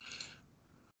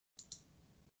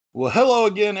Well, hello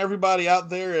again, everybody out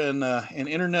there in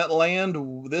internet land.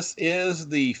 This is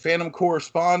the Phantom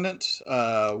Correspondent.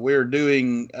 We're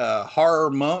doing horror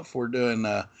month. We're doing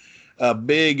a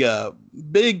big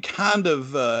kind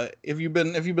of. If you've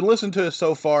been listening to us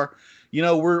so far, you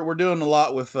know we're doing a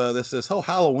lot with this whole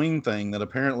Halloween thing that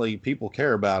apparently people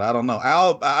care about. I don't know.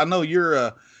 Al, I know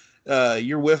you're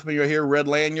with me right here, Red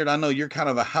Lanyard. I know you're kind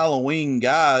of a Halloween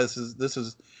guy. This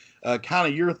is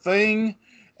kind of your thing,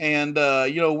 and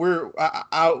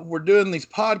we're doing these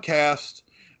podcasts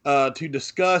to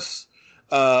discuss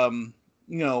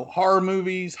horror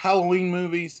movies,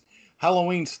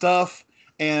 Halloween stuff,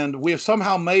 and we have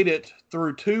somehow made it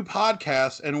through two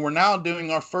podcasts, and we're now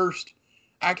doing our first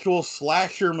actual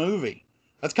slasher movie.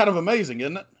 That's kind of amazing,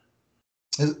 isn't it?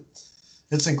 It,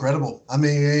 it's incredible. I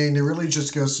mean, it really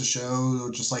just goes to show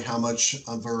just like how much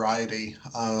variety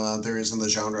there is in the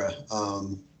genre. I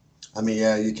mean,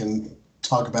 yeah, you can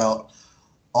talk about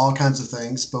all kinds of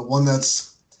things, but one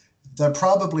that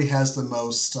probably has the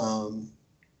most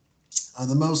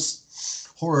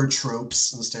horror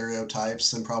tropes and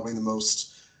stereotypes, and probably the most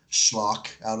schlock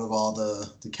out of all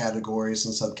the categories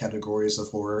and subcategories of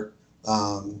horror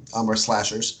or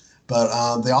slashers.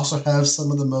 But they also have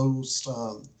some of the most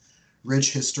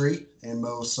rich history and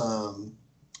most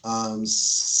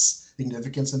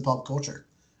significance in pop culture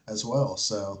as well.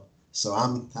 So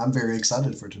I'm very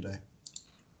excited for today.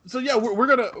 So yeah, we're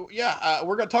gonna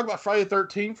talk about Friday the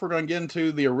 13th. We're gonna get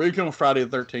into the original Friday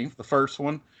the 13th, the first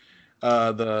one,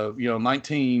 the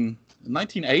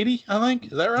 1980, I think.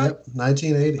 Is that right? Yep,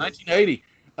 1980. 1980.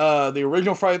 The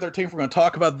original Friday the 13th. We're going to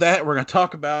talk about that. We're going to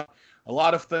talk about a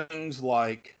lot of things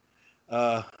like,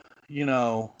 uh,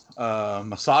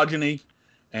 misogyny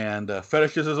and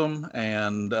fetishism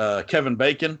and Kevin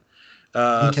Bacon.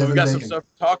 And So we've Kevin got some Bacon. stuff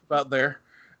to talk about there.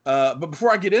 But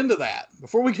before I get into that,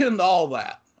 before we get into all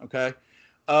that, okay,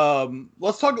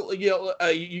 let's talk.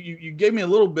 You gave me a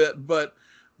little bit, but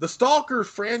the Stalker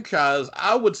franchise,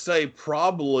 I would say,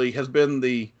 probably has been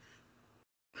the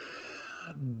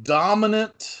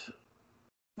dominant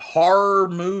horror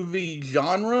movie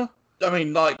genre. I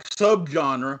mean, like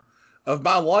subgenre of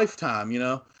my lifetime.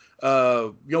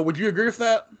 Would you agree with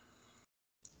that?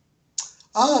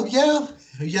 Yeah,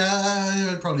 yeah,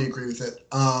 I'd probably agree with it.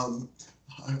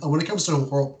 When it comes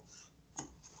to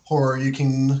horror, you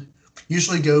can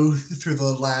usually go through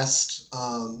the last.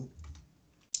 Um,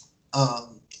 I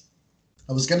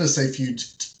was gonna say few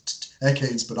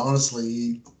decades, but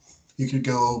honestly, you could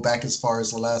go back as far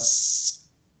as the last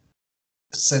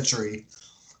century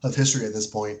of history at this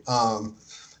point, and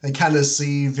kind of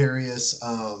see various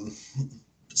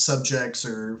subjects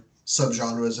or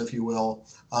subgenres, if you will,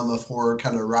 of horror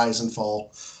kind of rise and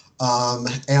fall.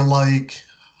 And like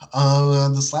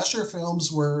the slasher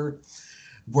films were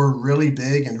really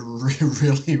big and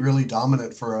really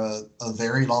dominant for a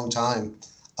very long time.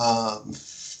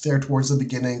 There towards the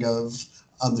beginning of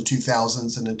the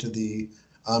 2000s and into the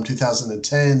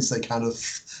 2010s, they kind of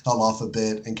fell off a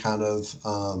bit and kind of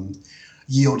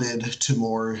yielded to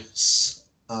more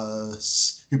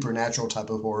supernatural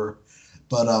type of horror.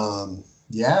 But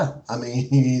yeah, I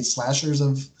mean, slashers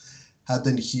have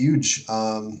been huge.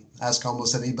 Ask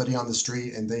almost anybody on the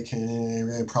street, and they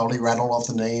can probably rattle off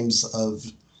the names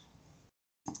of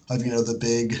the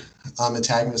big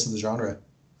antagonists of the genre.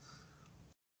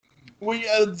 Well,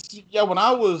 yeah. When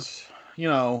I was, you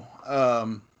know,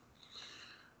 um,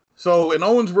 so in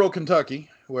Owensboro, Kentucky,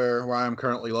 where I am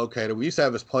currently located, we used to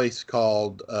have this place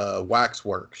called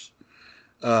Waxworks.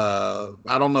 I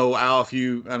don't know, Al, if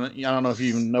you, I don't know if you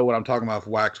even know what I'm talking about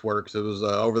with Waxworks. It was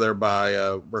over there by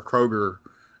where Kroger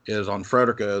is on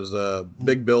Frederica. Is a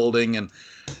big building, and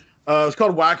it's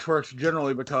called Waxworks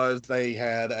generally because they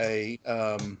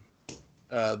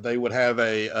would have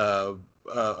a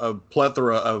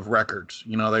plethora of records.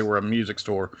 They were a music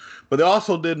store, but they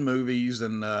also did movies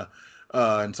and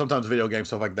sometimes video games,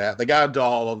 stuff like that. They got into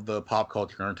all of the pop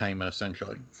culture entertainment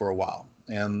essentially for a while,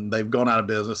 and they've gone out of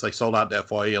business. They sold out to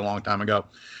FYE a long time ago.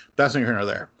 That's neither here nor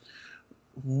there.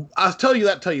 I'll tell you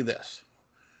that. Tell you this: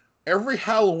 every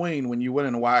Halloween when you went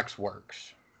in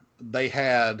Waxworks, they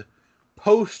had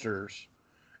posters,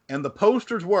 and the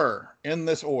posters were in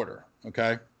this order.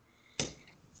 Okay,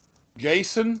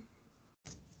 Jason,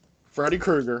 Freddy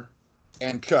Krueger,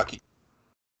 and Chucky.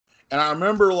 And I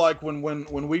remember like when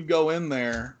we'd go in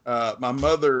there, my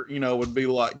mother, would be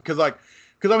like, because I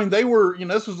mean they were,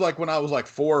 this was like when I was like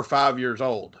 4 or 5 years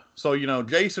old. So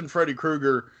Jason, Freddy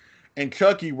Krueger, and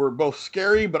Chucky were both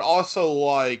scary, but also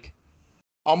like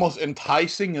almost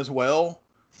enticing as well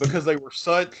because they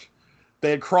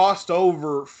had crossed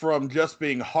over from just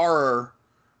being horror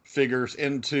figures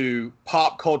into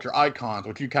pop culture icons,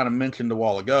 which you kind of mentioned a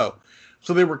while ago.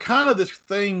 So they were kind of this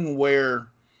thing where,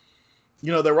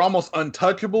 they were almost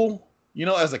untouchable,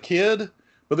 as a kid,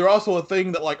 but they're also a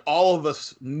thing that like all of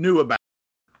us knew about,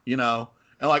 and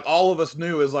like all of us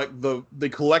knew as like the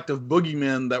collective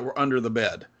boogeymen that were under the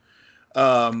bed,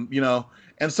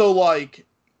 and so like,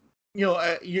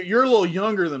 you're a little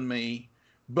younger than me,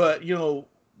 but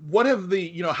what have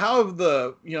the how have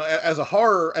the as a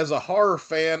horror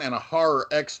fan and a horror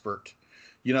expert,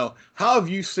 how have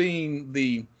you seen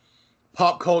the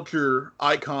pop culture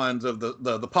icons of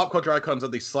the pop culture icons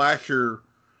of the slasher,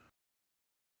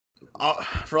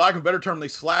 for lack of a better term,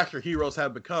 these slasher heroes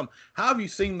have become? How have you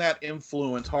seen that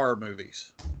influence horror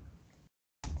movies?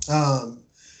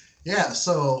 Yeah,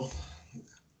 so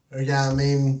yeah, I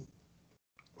mean,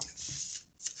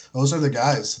 those are the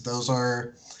guys. Those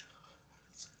are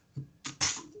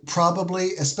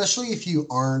probably, especially if you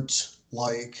aren't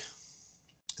like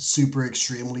super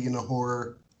extremely into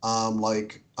horror, a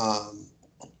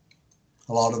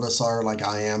lot of us are, like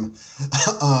I am.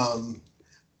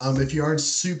 If you aren't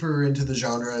super into the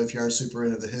genre, if you aren't super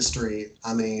into the history,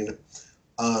 I mean,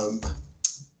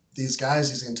 these guys,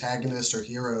 these antagonists or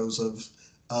heroes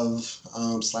of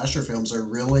slasher films are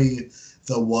really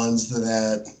the ones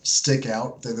that stick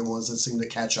out. They're the ones that seem to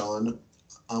catch on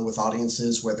with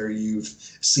audiences, whether you've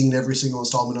seen every single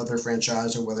installment of their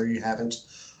franchise or whether you haven't.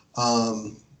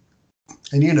 And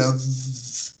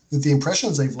the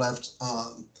impressions they've left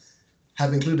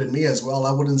have included me as well.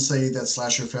 I wouldn't say that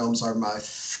slasher films are my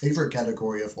favorite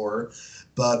category of horror,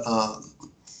 but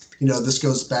this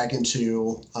goes back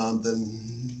into the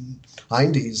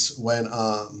 90s when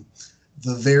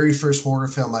the very first horror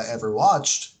film I ever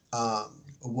watched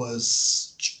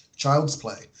was Child's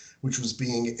Play, which was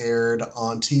being aired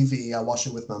on TV. I watched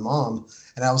it with my mom,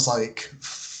 and I was like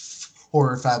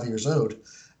 4 or 5 years old,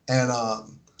 and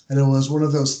it was one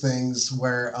of those things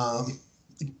where,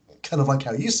 kind of like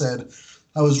how you said,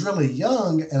 I was really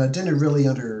young and I didn't really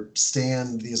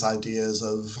understand these ideas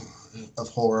of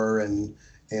horror and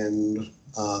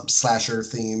slasher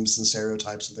themes and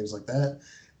stereotypes and things like that.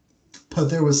 But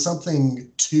there was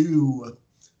something to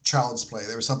Child's Play.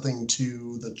 There was something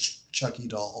to the Chucky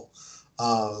doll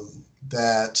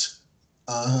that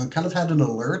kind of had an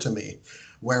allure to me.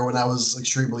 Where when I was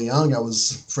extremely young, I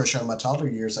was fresh out of my toddler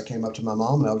years, I came up to my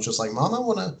mom and I was just like, Mom, I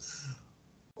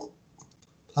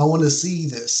want to see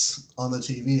this on the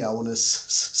TV. I want to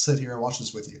sit here and watch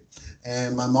this with you.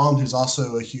 And my mom, who's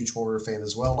also a huge horror fan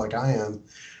as well, like I am,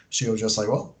 she was just like,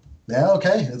 well, yeah,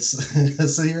 okay, let's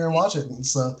sit here and watch it. And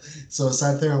so I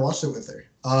sat there and watched it with her.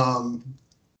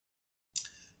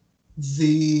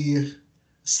 The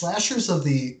slashers of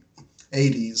the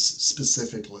 80s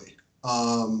specifically,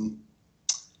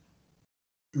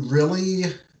 really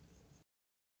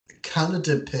kind of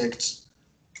depict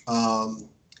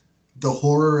the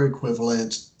horror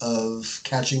equivalent of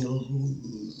catching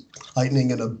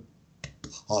lightning in a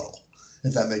bottle,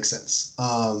 if that makes sense.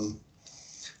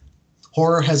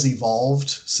 Horror has evolved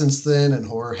since then, and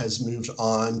horror has moved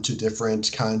on to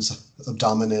different kinds of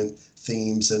dominant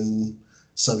themes and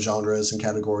subgenres and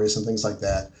categories and things like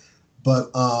that. But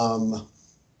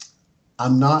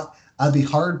I'd be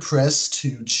hard pressed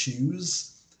to choose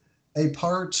a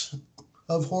part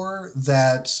of horror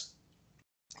that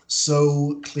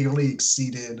so clearly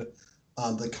exceeded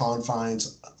the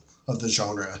confines of the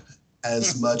genre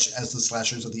as much as the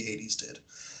slashers of the 80s did.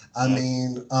 I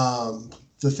mean,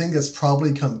 the thing that's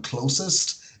probably come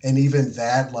closest, and even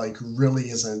that like really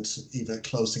isn't even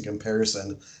close in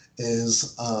comparison,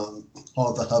 is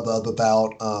all the hubbub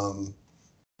about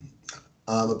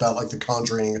like the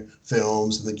Conjuring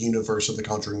films and the universe of the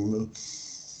Conjuring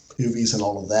movies and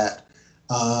all of that.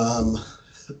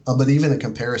 But even in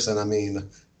comparison, I mean,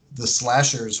 the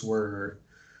slashers were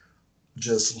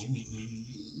just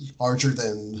larger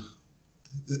than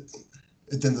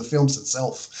the films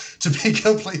itself, to be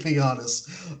completely honest.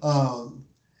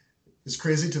 It's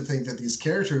crazy to think that these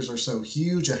characters are so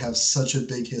huge and have such a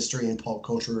big history and pop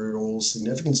cultural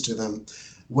significance to them,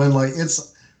 when like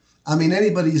I mean,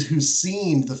 anybody who's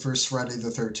seen the first Friday the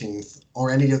 13th or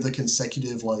any of the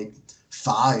consecutive like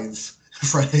 5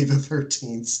 Friday the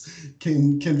 13th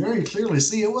can very clearly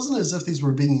see it wasn't as if these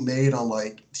were being made on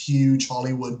like huge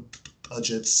Hollywood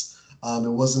budgets. It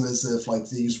wasn't as if like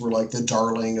these were like the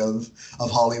darling of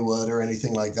Hollywood or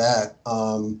anything like that.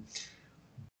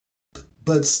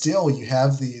 But still, you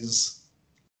have these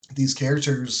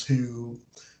characters who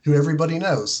everybody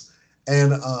knows.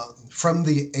 And from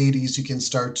the 80s, you can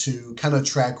start to kind of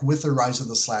track, with the rise of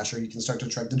the slasher, you can start to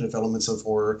track the developments of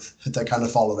horror that kind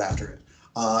of followed after it.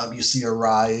 You see a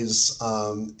rise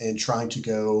in trying to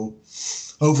go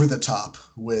over the top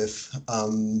with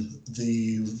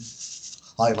the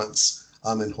violence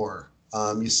in horror.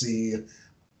 You see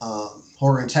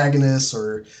horror antagonists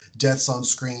or deaths on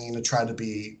screen to try to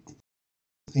be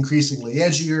increasingly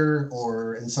edgier,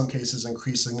 or in some cases,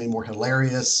 increasingly more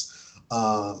hilarious,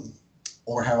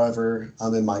 or however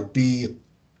it might be,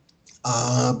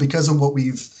 because of what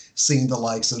we've seen the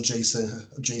likes of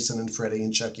Jason and Freddy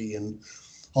and Chucky and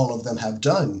all of them have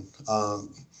done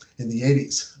in the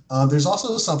 80s. There's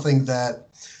also something that,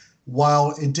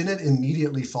 while it didn't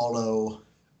immediately follow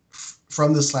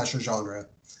from the slasher genre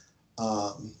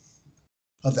um,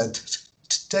 of that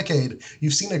decade,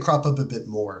 you've seen it crop up a bit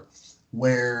more,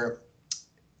 where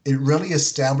it really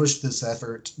established this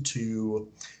effort to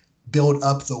build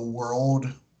up the world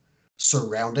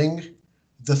surrounding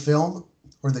the film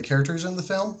or the characters in the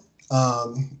film.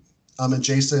 And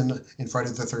Jason in Friday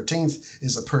the 13th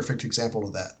is a perfect example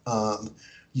of that.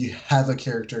 You have a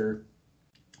character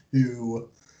who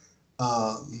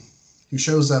who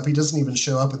shows up. He doesn't even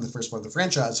show up in the first part of the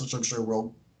franchise, which I'm sure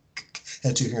we'll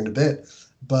head to here in a bit.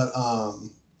 But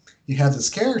you have this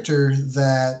character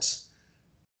that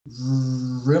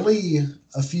really,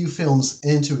 a few films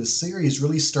into his series,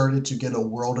 really started to get a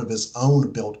world of his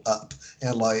own built up,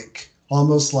 and like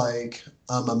almost like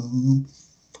a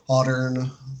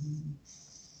modern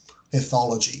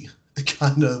mythology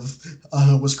kind of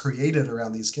was created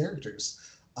around these characters.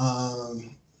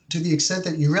 To the extent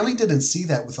that you really didn't see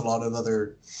that with a lot of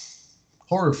other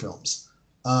horror films.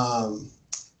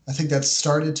 I think that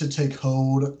started to take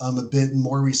hold a bit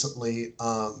more recently.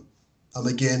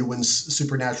 Again, when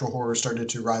supernatural horror started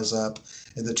to rise up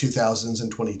in the 2000s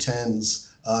and 2010s,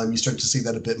 you start to see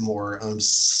that a bit more.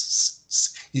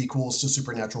 Equals to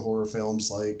supernatural horror films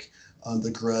like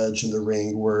The Grudge and The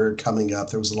Ring were coming up.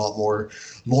 There was a lot more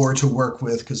lore to work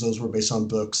with because those were based on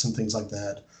books and things like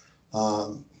that.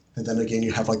 And then again,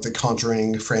 you have like the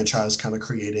Conjuring franchise kind of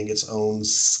creating its own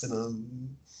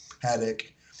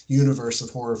cinematic universe of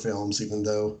horror films, even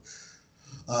though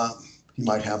you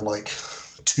might have like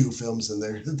 2 films in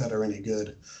there that are any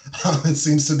good. It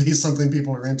seems to be something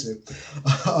people are into.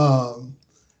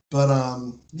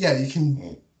 Yeah, you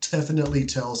can definitely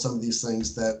tell some of these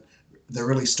things that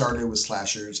really started with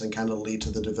slashers and kind of lead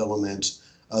to the development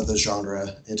of the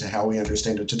genre into how we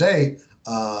understand it today.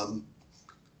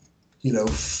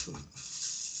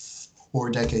 4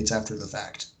 decades after the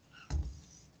fact.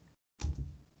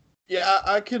 Yeah,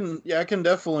 I can. Yeah, I can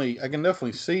definitely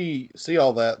see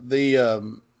all that.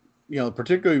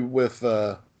 Particularly with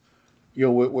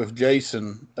with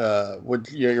Jason,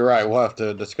 which, yeah, you're right. We'll have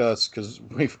to discuss because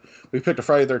we've picked a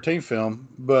Friday the 13th film,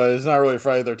 but it's not really a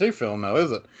Friday the 13th film now,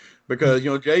 is it? Because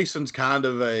Jason's kind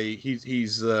of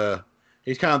he's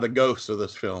kind of the ghost of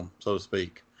this film, so to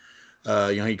speak.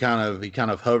 He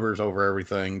kind of hovers over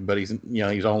everything, but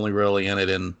he's only really in it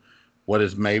in what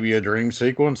is maybe a dream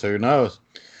sequence. Who knows?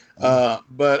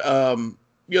 But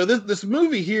this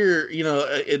movie here,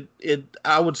 it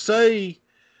I would say,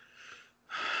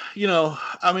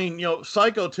 I mean,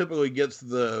 Psycho typically gets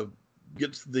the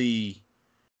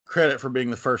credit for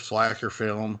being the first slasher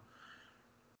film.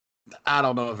 I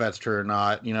don't know if that's true or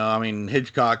not. I mean,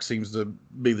 Hitchcock seems to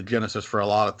be the genesis for a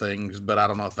lot of things, but I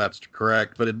don't know if that's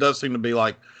correct. But it does seem to be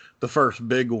like the first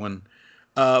big one.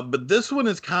 But this one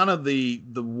is kind of the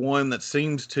one that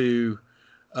seems to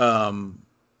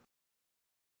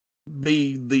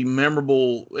be the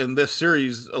memorable in this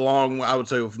series, along, I would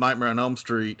say, with Nightmare on Elm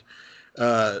Street,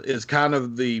 is kind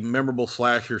of the memorable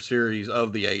slasher series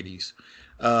of the 80s.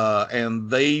 And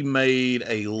they made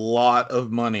a lot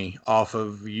of money off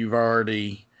of, you've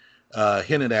already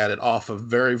hinted at it, off of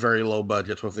very, very low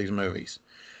budgets with these movies.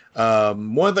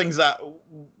 One of the things that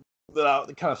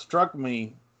kind of struck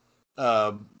me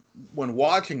when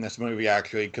watching this movie,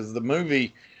 actually, because the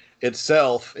movie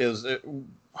itself has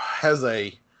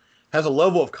a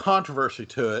level of controversy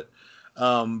to it,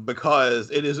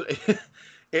 because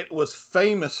it was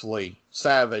famously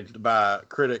savaged by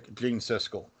critic Gene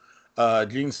Siskel.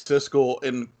 Gene Siskel,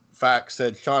 in fact,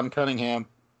 said Sean Cunningham,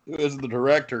 who is the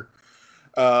director,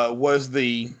 was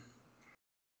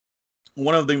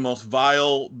one of the most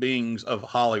vile beings of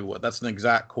Hollywood. That's an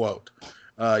exact quote.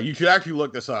 You should actually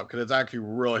look this up because it's actually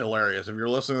really hilarious. If you're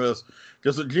listening to this,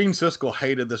 just that Gene Siskel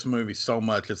hated this movie so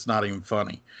much, it's not even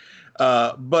funny.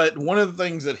 But one of the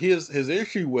things that his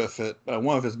issue with it,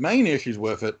 one of his main issues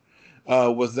with it,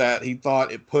 was that he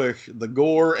thought it pushed the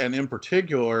gore, and in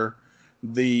particular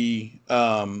the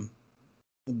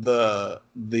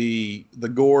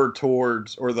gore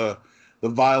towards, or the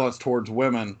violence towards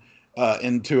women,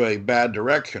 into a bad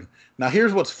direction. Now,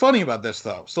 here's what's funny about this,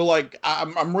 though. So, like,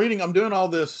 I'm reading, I'm doing all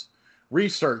this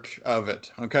research of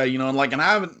it. Okay, and I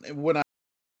haven't when I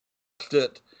watched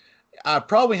it, I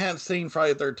probably hadn't seen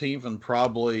Friday the 13th in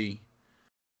probably,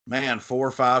 man,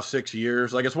 4, 5, 6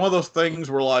 years. Like, it's one of those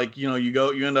things where, like, you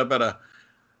end up at a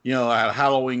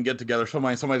Halloween get together.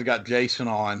 Somebody's got Jason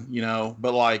on,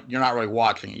 but like you're not really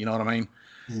watching it. You know what I mean?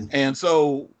 Hmm. And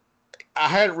so I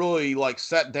hadn't really like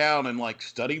sat down and like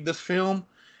studied this film.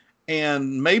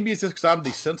 And maybe it's just because I'm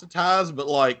desensitized, but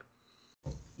like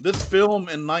this film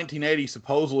in 1980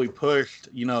 supposedly pushed,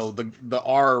 the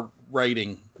R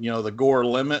rating, the gore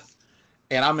limit.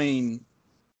 And I mean,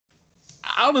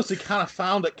 I honestly kind of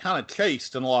found it kind of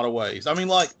chaste in a lot of ways. I mean,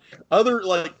 like other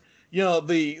like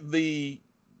the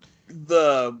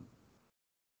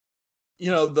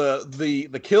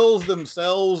the kills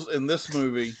themselves in this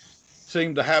movie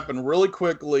seem to happen really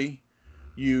quickly.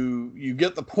 You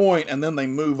get the point, and then they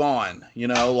move on.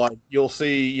 Like you'll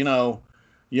see,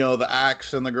 the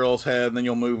axe in the girl's head, and then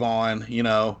you'll move on.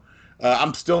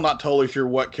 I'm still not totally sure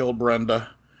what killed Brenda.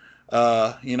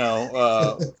 Uh, you know,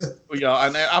 uh,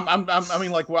 and I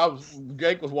mean, like,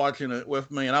 Jake was watching it with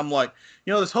me, and I'm like,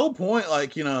 this whole point,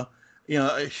 like,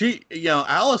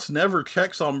 Alice never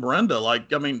checks on Brenda.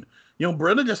 Like, I mean,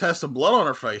 Brenda just has some blood on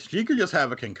her face. She could just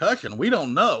have a concussion. We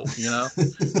don't know,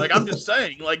 Like, I'm just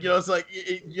saying, like, it's like,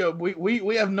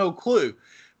 we have no clue.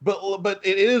 But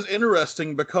it is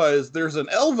interesting because there's an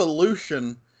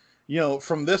evolution,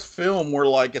 from this film where,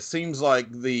 like, it seems like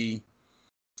the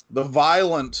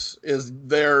violence is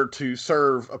there to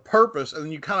serve a purpose, and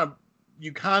then you kind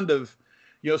of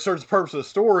serves the purpose of the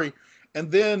story.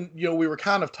 And then we were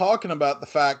kind of talking about the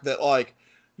fact that, like,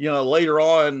 later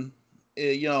on,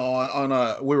 we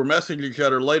were messaging each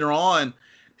other later on.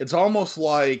 It's almost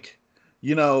like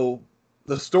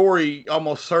the story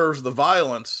almost serves the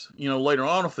violence later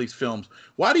on with these films.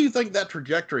 Why do you think that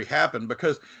trajectory happened?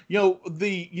 Because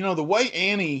the way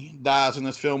Annie dies in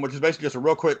this film, which is basically just a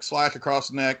real quick slash across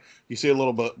the neck, you see a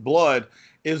little bit of blood,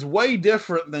 is way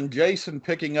different than Jason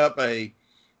picking up a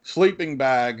sleeping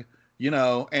bag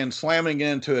and slamming it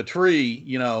into a tree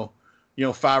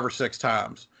 5 or 6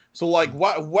 times. So, like,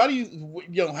 why do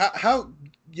how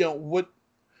what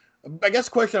I guess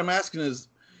the question I'm asking is,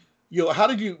 how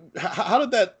do you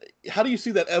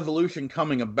see that evolution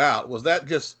coming about? Was that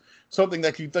just something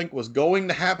that you think was going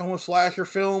to happen with slasher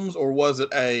films, or was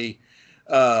it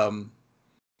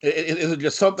is it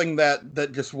just something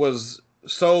that just was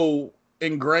so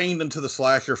ingrained into the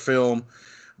slasher film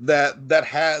that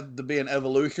had to be an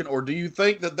evolution? Or do you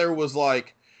think that there was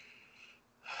like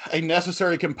a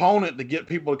necessary component to get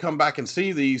people to come back and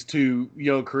see these to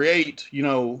create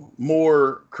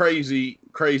more crazy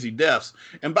deaths?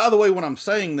 And by the way, when I'm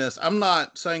saying this, I'm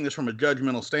not saying this from a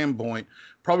judgmental standpoint.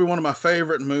 Probably one of my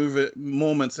favorite movie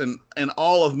moments in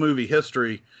all of movie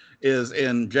history is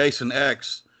in Jason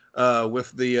X,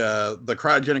 with the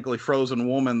cryogenically frozen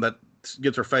woman that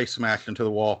gets her face smashed into the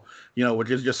wall,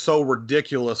 which is just so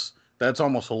ridiculous that's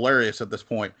almost hilarious at this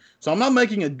point. So I'm not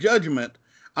making a judgment.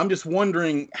 I'm just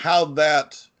wondering how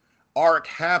that arc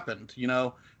happened,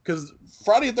 because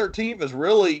Friday the 13th is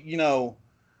really,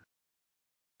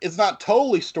 it's not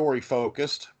totally story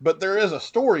focused, but there is a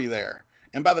story there.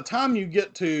 And by the time you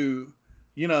get to,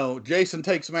 Jason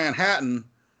Takes Manhattan,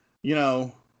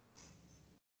 I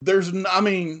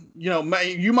mean,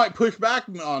 you might push back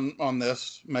on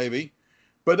this maybe,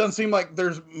 but it doesn't seem like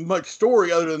there's much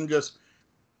story other than just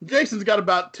Jason's got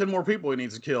about 10 more people he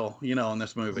needs to kill, in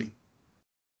this movie.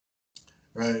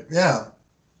 Right. Yeah.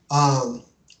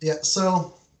 Yeah.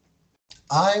 So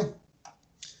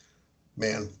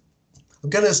man, I'm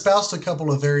going to espouse a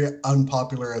couple of very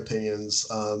unpopular opinions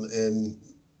in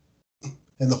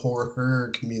the horror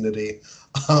community,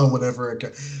 whenever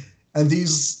and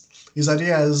these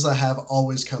ideas have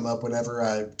always come up whenever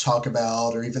I talk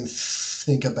about or even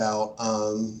think about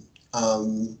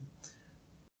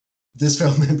this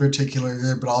film in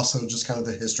particular, but also just kind of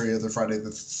the history of the Friday the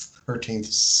 13th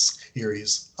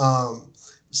series.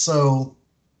 So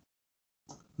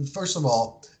first of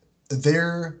all,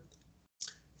 there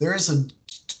is a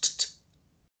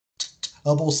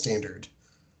double standard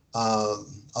a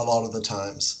lot of the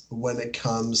times when it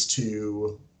comes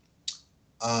to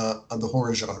the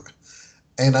horror genre.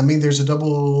 And I mean, there's a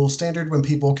double standard when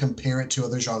people compare it to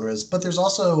other genres, but there's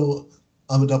also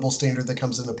a double standard that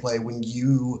comes into play when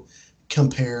you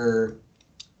compare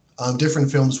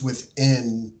different films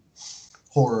within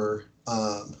horror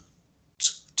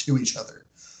to each other.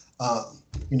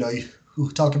 You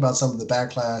talk about some of the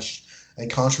backlash and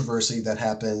controversy that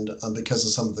happened because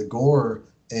of some of the gore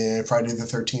in Friday the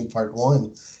 13th Part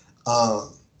 1.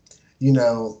 you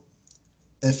know,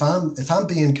 if I'm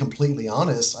being completely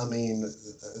honest, I mean,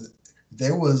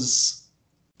 there was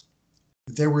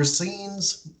there were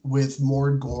scenes with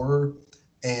more gore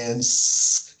and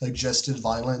suggested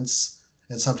violence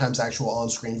and sometimes actual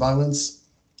on-screen violence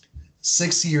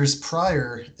 6 years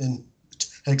prior in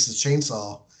Texas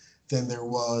Chainsaw than there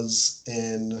was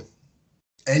in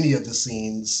any of the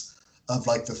scenes of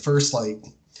like the first like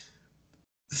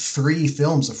three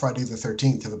films of Friday the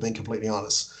 13th, if I'm being completely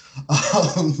honest.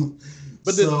 Um,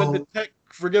 but the so tech,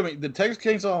 forgive me, the Texas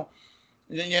Chainsaw,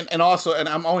 and also, and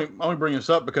I'm only bringing this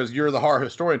up because you're the horror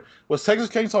historian. Was Texas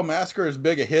Chainsaw Massacre as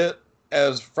big a hit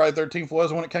as Friday the 13th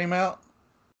was when it came out?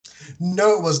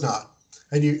 no, it was not.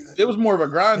 And you, It was more of a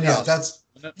yeah, grindhouse, that's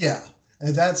wasn't it? yeah,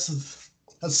 and that's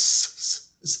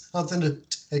something to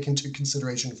take into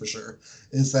consideration for sure.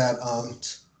 Is that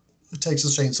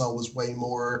Texas Chainsaw was way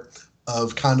more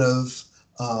of kind of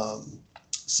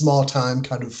small time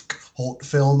kind of cult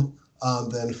film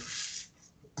than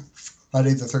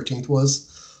Friday the 13th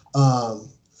was.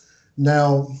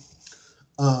 Now,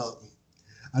 um,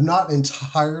 I'm not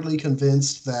entirely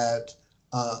convinced that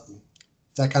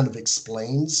that kind of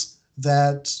explains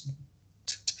that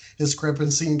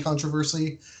discrepancy and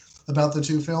controversy about the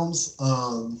two films.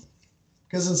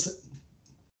 Because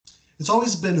it's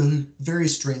always been very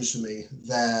strange to me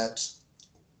that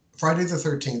Friday the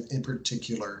 13th in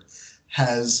particular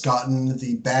has gotten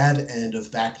the bad end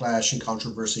of backlash and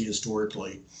controversy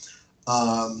historically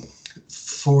um,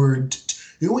 for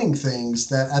doing things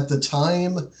that at the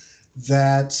time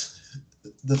that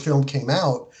the film came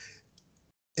out,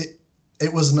 it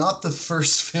it was not the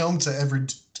first film to ever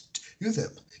do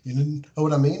them. You know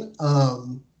what I mean?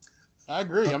 I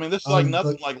agree. I mean, this is like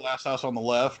nothing But like Last House on the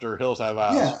Left or Hills Have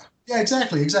Eyes. yeah, yeah,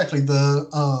 exactly.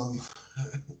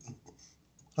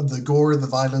 The gore, the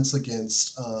violence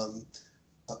against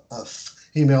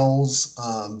females,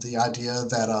 the idea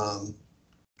that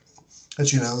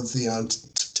the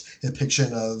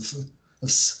depiction of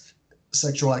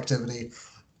sexual activity,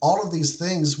 all of these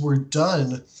things were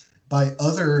done by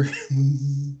other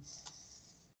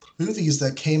movies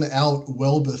that came out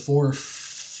well before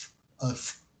uh,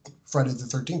 Friday the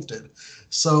 13th did.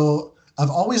 So I've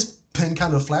always been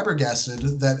kind of flabbergasted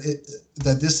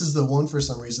that this is the one for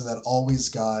some reason that always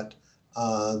got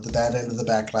the bad end of the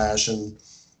backlash and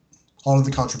all of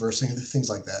the controversy and things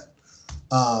like that.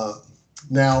 Uh,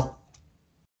 now,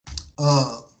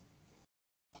 uh,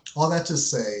 all that to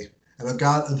say, and I've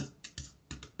got a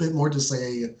bit more to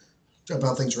say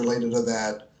about things related to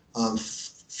that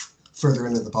further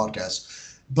into the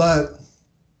podcast. But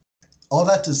all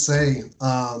that to say,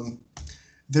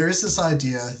 there is this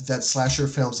idea that slasher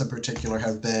films in particular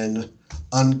have been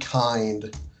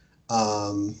unkind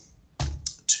um,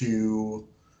 to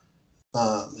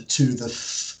the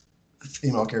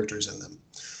female characters in them.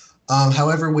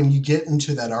 However, when you get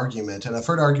into that argument, and I've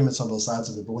heard arguments on both sides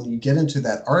of it, but when you get into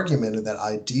that argument and that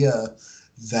idea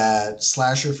that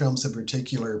slasher films in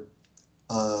particular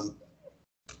um,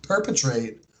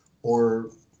 perpetrate or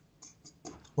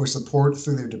support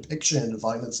through their depiction of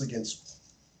violence against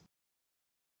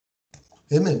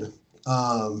women,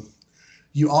 um,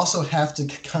 you also have to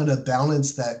kind of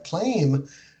balance that claim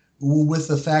with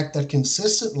the fact that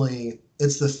consistently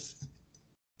it's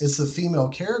the female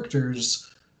characters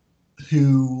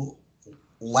who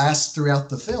last throughout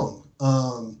the film.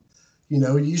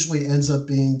 It usually ends up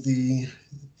being the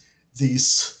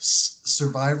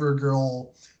survivor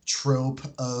girl trope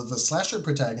of a slasher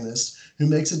protagonist who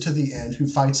makes it to the end, who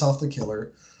fights off the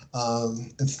killer,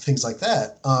 and things like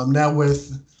that. Now,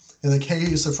 in the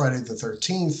case of Friday the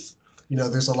 13th,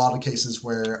 there's a lot of cases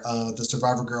where the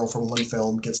survivor girl from one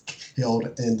film gets killed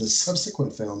in the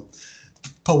subsequent film.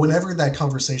 But whenever that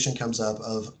conversation comes up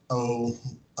of,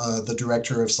 the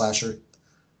director of slasher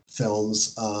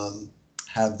films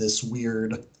have this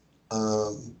weird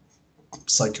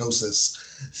psychosis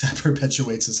that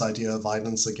perpetuates this idea of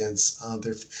violence against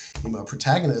their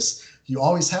protagonists, you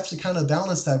always have to kind of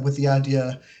balance that with the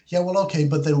idea, yeah, well, okay,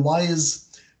 but then why is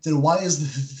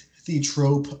the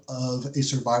trope of a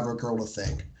survivor girl a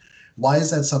thing? Why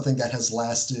is that something that has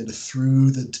lasted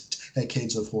through the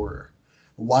decades of horror?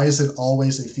 Why is it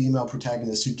always a female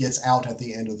protagonist who gets out at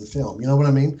the end of the film? You know what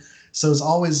I mean? So it's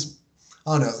always,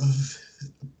 I don't know,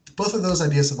 both of those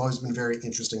ideas have always been very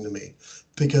interesting to me,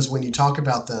 because when you talk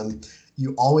about them,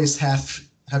 you always have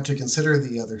to consider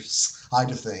the other side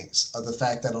of things, of the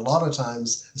fact that a lot of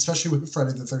times, especially with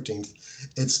Friday the 13th,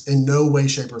 it's in no way,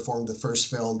 shape, or form the first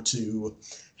film to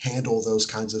handle those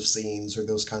kinds of scenes or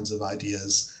those kinds of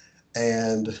ideas.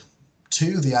 And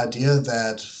two, the idea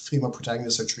that female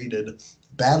protagonists are treated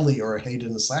badly or hated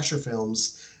in the slasher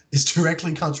films is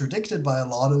directly contradicted by a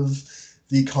lot of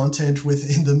the content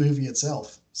within the movie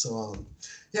itself. So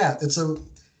yeah, it's an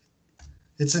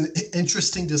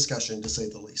interesting discussion to say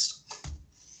the least.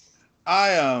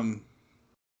 I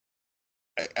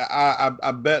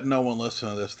bet no one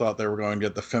listening to this thought they were going to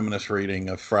get the feminist reading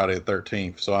of Friday the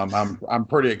 13th. So I'm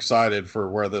pretty excited for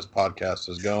where this podcast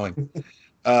is going.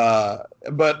 But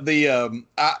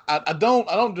I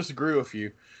don't disagree with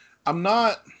you. I'm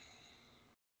not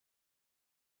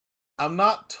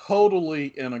totally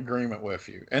in agreement with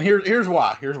you. And here's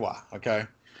why. Okay.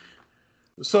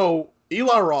 So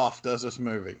Eli Roth does this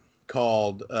movie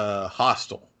called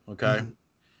Hostel. Okay. Mm-hmm.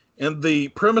 And the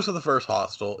premise of the first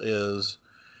Hostel is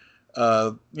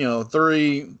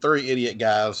three idiot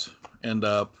guys end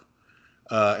up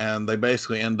and they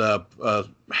basically end up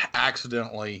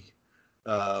accidentally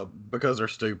because they're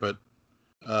stupid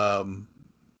end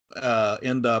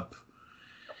up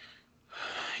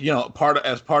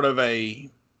part of a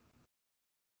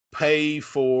pay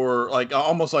for, like,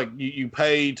 almost like you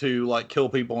pay to like kill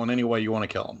people in any way you want to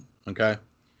kill them. Okay,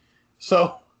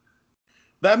 so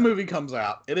that movie comes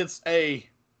out and it's a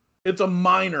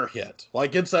minor hit.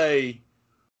 Like it's one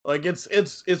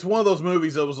of those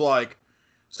movies that was like,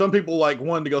 some people like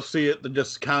wanted to go see it to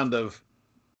just kind of,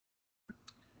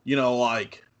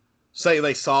 like say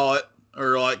they saw it,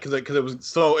 or like because it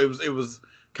was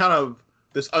kind of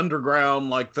this underground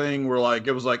like thing where like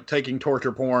it was like taking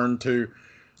torture porn to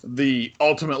the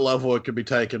ultimate level it could be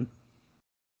taken.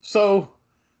 So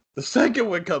the second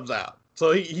one comes out.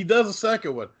 So he does a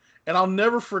second one, and I'll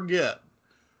never forget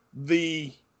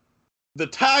the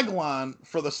tagline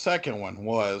for the second one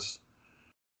was,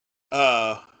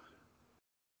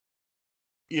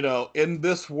 in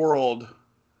this world,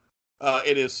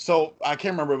 it is so, I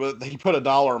can't remember, but he put a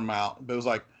dollar amount, but it was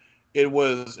like, it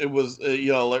was there was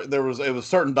a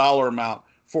certain dollar amount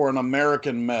for an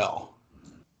American male,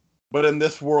 but in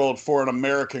this world, for an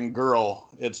American girl,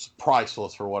 it's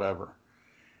priceless or whatever.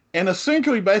 And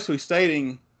essentially basically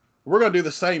stating, we're going to do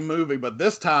the same movie, but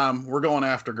this time we're going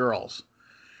after girls.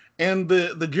 And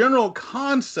the general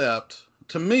concept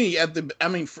to me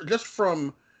just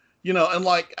from, and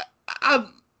like, I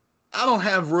don't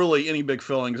have really any big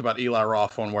feelings about Eli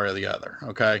Roth one way or the other.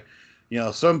 Okay.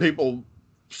 Some people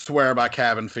swear by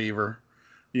cabin fever,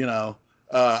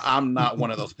 I'm not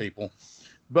one of those people,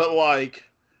 but like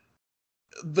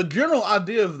the general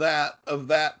idea of that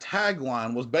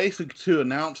tagline was basically to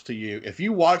announce to you, if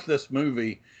you watch this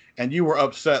movie and you were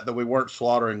upset that we weren't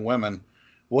slaughtering women,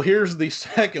 well, here's the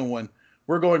second one.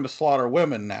 We're going to slaughter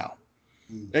women now.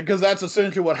 Because that's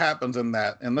essentially what happens in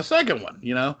the second one,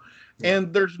 Yeah.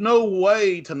 And there's no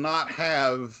way to not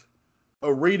have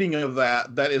a reading of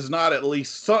that is not at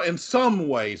least in some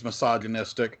ways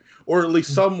misogynistic, or at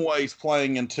least some ways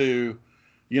playing into,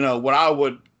 what I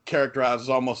would characterize as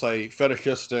almost a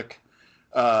fetishistic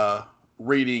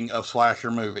reading of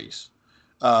slasher movies,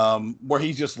 where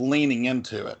he's just leaning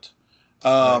into it.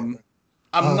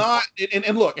 I'm not,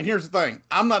 and look, and here's the thing.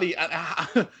 I'm not, the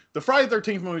Friday the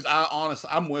 13th movies,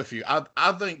 I'm with you.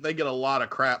 I think they get a lot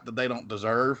of crap that they don't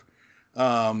deserve.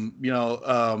 They're,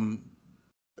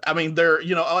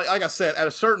 like I said, at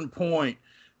a certain point,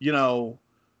 they're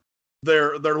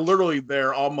literally,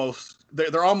 they're almost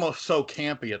so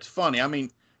campy. It's funny.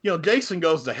 Jason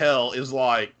Goes to Hell is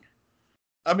like,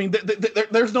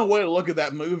 there's no way to look at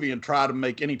that movie and try to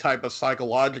make any type of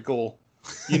psychological,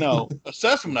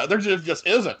 assessment. There just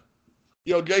isn't.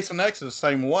 Jason X is the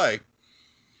same way.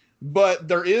 But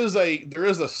there is a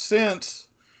sense,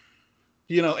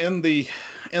 in the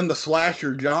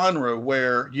slasher genre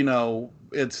where, I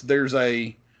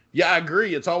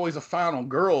agree, it's always a final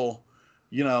girl,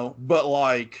 but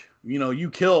like,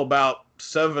 you kill about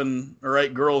 7 or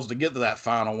 8 girls to get to that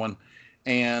final one.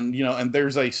 And, and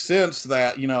there's a sense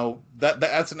that,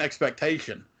 that's an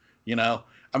expectation,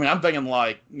 I'm thinking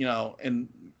like, and,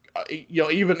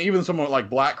 even someone like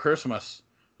Black Christmas,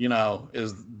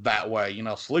 is that way,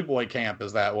 Sleepaway Camp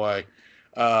is that way.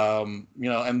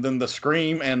 And then the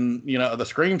Scream and, the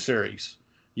Scream series,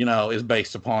 is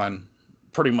based upon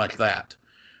pretty much that.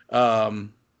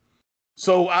 I'm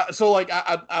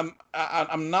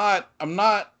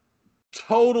not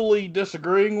totally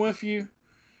disagreeing with you,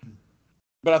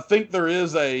 but I think there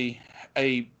is a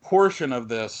portion of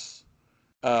this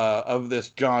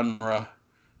genre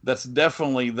that's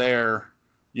definitely there,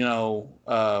 to,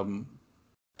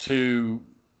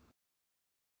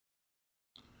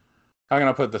 how can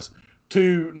I put this?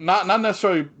 To not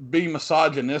necessarily be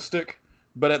misogynistic,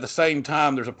 but at the same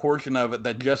time, there's a portion of it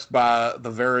that just by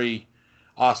the very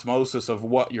osmosis of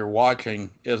what you're watching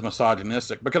is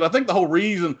misogynistic. Because I think the whole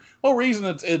reason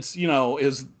it's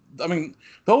is I mean,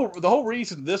 the whole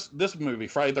reason this movie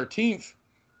Friday 13th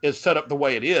is set up the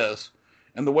way it is,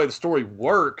 and the way the story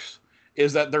works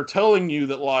is that they're telling you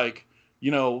that, like,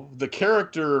 the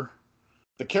character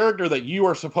that you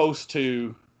are supposed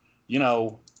to, you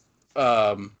know,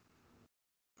 um,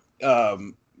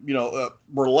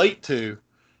 relate to,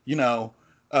 you know,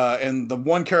 and the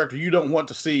one character you don't want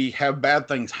to see have bad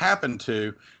things happen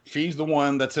to, she's the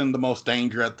one that's in the most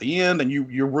danger at the end, and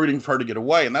you're rooting for her to get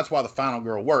away, and that's why the final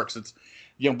girl works. It's,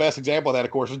 best example of that,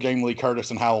 of course, is Jamie Lee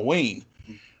Curtis in Halloween.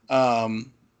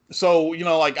 So,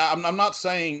 like, I'm not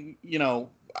saying,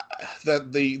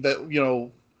 that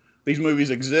these movies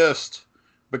exist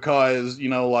because,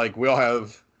 like, we all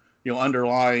have,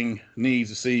 underlying needs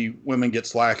to see women get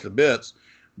slashed to bits,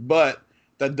 but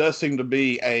that does seem to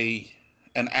be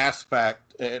an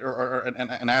aspect, or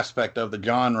an aspect of the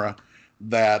genre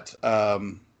that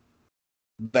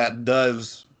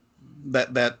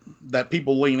that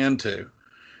people lean into.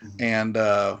 And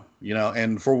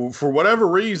and for whatever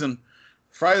reason,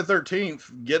 Friday the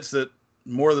 13th gets it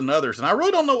more than others, and I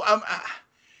really don't know.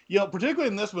 Particularly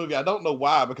in this movie, I don't know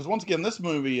why, because once again, this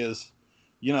movie is,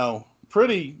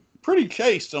 pretty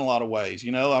chaste in a lot of ways.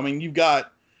 I mean, you've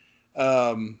got,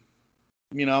 other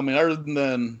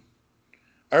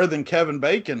than Kevin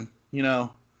Bacon,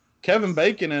 Kevin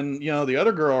Bacon and the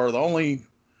other girl are the only,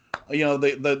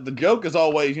 the joke is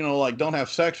always, like, don't have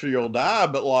sex or you'll die,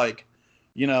 but, like,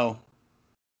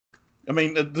 I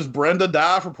mean, does Brenda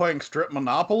die for playing strip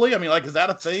Monopoly? I mean, like, is that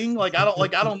a thing? Like, I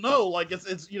don't know. Like, it's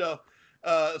the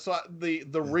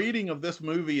reading of this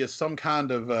movie is some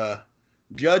kind of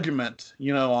judgment,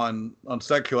 on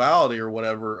sexuality or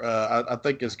whatever. I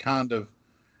think is kind of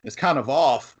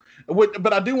off.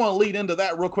 But I do want to lead into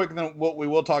that real quick, and then we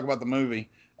will talk about the movie.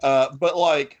 But,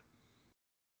 like,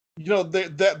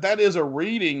 that is a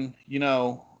reading,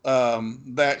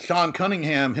 that Sean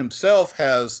Cunningham himself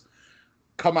has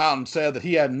come out and said that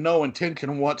he had no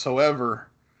intention whatsoever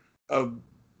of,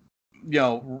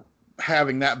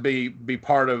 having that be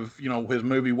part of, his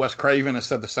movie. Wes Craven has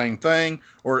said the same thing,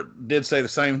 or did say the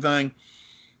same thing.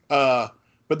 But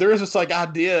there is this, like,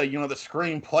 idea, that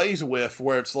Scream plays with,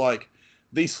 where it's like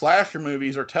these slasher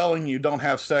movies are telling you don't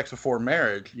have sex before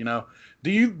marriage.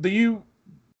 Do you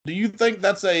think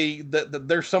that's that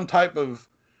there's some type of,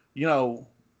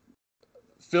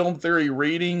 film theory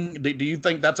reading? Do you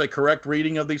think that's a correct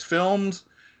reading of these films?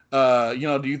 Do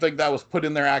you think that was put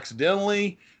in there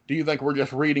accidentally? Do you think we're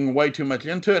just reading way too much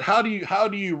into it? How do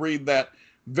you read that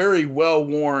very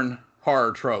well-worn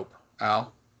horror trope,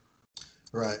 Al?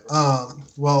 Right.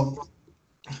 Well,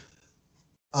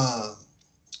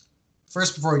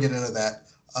 first, before I get into that,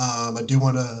 I do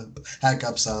want to hack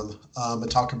up some and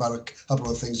talk about a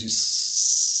couple of things you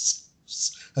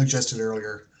suggested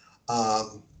earlier.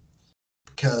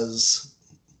 Because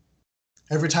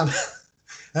every time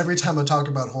I talk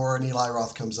about horror and Eli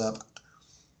Roth comes up,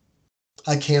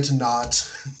 I can't not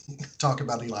talk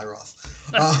about Eli Roth.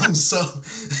 So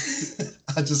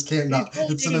I just can't not.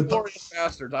 It's an Inglourious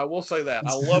Basterds. I will say that.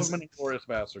 I love him in Inglourious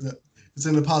Basterds. It's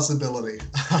an impossibility.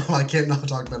 I can't not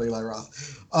talk about Eli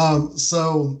Roth.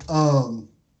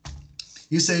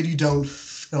 You said you don't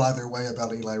feel either way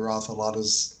about Eli Roth a lot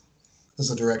as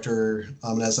a director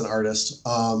and as an artist.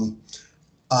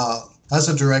 As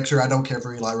a director, I don't care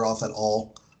for Eli Roth at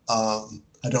all.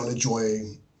 I don't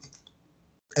enjoy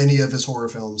any of his horror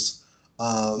films.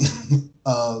 Have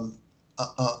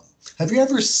you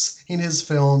ever seen his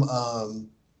film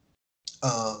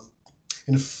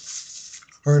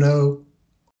Inferno,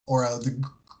 or the?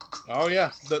 Oh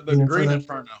yeah, the Green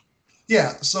Inferno.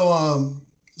 Yeah. So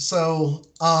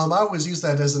I always use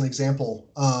that as an example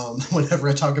whenever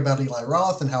I talk about Eli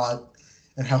Roth and how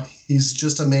he's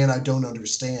just a man I don't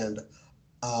understand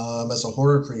as a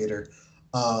horror creator.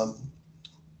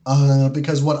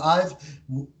 Because what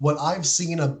I've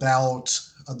seen about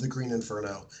the Green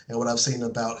Inferno, and what I've seen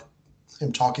about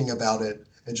him talking about it,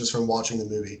 and just from watching the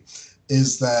movie,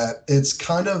 is that it's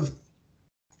kind of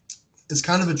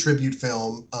a tribute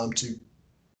film to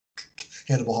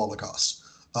Cannibal Holocaust.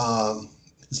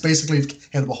 It's basically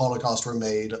Cannibal Holocaust were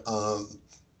made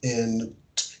in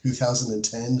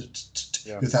 2010,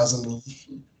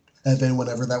 2011,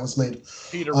 whenever that was made.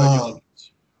 PETA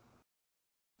regulations.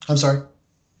 I'm sorry?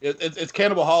 It's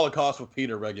Cannibal Holocaust with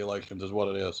PETA regulations is what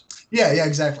it is. Yeah,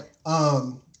 exactly.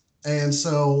 And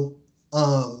so,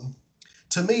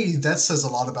 to me, that says a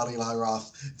lot about Eli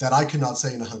Roth that I could not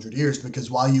say in 100 years, because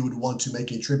while you would want to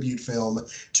make a tribute film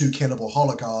to Cannibal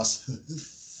Holocaust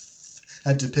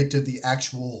that depicted the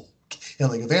actual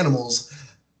killing of animals,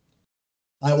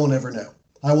 I will never know.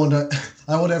 I won't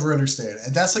I won't ever understand.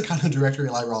 And that's the kind of director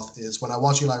Eli Roth is. When I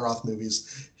watch Eli Roth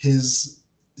movies, his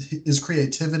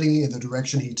creativity and the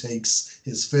direction he takes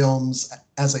his films.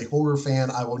 As a horror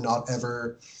fan, I will not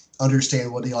ever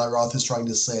understand what Eli Roth is trying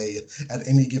to say at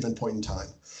any given point in time.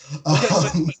 Okay,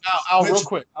 Um, I'll which, real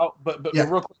quick. But yeah,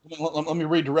 real quick, let me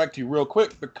redirect you real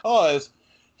quick because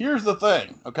here's the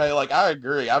thing. Okay, like I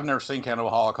agree. I've never seen Cannibal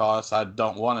Holocaust. I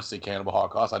don't want to see Cannibal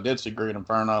Holocaust. I did see Green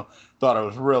Inferno. Thought it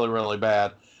was really really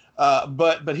bad.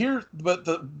 But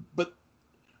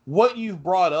what you've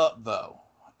brought up though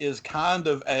is kind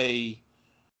of a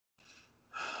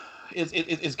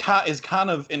is kind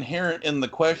of inherent in the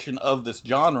question of this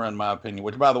genre, in my opinion.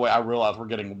 Which, by the way, I realize we're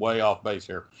getting way off base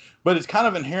here, but it's kind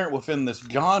of inherent within this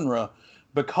genre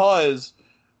because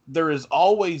there is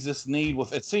always this need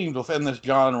with it seems within this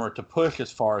genre to push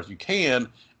as far as you can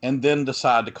and then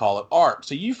decide to call it art.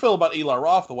 So you feel about Eli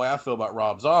Roth the way I feel about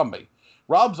Rob Zombie.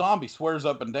 Rob Zombie swears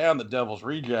up and down that Devil's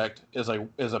Reject is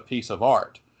a piece of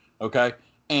art. Okay?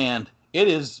 And it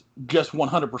is just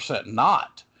 100%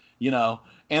 not, you know.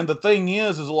 And the thing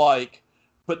is like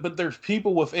but there's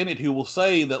people within it who will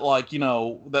say that like, you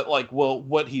know, that like well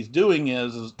what he's doing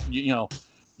is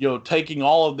taking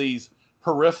all of these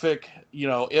horrific,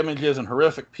 images and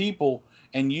horrific people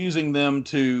and using them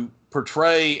to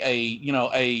portray a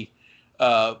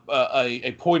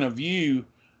point of view,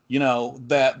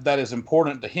 that is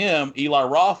important to him. Eli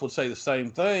Roth would say the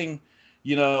same thing.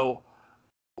 You know,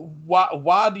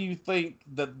 why do you think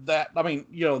that I mean,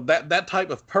 that type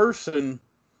of person,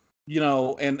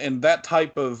 and that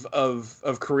type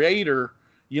of creator,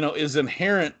 is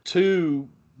inherent to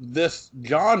this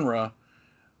genre.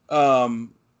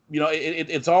 um,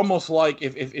 it's almost like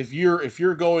if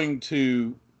you're going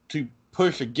to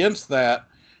push against that,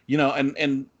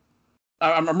 and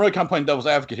I'm really kind of playing devil's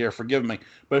advocate here. Forgive me,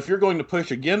 but if you're going to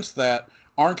push against that,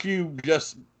 aren't you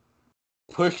just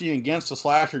pushing against the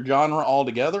slasher genre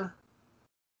altogether?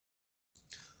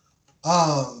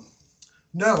 um,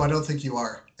 no, I don't think you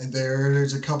are, and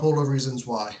there's a couple of reasons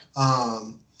why.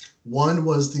 One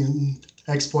was the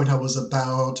next point I was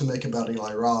about to make about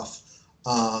Eli Roth,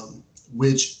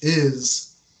 which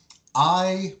is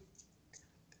I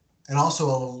and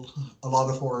also a lot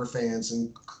of horror fans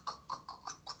and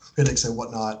critics and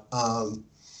whatnot, and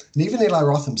even Eli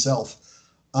Roth himself.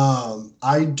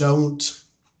 I don't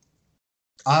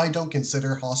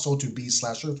consider Hostel to be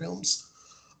slasher films.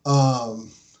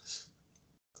 Um,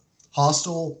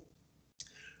 Hostel,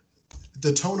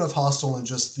 the tone of Hostel and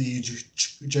just the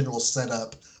general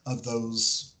setup of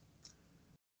those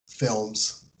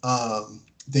films,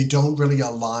 they don't really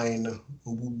align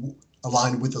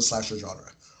with the slasher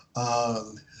genre.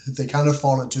 They kind of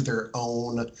fall into their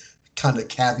own kind of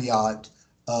caveat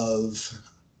of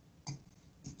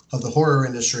of the horror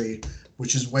industry,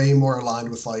 which is way more aligned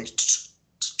with like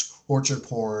torture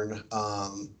porn.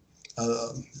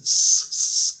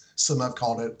 Some have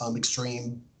called it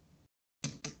extreme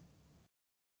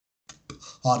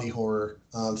body horror,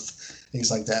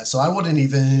 things like that. So I wouldn't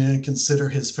even consider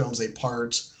his films a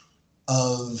part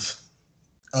of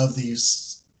the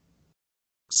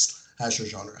slasher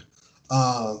genre.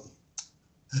 Um,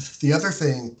 the other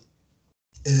thing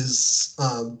is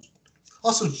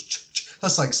also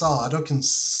just like Saw. I don't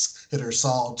consider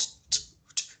Saw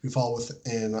to fall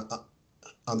within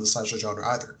on the slasher genre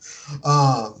either,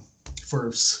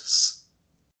 for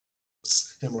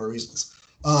similar reasons.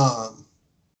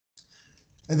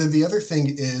 And then the other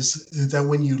thing is that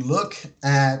when you look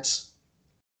at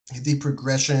the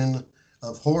progression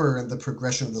of horror and the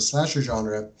progression of the slasher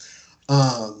genre,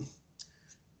 um,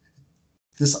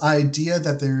 this idea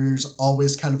that there's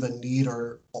always kind of a need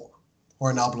or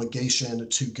an obligation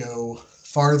to go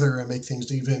farther and make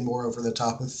things even more over the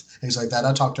top with things like that.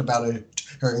 I talked about it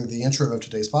during the intro of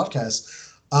today's podcast.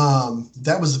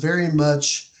 That was very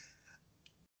much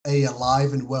a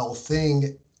alive and well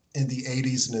thing in the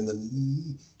 80s and in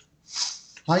the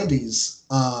 90s,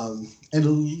 and a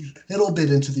little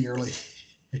bit into the early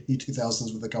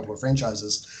 2000s with a couple of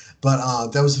franchises.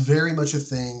 But that was very much a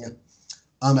thing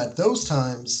at those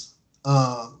times,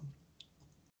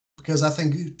 because I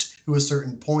think to a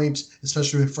certain point,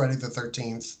 especially with Friday the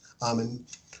 13th and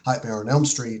Nightmare on Elm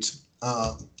Street,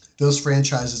 those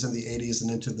franchises in the 80s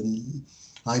and into the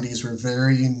 90s were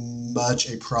very much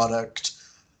a product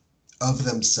of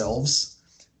themselves,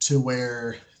 to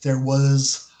where there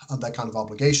was that kind of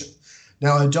obligation.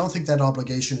 Now, I don't think that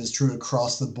obligation is true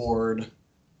across the board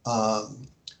um,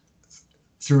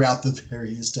 throughout the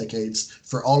various decades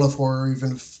for all of horror,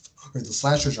 even for the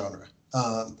slasher genre.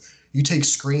 You take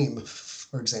Scream,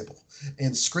 for example,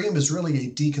 and Scream is really a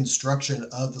deconstruction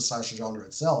of the slasher genre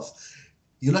itself.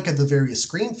 you look at the various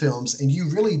Scream films, and you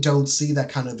really don't see that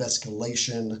kind of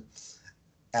escalation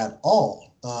at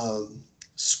all.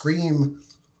 Scream,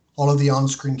 all of the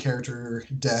on-screen character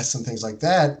deaths and things like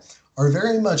that are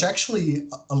very much actually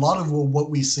a lot of what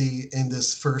we see in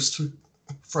this first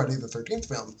Friday the 13th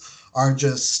film are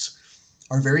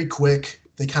very quick.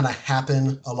 They kind of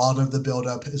happen. A lot of the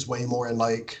buildup is way more in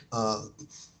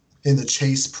in the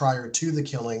chase prior to the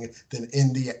killing than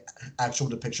in the actual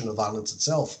depiction of violence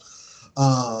itself.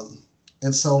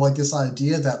 And so like this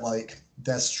idea that like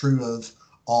that's true of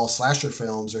all slasher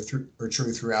films or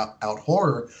true throughout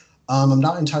horror, I'm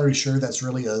not entirely sure that's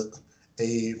really a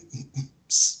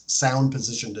sound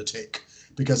position to take,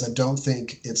 because I don't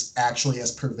think it's actually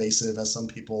as pervasive as some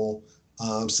people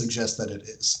suggest that it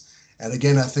is. And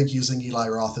again, I think using Eli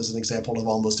Roth as an example of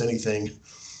almost anything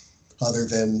other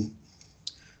than,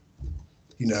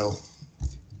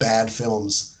 bad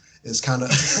films is kind of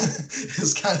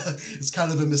it's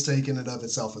kind of a mistake in and of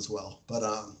itself as well. But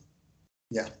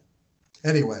yeah.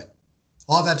 Anyway,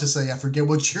 all that to say, I forget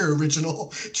what your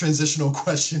original transitional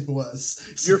question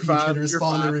was. So you're fine. You can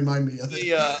respond and remind me of it.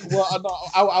 Yeah. Well,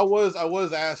 I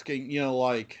was asking,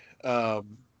 about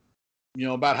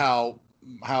how,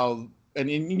 and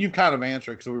you kind of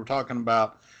answered, because we were talking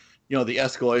about, the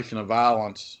escalation of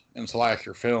violence in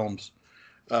slasher films,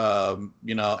 and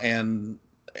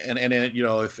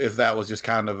if that was just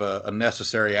kind of a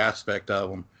necessary aspect of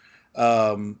them,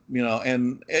 and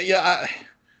yeah,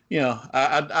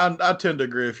 I tend to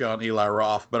agree with you on Eli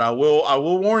Roth, but I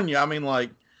will warn you. I mean,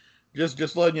 like,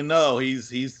 just letting you know,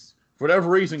 he's for whatever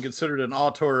reason considered an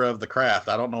auteur of the craft.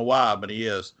 I don't know why, but he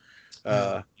is.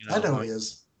 I know he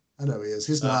is.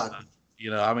 He's not.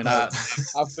 I mean, I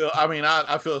feel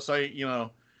the same.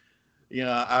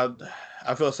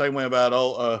 I feel the same way about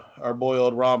our boy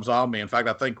old Rob Zombie. In fact,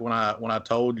 I think when I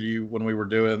told you when you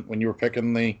were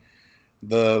picking the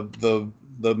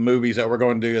movies that we're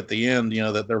going to do at the end,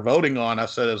 that they're voting on, I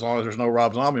said as long as there's no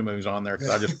Rob Zombie movies on there, because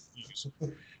I just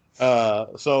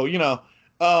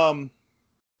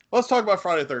let's talk about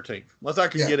Friday the 13th. Let's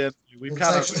actually get into.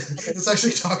 Let's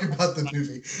actually talk about the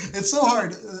movie. It's so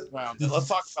hard. Let's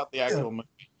talk about the actual movie.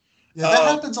 Yeah, that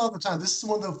happens all the time. This is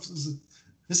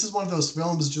one of those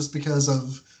films, just because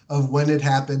of when it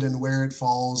happened and where it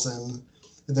falls and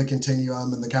the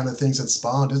continuum and the kind of things it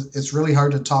spawned. It's really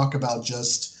hard to talk about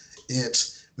just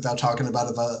it without talking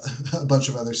about a bunch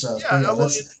of other stuff. Yeah,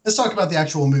 let's talk about the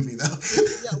actual movie, though.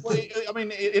 Yeah, well, I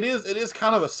mean, it is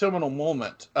kind of a seminal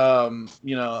moment, in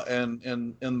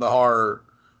the horror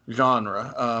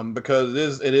genre,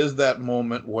 because it is that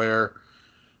moment where,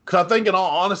 because I think, in all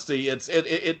honesty,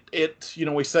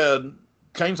 we said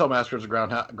Chainsaw Massacre is a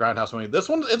grindhouse movie. This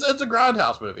one, it's a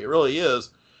grindhouse movie. It really is.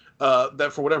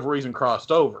 That for whatever reason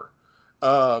crossed over.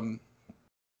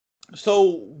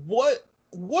 So what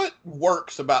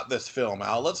works about this film,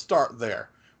 Al? Let's start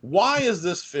there. Why is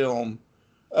this film?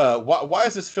 Why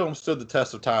has this film stood the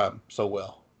test of time so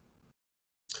well?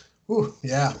 Ooh,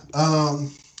 yeah. Well,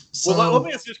 let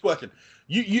me ask you this question.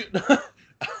 You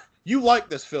you like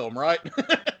this film, right?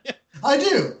 I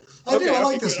do. I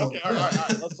like this one. Okay,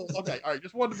 all right.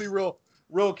 Just wanted to be real.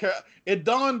 It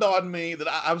dawned on me that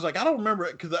I was like, I don't remember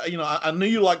it, because I knew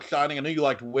you liked Shining, I knew you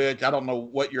liked Witch. I don't know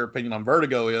what your opinion on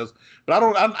Vertigo is, but I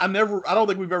don't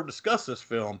think we've ever discussed this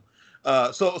film.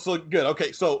 So good.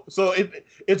 Okay, so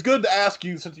it's good to ask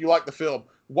you, since you like the film,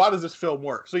 why does this film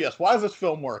work? So yes, why does this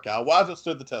film work, Al? Why has it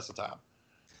stood the test of time?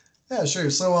 Yeah, sure.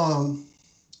 So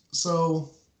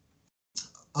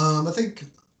I think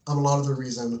a lot of the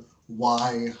reason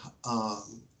why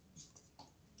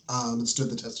it stood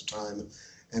the test of time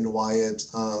and why it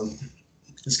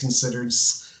is considered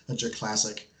such a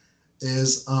classic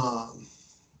is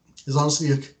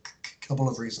honestly a couple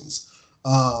of reasons.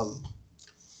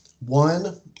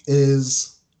 One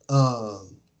is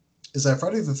that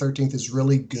Friday the 13th is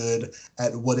really good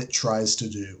at what it tries to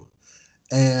do,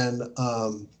 and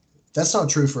that's not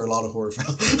true for a lot of horror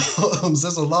films.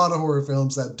 There's a lot of horror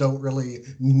films that don't really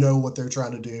know what they're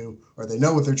trying to do, or they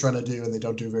know what they're trying to do and they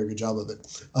don't do a very good job of it.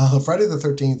 Friday the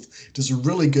 13th does a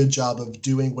really good job of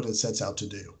doing what it sets out to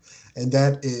do, and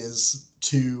that is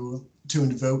to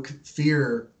invoke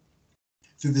fear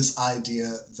through this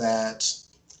idea that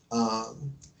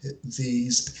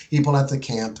these people at the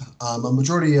camp, a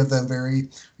majority of them very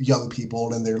young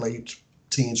people in their late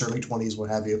teens, early 20s, what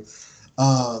have you,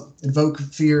 invoke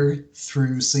fear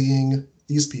through seeing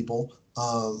these people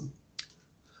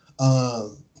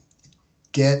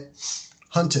get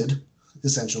hunted,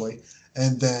 essentially,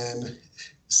 and then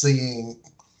seeing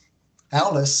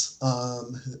Alice,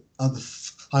 the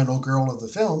final girl of the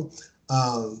film,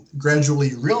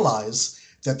 gradually realize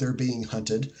that they're being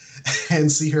hunted,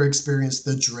 and see her experience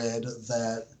the dread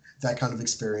that that kind of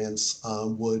experience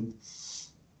would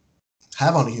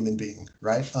have on a human being,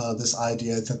 right? This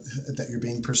idea that you're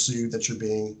being pursued, that you're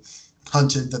being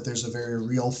hunted, that there's a very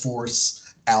real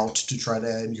force out to try to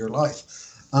end your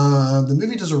life. The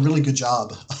movie does a really good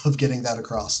job of getting that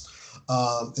across.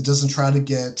 It doesn't try to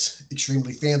get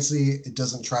extremely fancy. It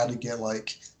doesn't try to get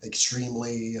like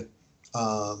extremely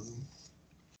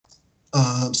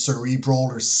cerebral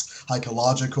or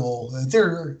psychological.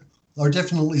 There are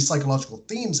definitely psychological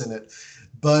themes in it,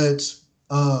 but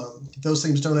those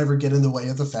things don't ever get in the way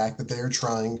of the fact that they are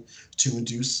trying to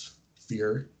induce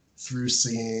fear through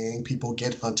seeing people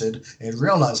get hunted and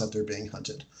realize that they're being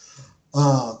hunted.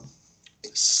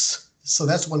 So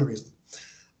that's one reason.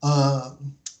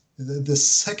 The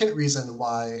second reason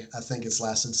why I think it's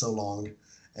lasted so long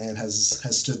and has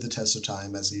stood the test of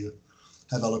time, as you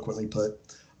have eloquently put,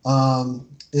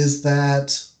 is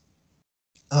that,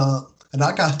 and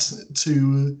I got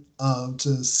to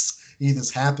see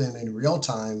this happen in real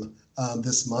time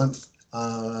this month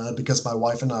because my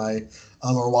wife and I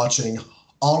are watching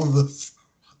all of the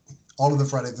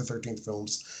Friday the 13th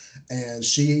films, and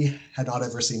she had not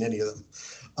ever seen any of them.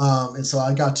 And so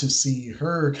I got to see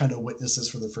her kind of witness this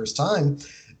for the first time,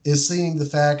 is seeing the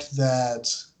fact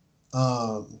that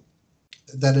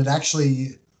that it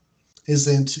actually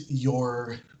isn't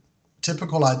your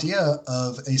typical idea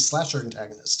of a slasher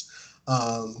antagonist.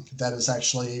 That is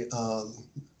actually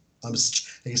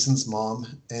Jason's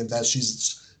mom, and that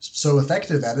she's so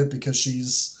effective at it because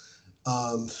she's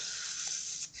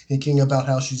thinking about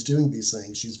how she's doing these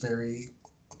things. She's very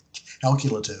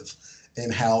calculative in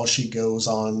how she goes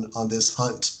on this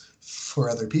hunt for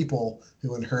other people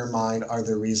who in her mind are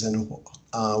the reason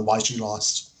why she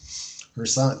lost her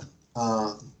son.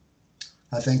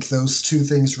 I think those two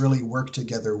things really work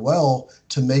together well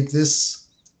to make this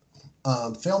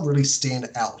film really stand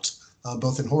out,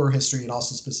 both in horror history and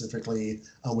also specifically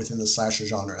within the slasher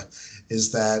genre,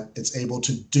 is that it's able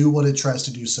to do what it tries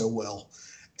to do so well,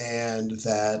 and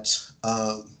that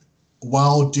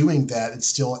while doing that, it's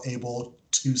still able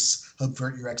to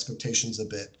subvert your expectations a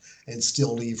bit and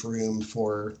still leave room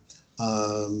for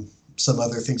some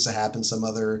other things to happen, some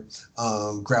other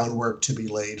groundwork to be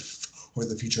laid for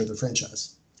the future of the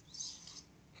franchise.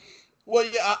 Well,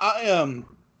 yeah,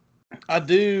 I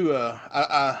do.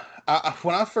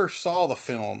 When I first saw the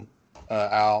film,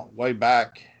 Al, way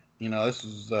back, this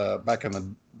was back in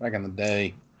the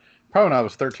day, probably when I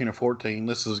was 13 or 14.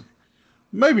 This is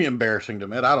maybe embarrassing to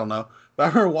admit. I don't know, but I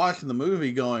remember watching the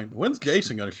movie, going, "When's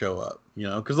Jason going to show up?"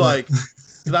 Because I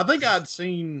think I'd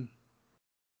seen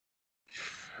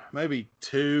maybe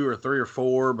 2 or 3 or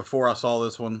 4 before I saw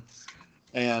this one.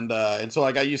 And so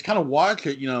I just kind of watch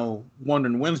it,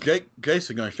 wondering when's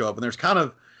Jason going to show up. And there's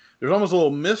almost a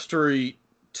little mystery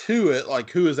to it, like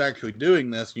who is actually doing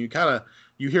this. And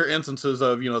you hear instances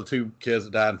of, the 2 kids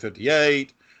that died in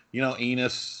 58.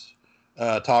 Enos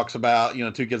talks about,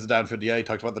 2 kids that died in 58,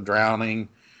 talks about the drowning,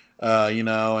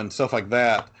 and stuff like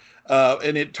that.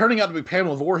 And it turning out to be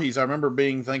Pamela Voorhees, I remember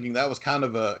thinking that was kind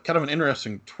of an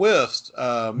interesting twist,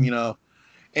 and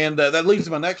that leads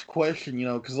to my next question,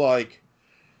 because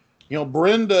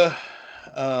Brenda,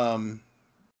 however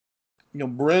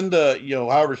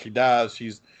she dies,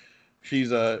 she's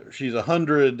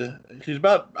 100. She's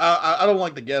about, I don't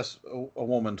like to guess a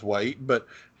woman's weight, but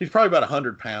she's probably about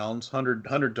 100 pounds, 100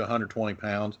 to 120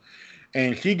 pounds.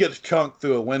 And she gets chunked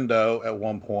through a window at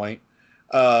one point.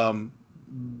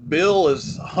 Bill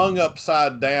is hung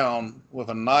upside down with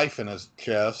a knife in his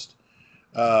chest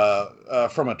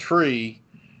from a tree.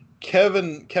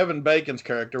 Kevin Bacon's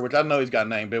character, which I know he's got a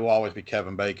name, but it will always be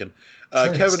Kevin Bacon.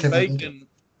 Sure, Kevin Bacon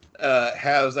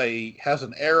has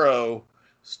an arrow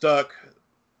stuck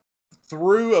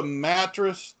through a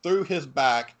mattress, through his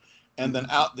back, and then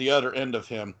out the other end of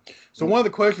him. So one of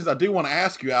the questions I do want to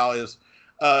ask you, Al, is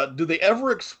do they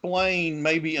ever explain,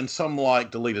 maybe in some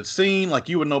deleted scene, like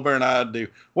you would know better than I do,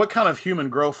 what kind of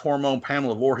human growth hormone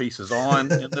Pamela Voorhees is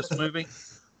on in this movie?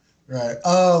 Right.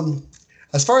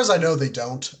 As far as I know, they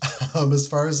don't. As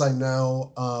far as I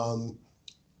know,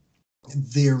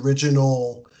 the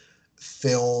original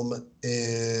film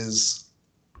is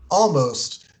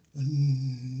almost,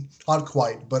 not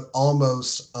quite, but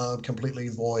almost completely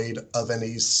void of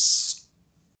any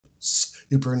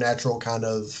supernatural kind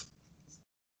of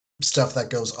stuff that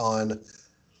goes on.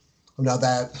 Now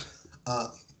that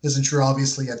isn't true,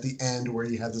 obviously, at the end where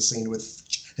you have the scene with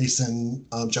Jason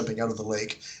jumping out of the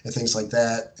lake and things like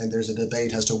that, and there's a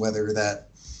debate as to whether that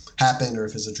happened or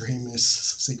if it's a dream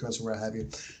sequence or what have you.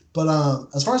 But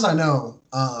as far as I know,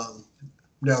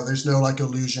 no, there's no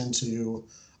allusion to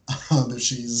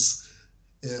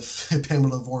If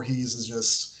Pamela Voorhees is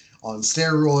just on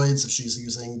steroids, if she's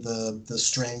using the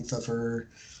strength of her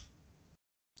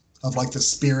of like the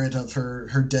spirit of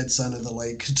her dead son in the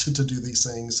lake to do these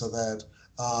things, so that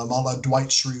a la Dwight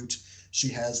Schrute, she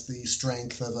has the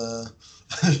strength of a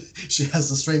she has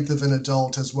the strength of an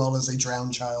adult as well as a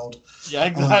drowned child. Yeah,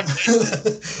 exactly.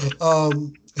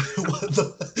 What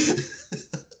the,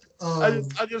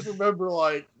 I just remember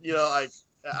like like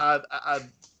I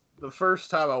the first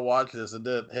time I watched this, it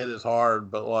didn't hit as hard,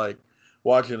 but like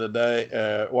watching it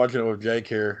with Jake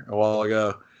here a while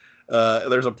ago,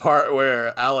 there's a part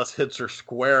where Alice hits her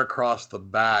square across the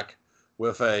back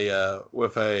with a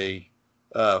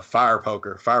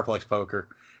fireplace poker,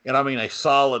 and I mean a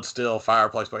solid steel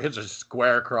fireplace poker. Hits her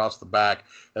square across the back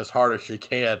as hard as she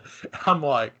can. I'm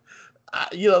like,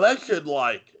 that should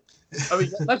like. I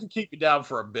mean, that should keep you down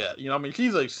for a bit. I mean,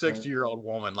 she's a 60-year-old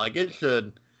woman. Like, it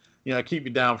should, keep you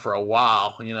down for a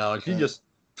while, and she just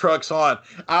trucks on.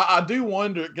 I do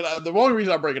wonder, the only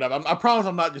reason I bring it up, I promise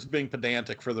I'm not just being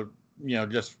pedantic for the,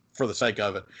 just for the sake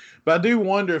of it. But I do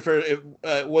wonder if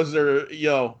was there,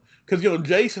 because,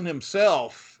 Jason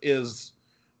himself is,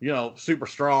 super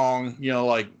strong,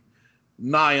 like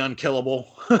nigh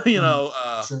unkillable,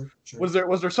 Sure. Was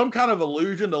there some kind of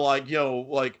allusion to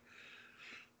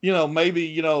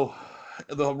maybe,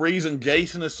 the reason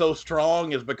Jason is so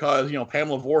strong is because,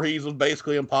 Pamela Voorhees was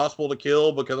basically impossible to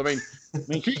kill because,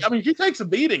 she takes a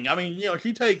beating.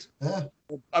 She takes,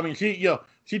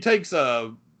 she takes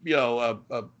a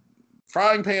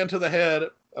frying pan to the head,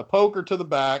 a poker to the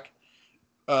back.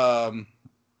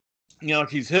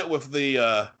 She's hit with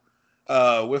the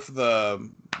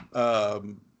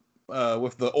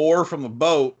oar from the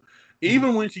boat.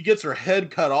 Even when she gets her head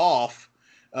cut off,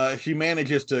 she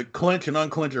manages to clench and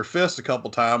unclench her fists a couple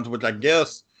times, which I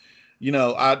guess,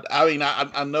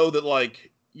 I know that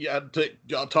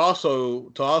to also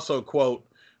quote,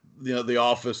 the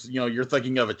Office, you're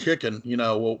thinking of a chicken,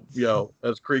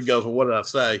 as Creed goes, well, what did I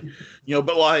say?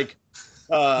 But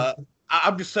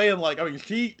I'm just saying,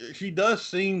 she does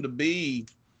seem to be,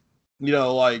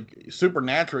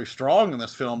 supernaturally strong in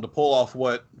this film to pull off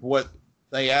what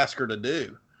they ask her to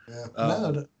do.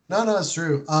 Yeah. No, it's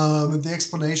true. The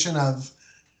explanation I've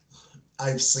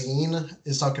seen,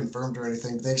 it's not confirmed or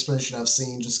anything, but the explanation I've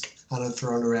seen just kind of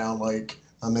thrown around like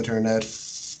internet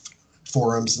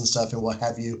forums and stuff and what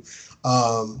have you,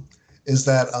 is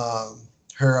that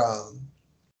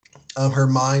her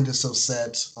mind is so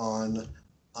set on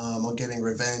getting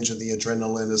revenge, and the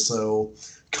adrenaline is so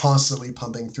constantly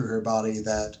pumping through her body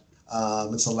that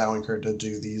it's allowing her to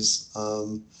do these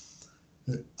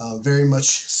very much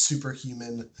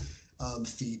superhuman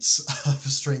feats of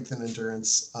strength and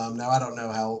endurance. Now I don't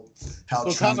know how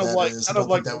so true that is. I don't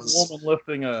think that was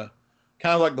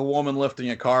kind of like the woman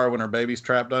lifting a car when her baby's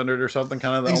trapped under it or something.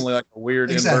 Kind of only like a weird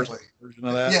inverse version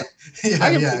of that. Yeah,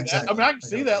 I can yeah, see exactly. that. I can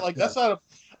see that. Like that's not a,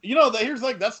 here's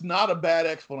that's not a bad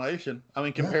explanation.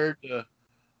 Compared to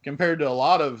a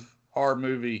lot of horror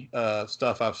movie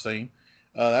stuff I've seen,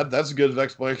 that's as good of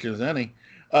explanation as any.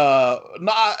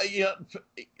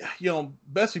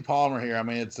 Bessie Palmer here.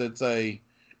 It's a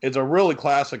really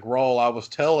classic role. I was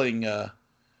telling, I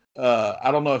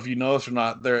don't know if you know this or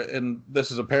not. And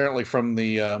this is apparently from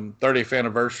the 30th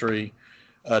anniversary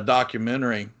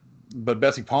documentary. But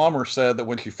Bessie Palmer said that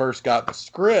when she first got the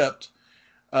script,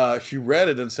 she read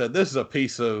it and said, "This is a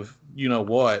piece of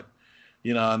what,"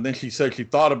 And then she said she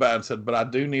thought about it and said, "But I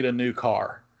do need a new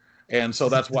car." And so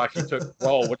that's why she took the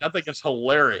role, which I think is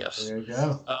hilarious. There you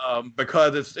go.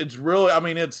 Because it's really,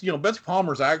 Betsy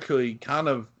Palmer's actually kind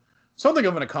of something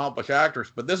of an accomplished actress,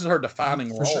 but this is her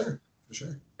defining role. For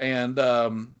sure. And I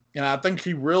think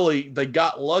they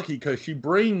got lucky because she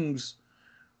brings,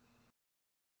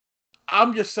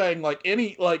 I'm just saying,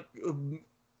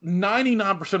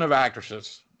 99% of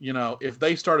actresses, if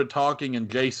they started talking in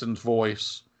Jason's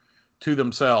voice to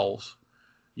themselves,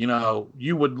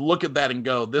 you would look at that and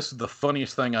go, this is the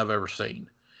funniest thing I've ever seen.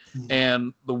 Mm-hmm.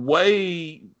 And the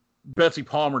way Betsy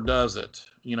Palmer does it,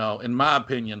 in my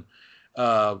opinion,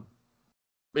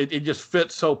 it just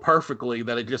fits so perfectly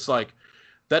that it just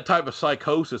that type of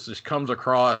psychosis just comes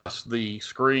across the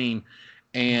screen,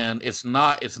 and it's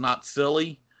not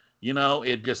silly.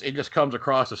 It just comes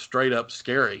across as straight up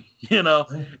scary, and I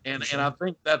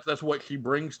think that's what she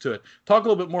brings to it. Talk a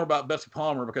little bit more about Betsy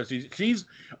Palmer, because she's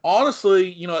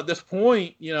honestly, at this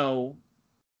point,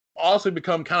 honestly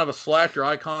become kind of a slasher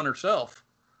icon herself.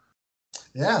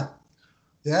 Yeah,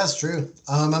 it's true.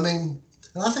 And I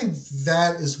think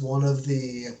that is one of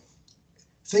the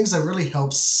things that really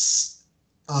helps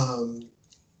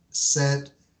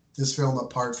set this film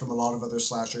apart from a lot of other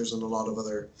slashers and a lot of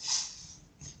other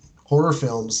horror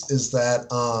films is that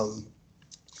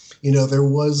you know,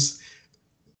 there's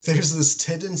this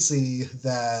tendency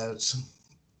that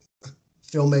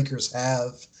filmmakers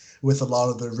have with a lot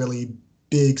of the really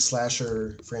big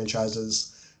slasher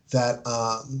franchises that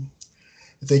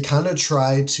they kind of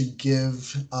try to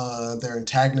give their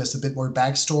antagonist a bit more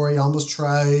backstory, almost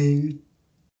try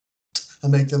to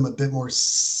make them a bit more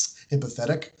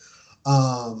sympathetic.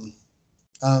 Um,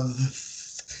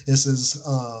 this is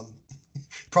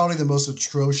probably the most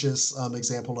atrocious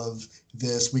example of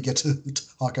this. We get to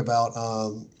talk about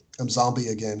Zombie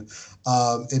again.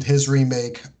 In his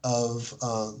remake of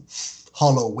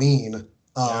Halloween,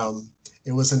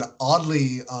 it was an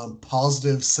oddly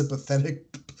positive, sympathetic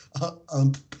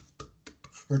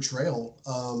portrayal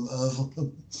of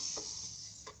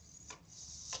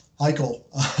Michael,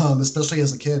 especially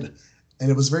as a kid. And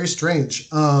it was very strange.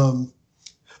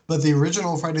 But the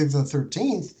original Friday the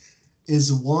 13th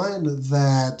is one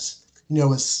that, you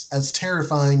know, is as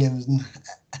terrifying and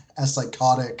as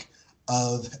psychotic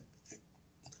of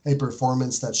a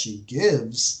performance that she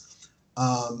gives.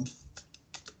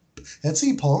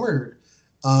 Etsy Palmer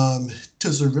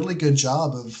does a really good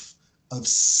job of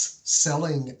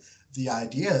selling the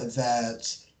idea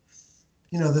that,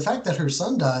 you know, the fact that her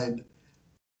son died,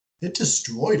 it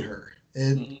destroyed her.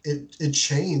 It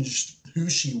changed who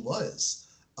she was.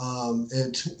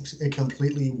 It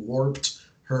completely warped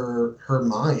her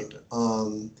mind,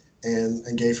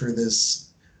 and gave her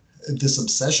this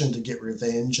obsession to get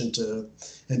revenge and to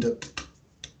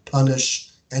punish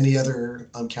any other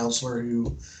counselor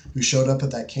who showed up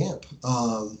at that camp.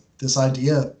 This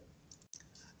idea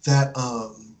that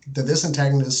that this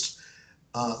antagonist,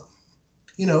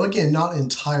 you know, again, not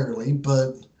entirely,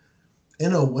 but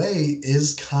in a way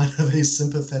is kind of a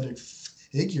sympathetic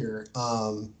figure.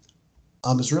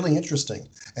 Is really interesting,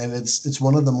 and it's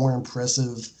one of the more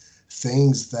impressive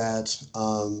things that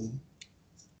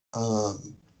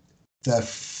that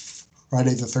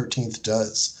Friday the 13th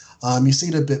does. You see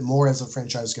it a bit more as the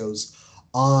franchise goes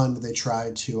on. They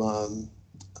try to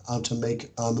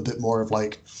make a bit more of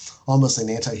like almost an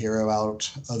anti-hero out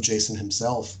of Jason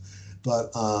himself,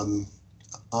 but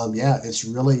yeah, it's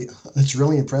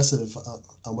really impressive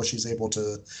on what she's able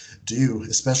to do,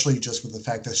 especially just with the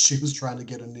fact that she was trying to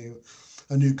get a new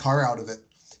car out of it.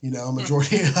 You know, a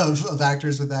majority of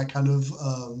actors with that kind of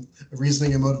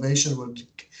reasoning and motivation would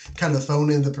kind of phone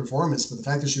in the performance, but the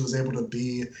fact that she was able to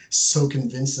be so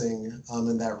convincing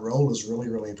in that role is really,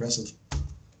 really impressive.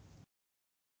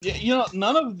 Yeah, you know,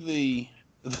 none of in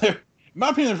my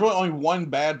opinion, there's really only one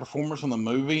bad performance in the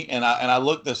movie, and I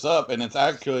looked this up, and it's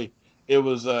actually it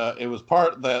was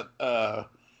part that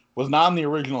was not in the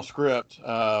original script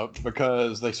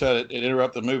because they said it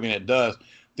interrupted the movie, and it does.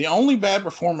 The only bad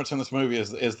performance in this movie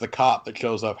is the cop that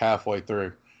shows up halfway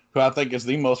through, who I think is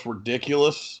the most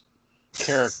ridiculous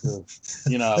character.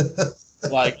 You know,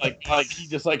 like he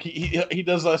just like he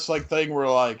does this like thing where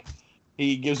like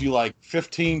he gives you like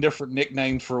 15 different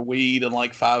nicknames for weed in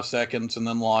like 5 seconds, and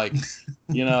then like,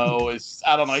 you know, it's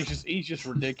I don't know, he's just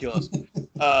ridiculous.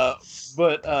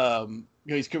 But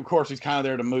you know, he's kind of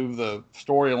there to move the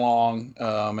story along,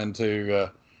 and to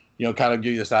you know, kind of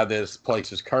give you this idea this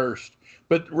place is cursed.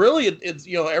 But really, it's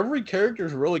you know, every character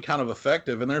is really kind of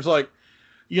effective, and there's like,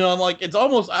 you know, like it's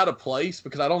almost out of place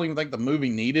because I don't even think the movie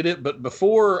needed it. But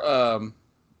before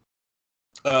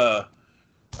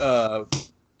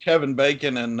Kevin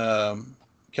Bacon and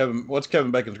what's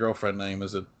Kevin Bacon's girlfriend name?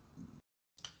 Is it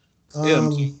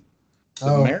Mary?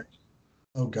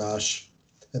 Oh gosh,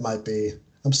 it might be.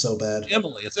 I'm so bad.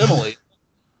 Emily. It's Emily.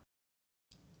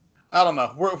 I don't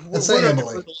know. Let's say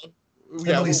Emily.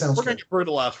 Emily sounds we're good. Gonna get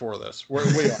brutalized for this. We are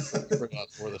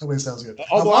brutalized for this. Emily sounds good.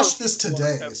 I watched this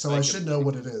today, so I should know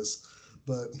what it is.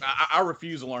 But I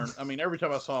refuse to learn. I mean, every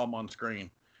time I saw him on screen,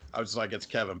 I was just like, it's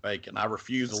Kevin Bacon. I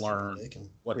refuse to learn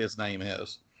what his name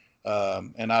is.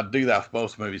 And I do that for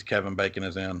most movies Kevin Bacon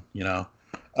is in, you know.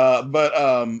 But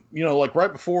you know, like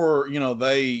right before, you know,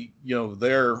 they, you know,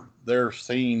 their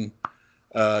scene,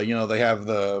 you know, they have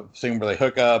the scene where they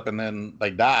hook up and then they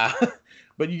die.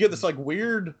 But you get this like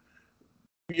weird,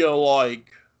 you know,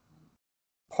 like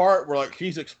part where like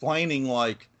she's explaining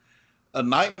like a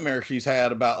nightmare she's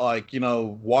had about like, you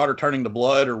know, water turning to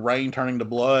blood or rain turning to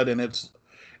blood, and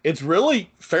it's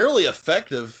really fairly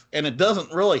effective, and it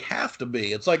doesn't really have to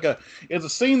be. It's like it's a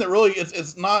scene that really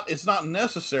it's not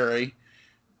necessary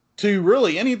to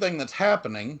really anything that's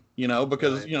happening, you know,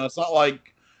 because right. You know, it's not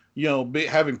like, you know,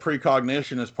 having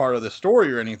precognition as part of the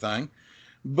story or anything,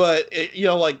 but it, you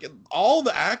know, like all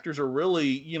the actors are really,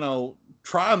 you know,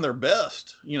 trying their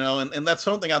best, you know, and that's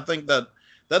something I think that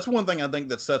that's one thing I think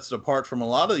that sets it apart from a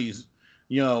lot of these,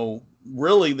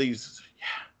 really these,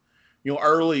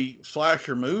 early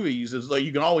slasher movies is like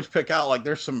you can always pick out like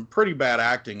there's some pretty bad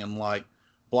acting in like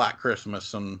Black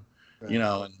Christmas and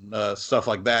Right. stuff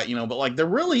like that, but like there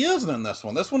really isn't in this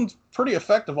one. This one's pretty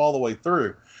effective all the way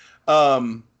through.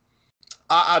 Um,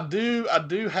 I do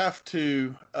have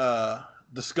to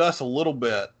discuss a little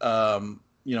bit,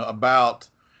 about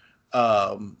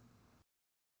um,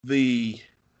 the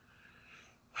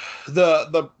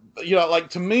the like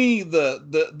to me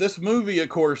the this movie of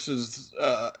course is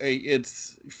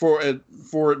it's for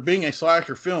it being a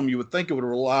slasher film. You would think it would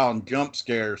rely on jump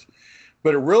scares,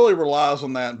 but it really relies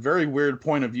on that very weird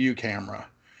point of view camera,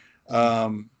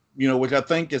 which I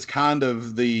think is kind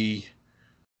of the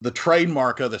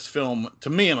trademark of this film to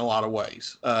me in a lot of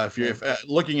ways. If you're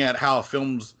looking at how a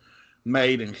film's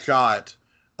made and shot,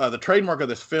 the trademark of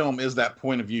this film is that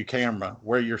point of view camera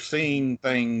where you're seeing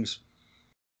things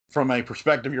from a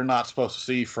perspective you're not supposed to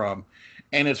see from.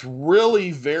 And it's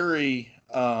really very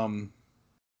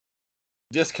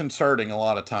disconcerting a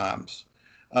lot of times.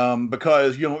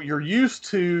 Because, you're used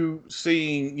to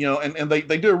seeing, and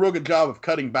they do a real good job of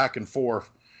cutting back and forth,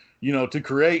 to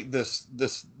create this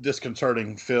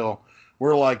disconcerting feel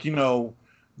where like,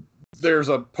 there's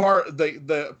a part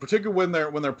particularly when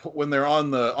they're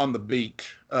on the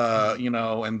beach,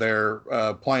 and they're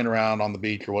playing around on the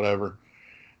beach or whatever.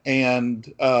 And,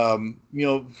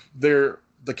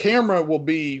 the camera will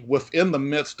be within the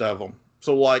midst of them.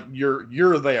 So like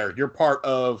you're there, you're part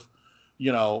of,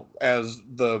 you're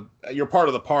part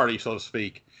of the party, so to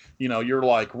speak. You're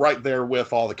like right there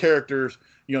with all the characters.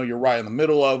 You're right in the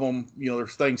middle of them.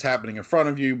 There's things happening in front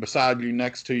of you, beside you,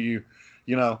 next to you,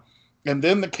 and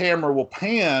then the camera will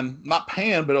not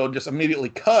pan, but it'll just immediately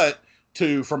cut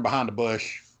to from behind a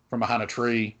bush, from behind a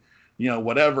tree,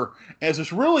 whatever. And it's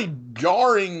this really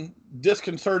jarring,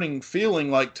 disconcerting feeling.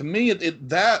 Like to me,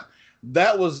 that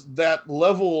was that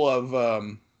level of,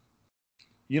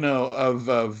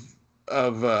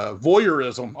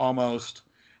 voyeurism almost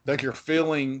that you're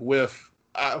feeling with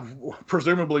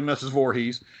presumably Mrs.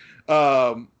 Voorhees,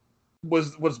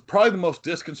 was probably the most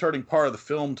disconcerting part of the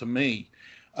film to me.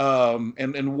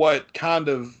 And what kind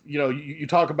of, you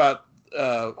talk about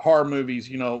horror movies,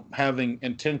 having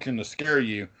intention to scare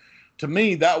you. To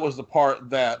me, that was the part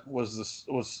that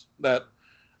that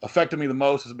affected me the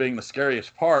most as being the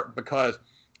scariest part, because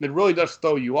it really does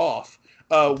throw you off.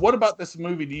 What about this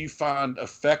movie do you find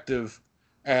effective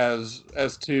as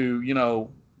to,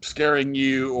 scaring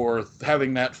you or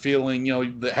having that feeling,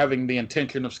 having the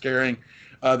intention of scaring,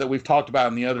 that we've talked about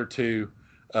in the other two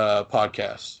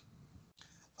podcasts?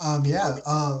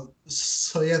 The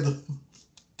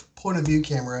point of view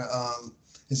camera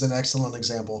is an excellent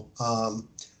example.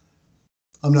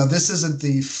 Now this isn't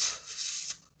the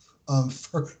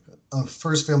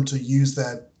first film to use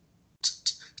that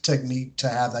technique to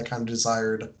have that kind of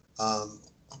desired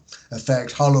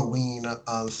effect. Halloween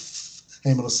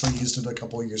famously used it a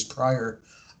couple of years prior.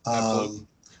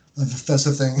 That's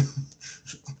the thing.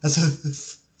 That's a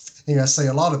thing I say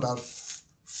a lot about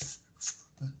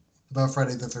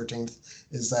Friday the 13th,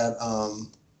 is that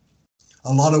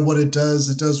a lot of what it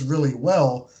does really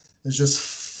well. Is just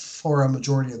for a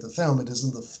majority of the film, it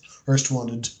isn't the first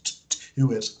one to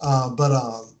do it.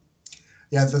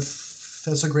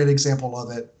 That's a great example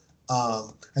of it.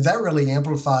 And that really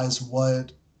amplifies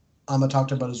what Amma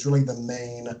talked about is really the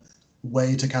main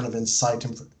way to kind of incite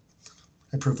and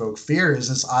provoke fear, is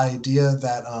this idea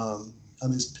that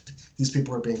these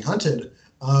people are being hunted.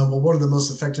 One of the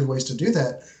most effective ways to do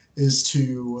that is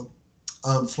to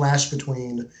flash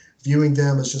between viewing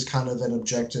them as just kind of an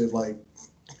objective, like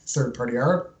third-party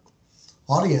art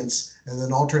audience, and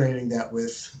then alternating that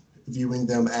with viewing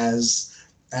them as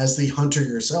the hunter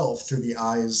yourself through the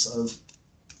eyes of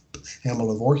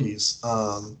Pamela Voorhees.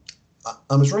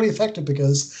 It's really effective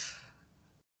because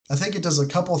I think it does a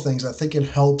couple of things. I think it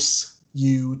helps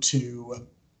you to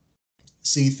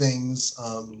see things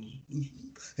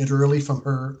literally from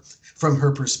her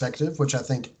perspective, which I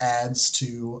think adds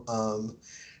to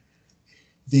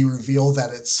the reveal that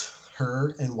it's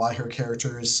her and why her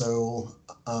character is so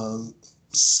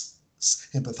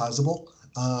empathizable,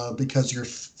 because you're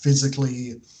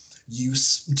physically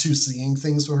used to seeing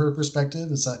things from her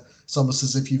perspective. It's almost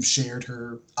as if you've shared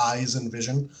her eyes and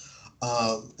vision,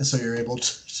 and so you're able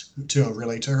to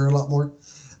relate to her a lot more.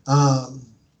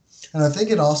 And I think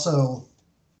it also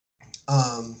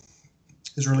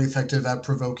is really effective at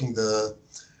provoking the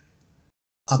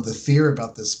fear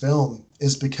about this film,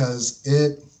 is because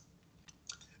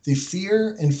the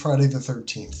fear in Friday the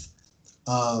 13th,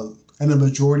 and a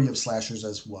majority of slashers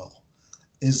as well,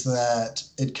 is that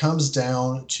it comes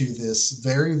down to this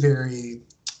very, very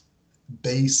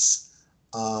base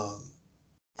um,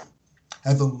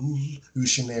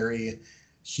 evolutionary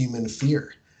human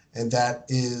fear, and that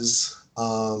is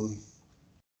the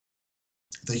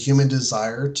human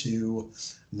desire to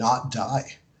not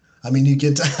die. I mean,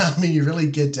 I mean, you really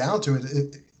get down to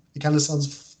it. It kind of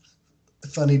sounds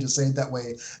funny to say it that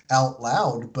way out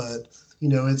loud, but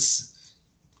it's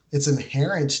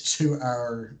inherent to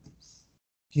our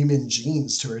human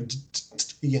genes, to our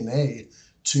DNA,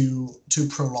 to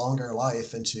prolong our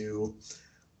life and to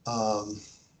um,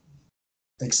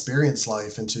 experience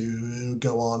life and to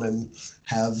go on and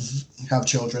have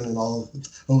children and all of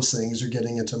those things. You're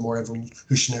getting into more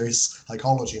evolutionary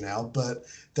psychology now, but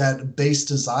that base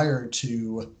desire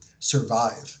to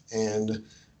survive and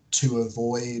to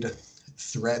avoid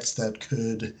threats that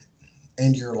could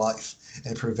end your life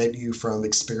and prevent you from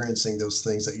experiencing those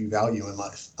things that you value in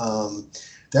life.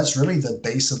 That's really the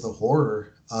base of the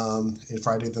horror in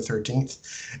Friday the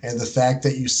 13th. And the fact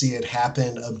that you see it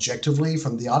happen objectively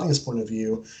from the audience point of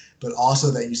view, but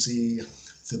also that you see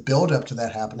the build up to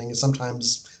that happening, and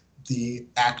sometimes the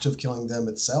act of killing them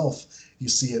itself, you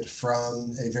see it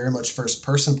from a very much first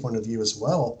person point of view as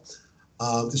well.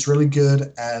 It's really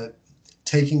good at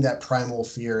taking that primal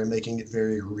fear and making it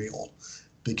very real,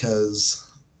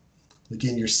 because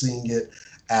again, you're seeing it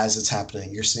as it's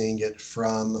happening. You're seeing it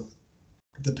from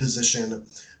the position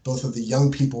both of the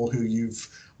young people who you've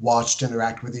watched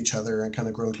interact with each other and kind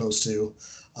of grown close to,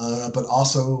 but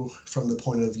also from the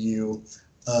point of view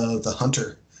of the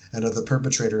hunter and of the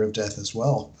perpetrator of death as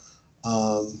well.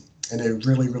 And it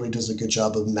really, really does a good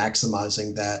job of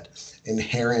maximizing that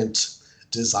inherent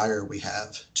desire we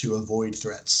have to avoid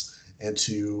threats and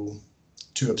to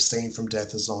abstain from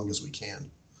death as long as we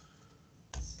can.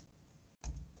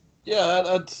 Yeah,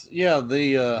 that's yeah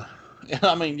the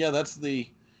I mean yeah that's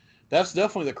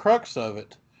definitely the crux of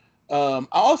it. I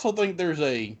also think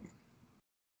I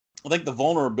think the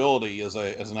vulnerability is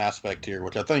an aspect here,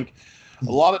 which I think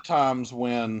a lot of times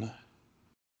when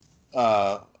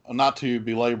not to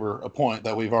belabor a point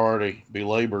that we've already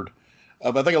belabored,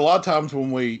 but I think a lot of times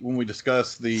when we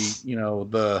discuss the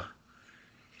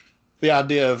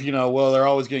idea of well they're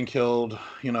always getting killed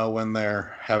when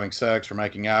they're having sex or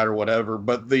making out or whatever,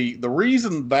 but the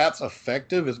reason that's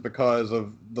effective is because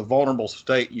of the vulnerable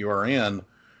state you are in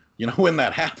when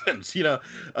that happens, and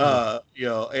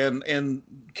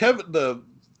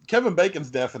Kevin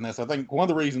Bacon's death in this, I think one of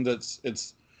the reasons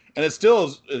it's and it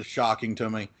still is shocking to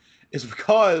me is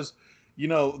because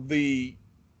the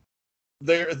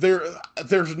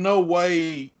there's no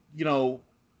way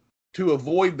to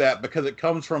avoid that, because it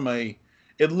comes from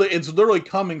it's literally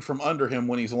coming from under him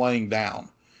when he's laying down.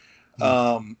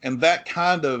 And that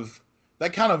kind of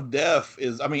death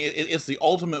is, I mean, it's the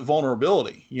ultimate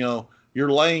vulnerability.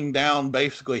 You're laying down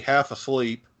basically half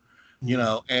asleep,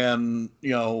 and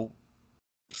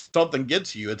something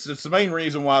gets you. It's the main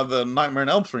reason why the Nightmare on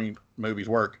Elm Street movies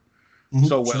work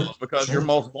so well, is because you're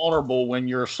most vulnerable when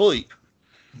you're asleep.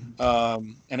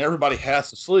 And everybody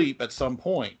has to sleep at some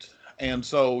point. And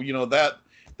so, that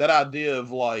idea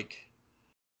of like,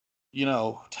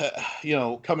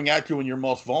 coming at you when you're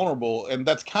most vulnerable, and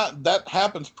that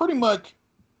happens pretty much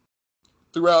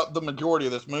throughout the majority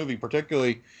of this movie.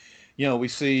 Particularly, we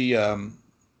see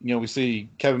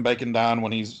Kevin Bacon dying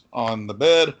when he's on the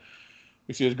bed.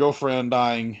 We see his girlfriend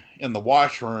dying in the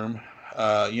washroom.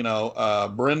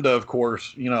 Brenda, of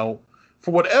course,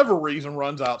 for whatever reason,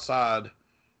 runs outside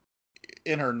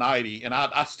in her nightie, and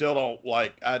I still don't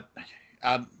like I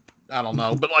don't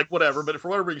know, but like whatever. But for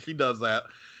whatever reason, she does that.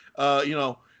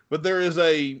 But there is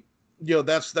that's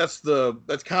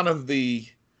kind of the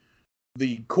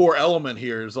core element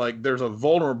here, is like there's a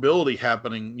vulnerability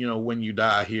happening, when you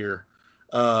die here,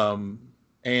 and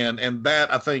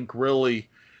that I think really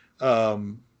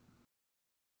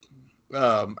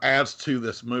adds to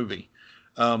this movie,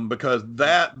 because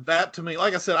that to me,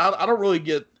 like I said, I don't really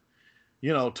get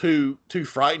too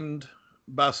frightened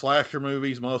by slasher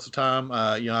movies most of the time.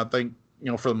 I think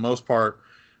for the most part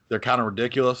they're kind of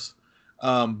ridiculous.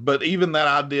 But even that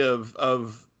idea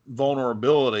of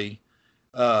vulnerability,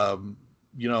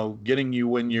 getting you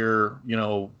when you're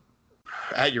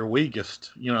at your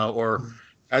weakest, or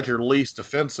at your least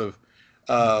offensive.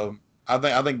 I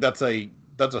think that's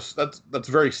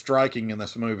very striking in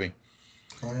this movie.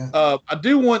 Oh, yeah. I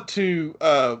do want to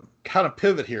kind of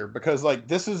pivot here, because like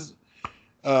this is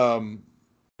in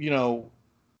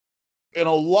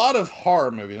a lot of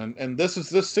horror movies, and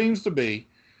this seems to be,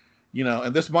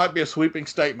 and this might be a sweeping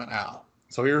statement, Al.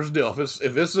 So here's the deal: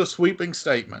 if this is a sweeping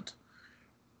statement,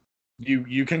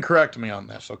 you can correct me on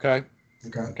this, okay?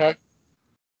 Okay. Okay.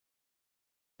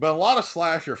 But a lot of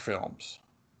slasher films,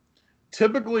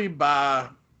 typically by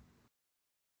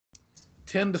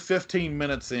 10 to 15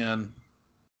 minutes in,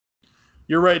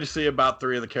 you're ready to see about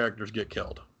 3 of the characters get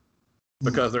killed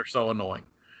because they're so annoying.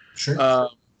 Sure.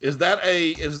 Is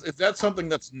that something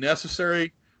that's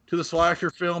necessary to the slasher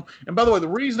film? And by the way, the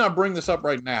reason I bring this up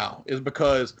right now is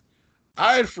because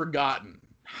I had forgotten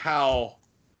how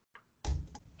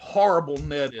horrible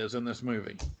Ned is in this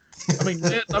movie. I mean,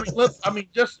 Ned, okay.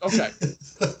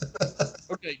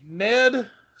 Ned,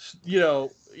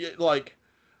 like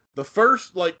the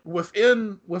first, like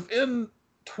within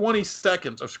 20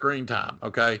 seconds of screen time,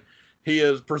 okay, he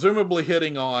is presumably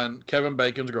hitting on Kevin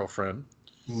Bacon's girlfriend.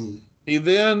 He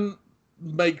then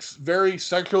makes very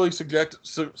sexually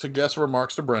suggestive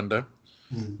remarks to Brenda.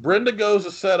 Brenda goes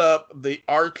to set up the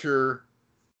archery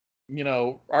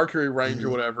range or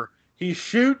whatever. He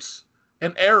shoots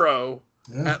an arrow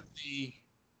at the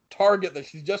target that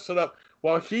she's just set up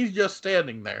while she's just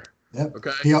standing there. Yep.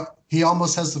 Okay. He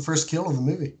almost has the first kill of the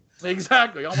movie.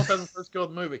 Exactly. Almost has the first kill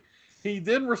of the movie. He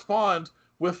then responds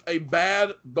with a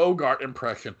bad Bogart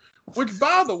impression, which,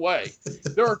 by the way,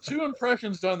 there are 2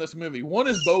 impressions done in this movie. One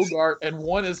is Bogart and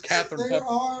one is Catherine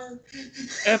Hepburn.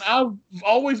 And I've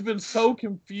always been so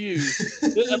confused.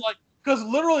 And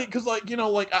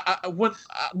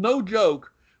no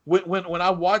joke, when I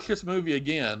watch this movie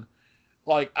again,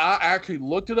 like I actually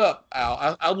looked it up,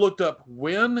 Al. I looked up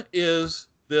when is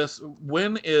Friday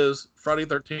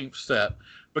the 13th set,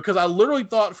 because I literally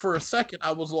thought for a second,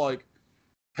 I was like,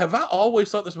 have I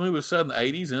always thought this movie was set in the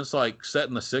 80s and it's like set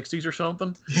in the 60s or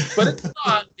something? But it's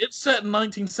not. It's set in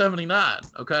 1979,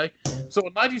 okay? So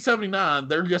in 1979,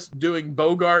 they're just doing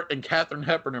Bogart and Katharine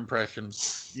Hepburn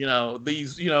impressions,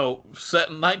 these, set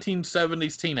in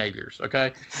 1970s teenagers,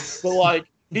 okay? But like,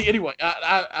 anyway,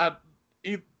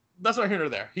 that's not here nor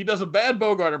there. He does a bad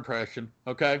Bogart impression,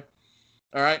 okay?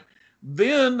 All right?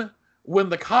 Then when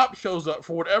the cop shows up,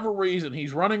 for whatever reason,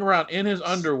 he's running around in his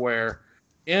underwear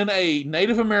in a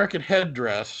Native American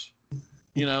headdress,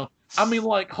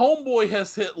 Homeboy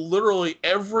has hit literally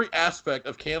every aspect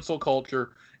of cancel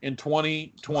culture in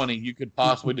 2020 you could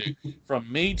possibly do.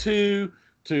 From Me Too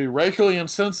to racially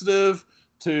insensitive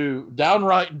to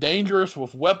downright dangerous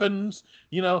with weapons,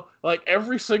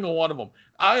 every single one of them.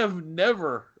 I have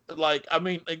never,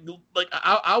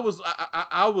 I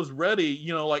was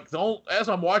ready, as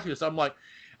I'm watching this, I'm like,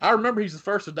 I remember he's the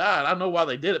first to die, and I know why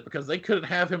they did it, because they couldn't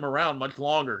have him around much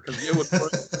longer, because it would,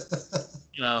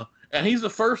 and he's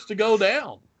the first to go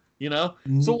down,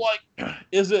 So,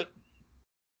 is it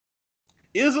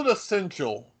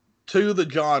essential to the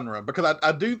genre? Because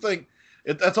I do think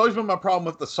that's always been my problem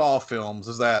with the Saw films,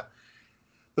 is that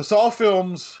the Saw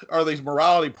films are these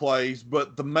morality plays,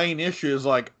 but the main issue is,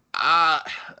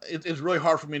 it's really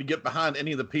hard for me to get behind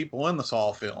any of the people in the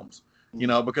Saw films.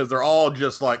 Because they're all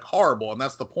just horrible, and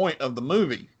that's the point of the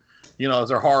movie, is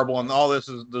they're horrible, and all this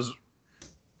is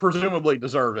presumably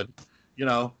deserved,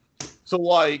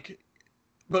 So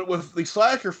but with the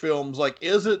slasher films,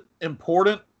 is it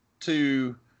important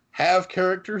to have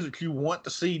characters that you want to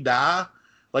see die?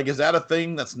 Is that a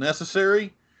thing that's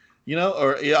necessary?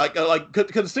 Or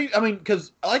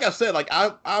because like I said,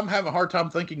 I'm having a hard time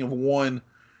thinking of one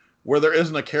where there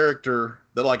isn't a character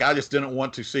that I just didn't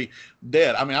want to see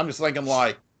dead. I mean, I'm just thinking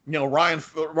Ryan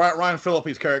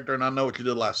Phillippe's character, and I Know What You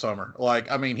Did Last Summer.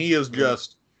 He is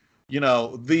just,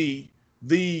 the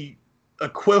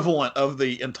equivalent of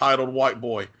the entitled white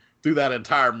boy through that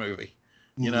entire movie,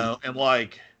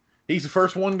 and he's the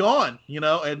first one gone,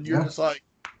 and you're just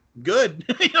good,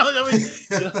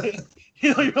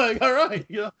 you're like, all right,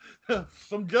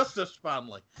 some justice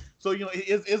finally. So,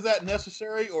 is that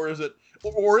necessary, or is it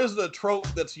a trope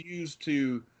that's used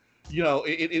to,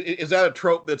 is that a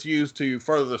trope that's used to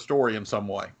further the story in some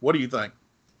way? What do you think?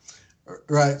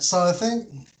 Right. So I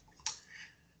think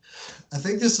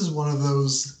this is one of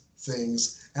those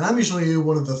things, and I'm usually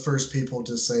one of the first people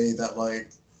to say that,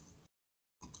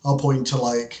 I'll point to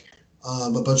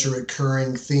a bunch of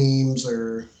recurring themes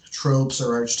or tropes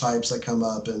or archetypes that come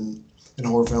up in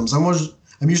horror films.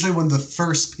 I'm usually one of the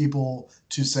first people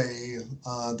to say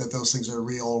that those things are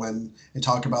real and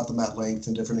talk about them at length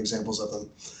and different examples of them.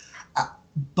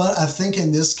 But I think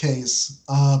in this case,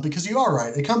 because you are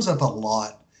right, it comes up a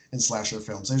lot in slasher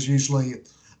films. There's usually,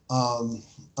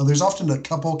 there's often a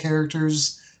couple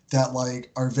characters that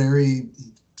are very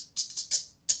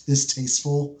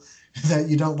distasteful that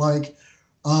you don't like.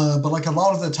 But a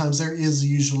lot of the times there is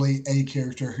usually a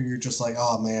character who you're just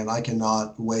oh man, I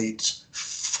cannot wait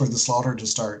for the slaughter to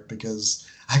start because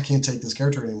I can't take this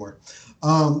character anymore.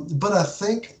 But I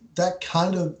think that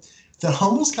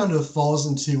almost kind of falls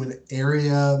into an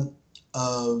area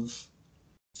of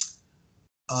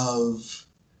of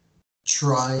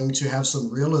trying to have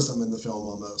some realism in the film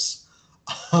almost.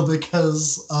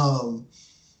 Because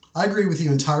I agree with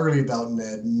you entirely about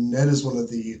Ned. Ned is one of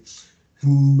the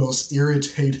most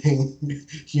irritating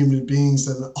human beings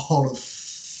in all of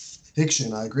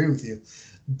fiction. I agree with you.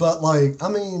 But, like, I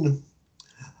mean,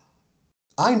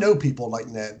 I know people like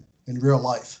Ned in real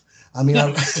life. I mean,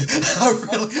 I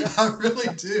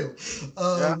really do.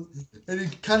 Yeah. And you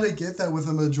kind of get that with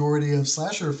the majority of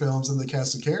slasher films and the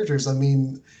cast of characters. I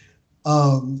mean,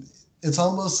 um, it's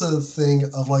almost a thing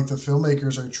of like the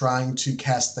filmmakers are trying to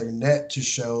cast their net to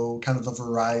show kind of a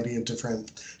variety of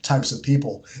different types of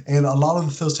people. And a lot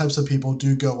of those types of people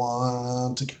do go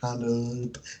on to kind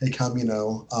of become,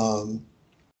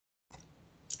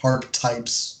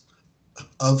 archetypes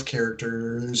of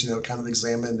characters, kind of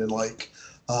examined in like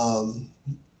um,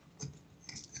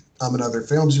 in other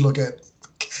films. You look at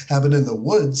Cabin in the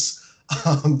Woods.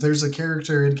 There's a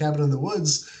character in Cabin in the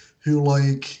Woods who,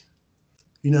 like,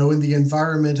 in the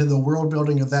environment and the world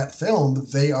building of that film,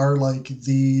 they are like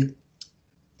the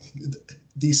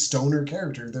stoner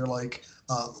character. They're like,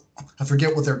 I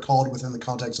forget what they're called within the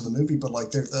context of the movie, but like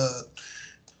they're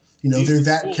they're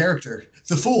that Fool. character.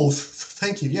 The fool.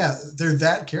 Thank you. Yeah, they're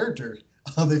that character.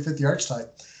 They fit the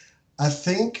archetype. I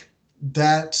think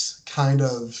that kind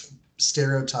of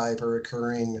stereotype or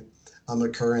occurring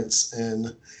occurrence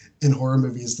in horror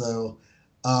movies, though,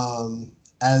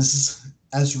 as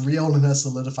real and as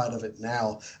solidified of it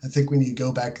now, I think when you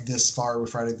go back this far with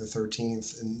Friday the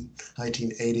 13th in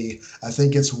 1980, I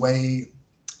think it's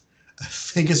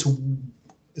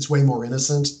way more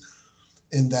innocent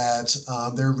in that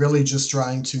they're really just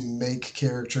trying to make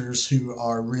characters who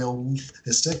are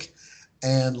realistic.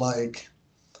 And, like,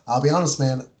 I'll be honest,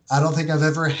 man, I don't think I've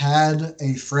ever had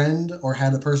a friend or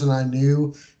had a person I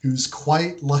knew who's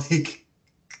quite like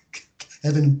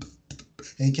Evan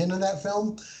Bacon in that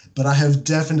film, but I have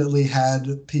definitely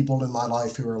had people in my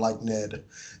life who are like Ned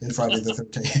in Friday the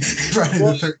 13th. Friday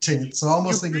the 13th. So I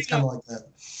almost think it's kind of like that.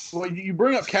 Well, you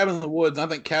bring up Cabin in the Woods. I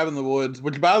think Cabin in the Woods,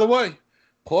 which, by the way,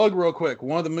 plug real quick,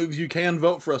 one of the movies you can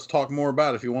vote for us to talk more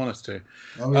about if you want us to.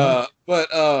 Oh, yeah. But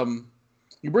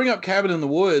you bring up Cabin in the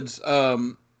Woods.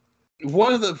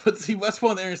 One of the that's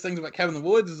one of the interesting things about Cabin in the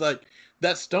Woods is like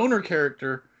that stoner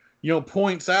character,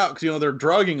 points out because they're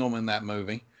drugging him in that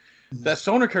movie. That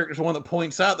stoner character is one that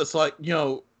points out that's like,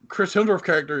 Chris Hemsworth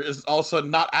character is all of a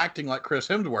sudden not acting like Chris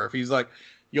Hemsworth. He's like,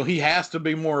 he has to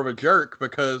be more of a jerk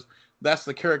because that's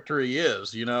the character he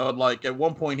is. Like at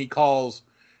one point he calls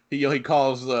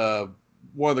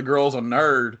one of the girls a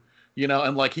nerd.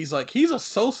 And like he's a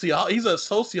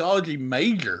sociology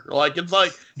major. Like it's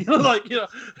like he's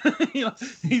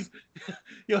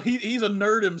he's a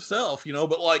nerd himself.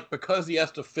 But like because he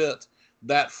has to fit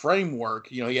that framework,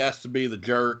 he has to be the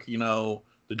jerk, the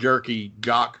jerky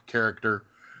jock character,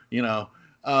 you know.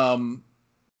 I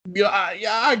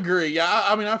agree. Yeah,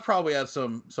 I mean, I've probably had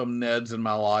some Neds in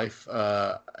my life.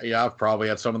 I've probably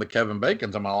had some of the Kevin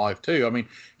Bacons in my life too. I mean,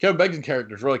 Kevin Bacon's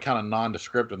character is really kind of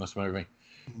nondescript in this movie.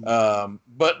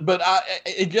 But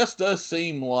it just does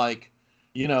seem like,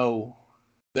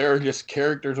 there are just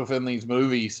characters within these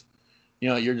movies.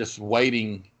 You're just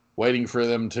waiting for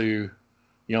them to,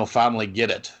 finally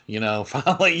get it.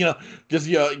 Finally, just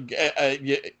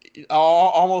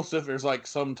almost if there's like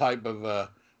some type of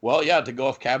to go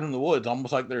off Cabin in the Woods,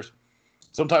 almost like there's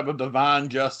some type of divine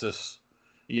justice,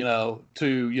 to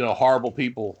horrible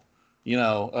people,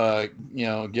 getting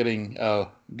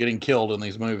killed in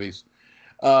these movies.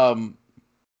 From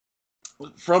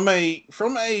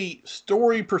a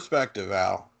story perspective,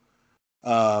 Al,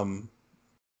 the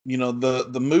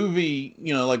movie,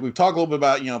 like we've talked a little bit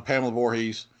about, Pamela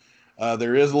Voorhees.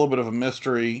 There is a little bit of a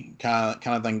mystery kind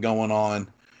of thing going on.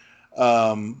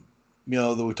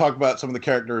 We talked about some of the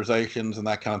characterizations and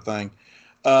that kind of thing.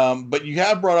 But you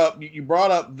have brought up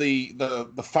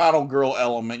the final girl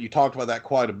element. You talked about that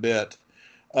quite a bit.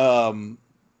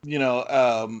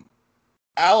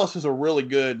 Alice is a really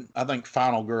good, I think,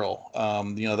 final girl.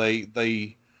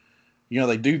 They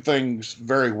do things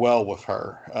very well with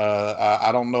her.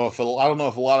 I don't know if a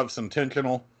lot of it's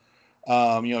intentional.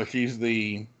 She's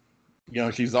the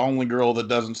only girl that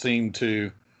doesn't seem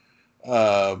to,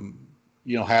 have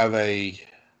a,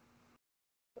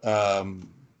 I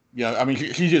mean,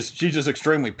 she's just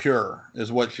extremely pure,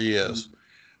 is what she is.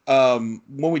 When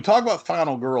we talk about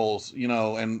final girls,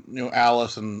 and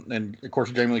Alice and of course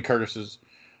Jamie Lee Curtis's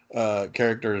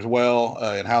character as well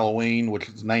in Halloween, which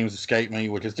his names escape me,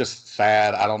 which is just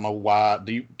sad. I don't know why.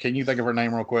 Can you think of her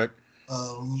name real quick?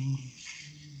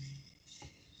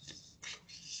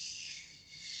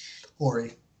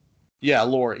 Laurie. Yeah,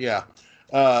 Laurie. Yeah.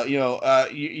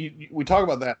 We talk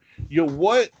about that.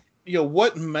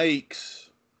 What makes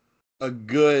a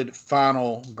good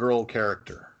final girl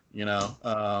character?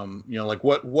 Like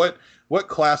what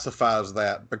classifies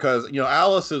that? Because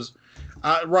Alice is,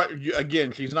 right.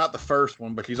 Again, she's not the first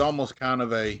one, but she's almost kind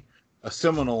of a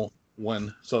seminal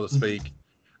one, so to speak.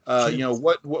 Sure.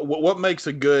 What makes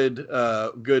a good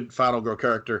final girl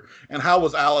character, and how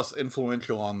was Alice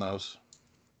influential on those?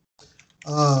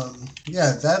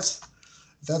 Yeah, that's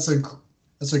a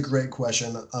that's a great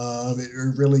question.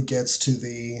 It really gets to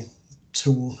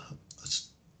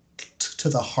to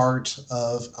the heart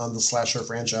of the slasher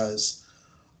franchise.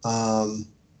 Um,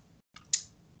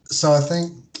 so I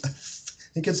think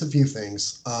it's a few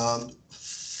things.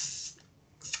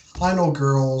 Final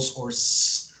girls or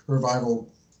survival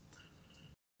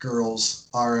girls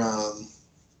are um,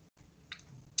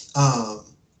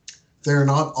 they're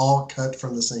not all cut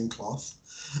from the same cloth,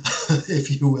 if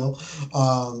you will,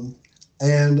 um,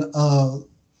 and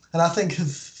and I think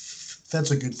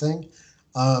that's a good thing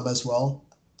as well,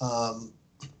 um,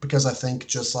 because I think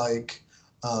just like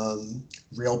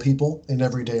real people in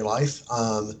everyday life,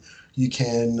 you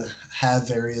can have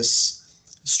various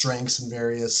strengths and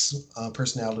various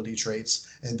personality traits,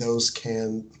 and those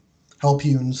can help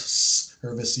you and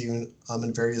service you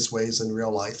in various ways in real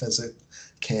life, as it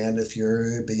can if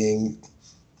you're being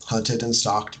hunted and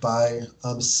stalked by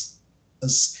a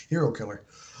hero killer.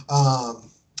 Um,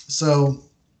 so,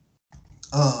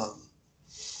 um,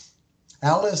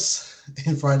 Alice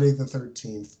in Friday the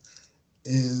 13th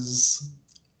is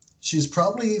she's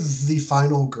probably the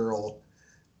final girl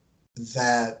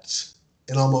that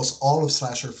in almost all of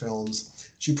slasher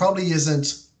films, she probably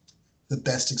isn't the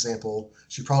best example.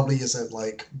 She probably isn't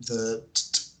like the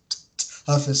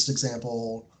toughest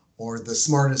example or the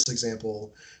smartest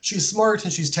example. She's smart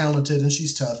and she's talented and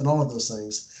she's tough and all of those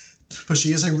things, but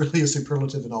she isn't really a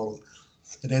superlative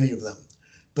in any of them.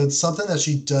 But something that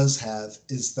she does have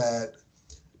is that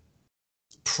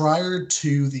prior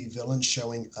to the villain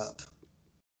showing up,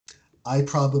 I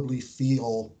probably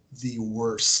feel the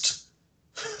worst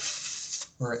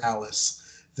for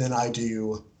Alice than I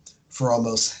do for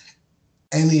almost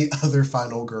any other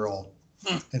final girl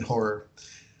in horror.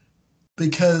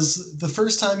 Because the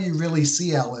first time you really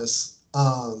see Alice,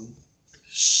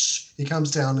 he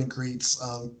comes down and greets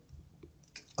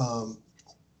um,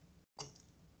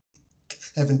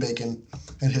 Evan Bacon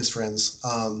and his friends.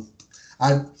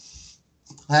 I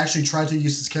I actually tried to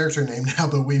use his character name now,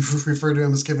 but we've referred to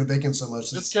him as Kevin Bacon so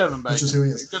much. It's Kevin Bacon. Which is who he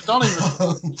is. Don't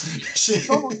even. If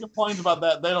someone complains about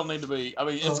that, they don't need to be. I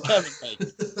mean, it's Kevin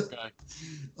Bacon. Okay.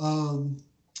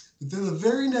 Then the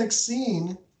very next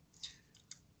scene,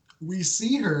 we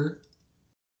see her,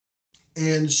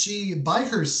 and she by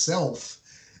herself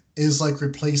is like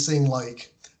replacing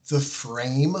like the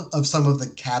frame of some of the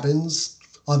cabins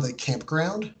on the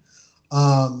campground.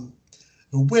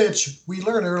 Which we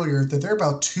learned earlier that they're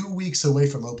about 2 weeks away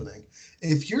from opening.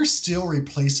 If you're still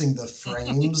replacing the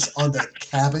frames on the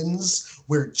cabins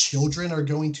where children are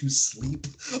going to sleep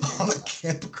on a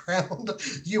campground,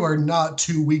 you are not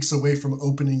 2 weeks away from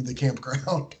opening the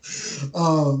campground.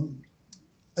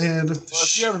 And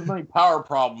if you have as many power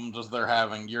problems as they're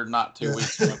having, you're not 2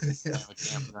 weeks away from the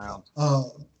campground.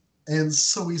 And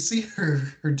so we see her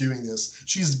doing this.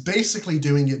 She's basically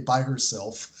doing it by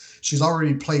herself. She's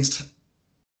already placed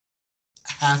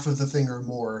half of the thing or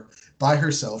more by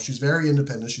herself. She's very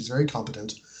independent. She's very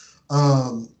competent.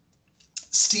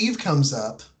 Steve comes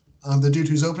up, the dude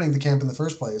who's opening the camp in the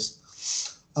first place,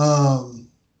 and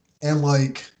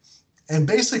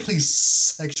basically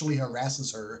sexually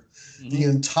harasses her the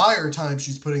entire time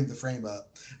she's putting the frame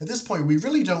up. At this point, we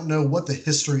really don't know what the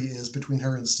history is between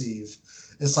her and Steve.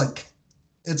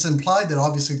 It's implied that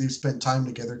obviously they've spent time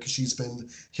together because she's been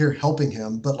here helping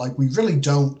him, but we really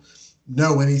don't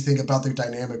know anything about their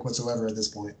dynamic whatsoever at this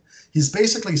point. He's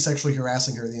basically sexually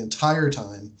harassing her the entire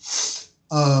time.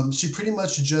 She pretty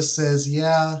much just says,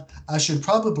 "Yeah, I should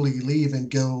probably leave and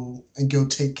go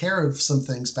take care of some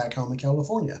things back home in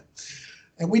California."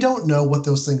 And we don't know what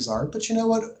those things are, but you know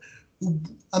what?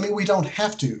 I mean, we don't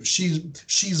have to.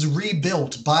 She's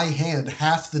rebuilt by hand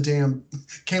half the damn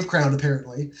campground.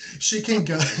 Apparently, she can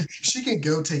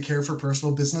go take care of her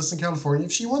personal business in California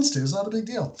if she wants to. It's not a big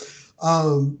deal.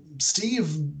 Steve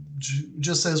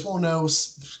just says, "Well, no,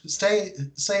 stay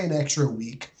an extra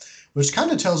week," which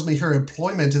kind of tells me her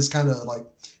employment is kind of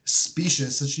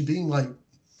specious. Is she being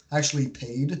actually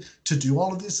paid to do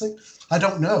all of these things? I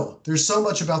don't know. There's so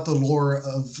much about the lore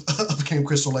of Camp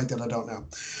Crystal Lake that I don't know.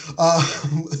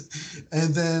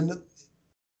 And then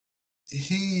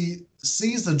he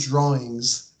sees the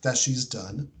drawings that she's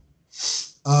done,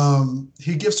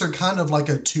 He gives her kind of like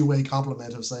a two-way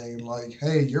compliment of saying like,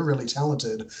 "Hey, you're really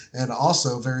talented and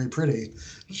also very pretty."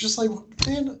 It's just like,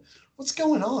 man, what's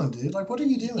going on, dude? Like, what are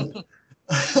you doing?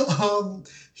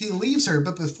 He leaves her,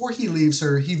 but before he leaves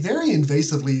her, he very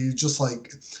invasively just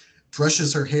like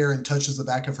brushes her hair and touches the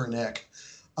back of her neck.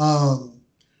 Um,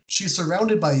 she's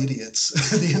surrounded by idiots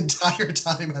the entire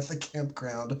time at the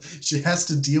campground. She has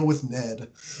to deal with Ned.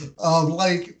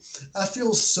 Like, I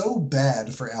feel so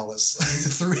bad for Alice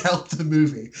throughout the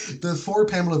movie before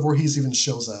Pamela Voorhees even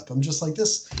shows up. I'm just like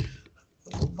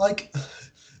like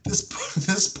this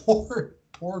this poor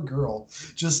girl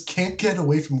just can't get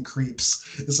away from creeps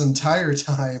this entire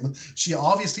time. She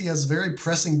obviously has very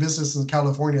pressing business in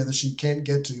California that she can't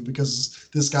get to because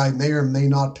this guy may or may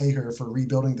not pay her for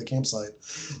rebuilding the campsite.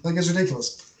 Like, it's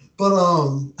ridiculous. But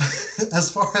as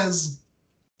far as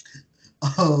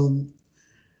um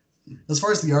as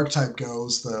far as the archetype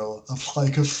goes though of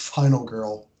like a final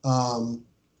girl, I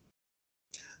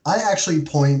actually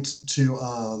point to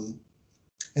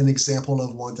an example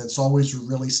of one that's always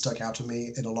really stuck out to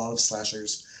me in a lot of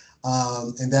slashers.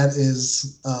 And that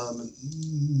is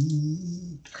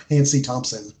Nancy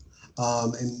Thompson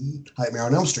in Nightmare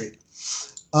on Elm Street.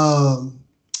 Um,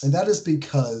 and that is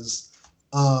because,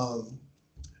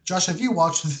 Josh, have you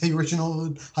watched the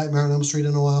original Nightmare on Elm Street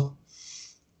in a while?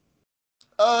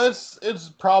 It's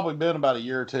probably been about a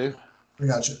year or two. I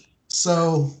gotcha.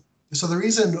 So, so the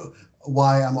reason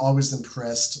why I'm always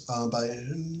impressed by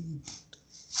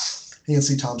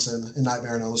Nancy Thompson in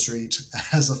Nightmare on Elm Street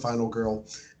as a final girl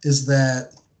is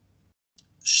that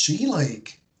she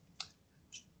like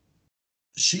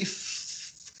she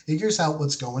figures out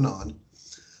what's going on.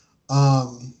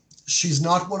 She's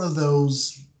not one of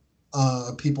those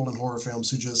people in horror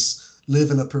films who just live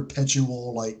in a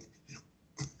perpetual like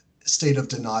state of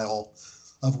denial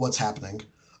of what's happening.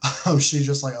 She's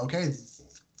just like, okay,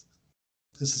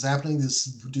 this is happening. This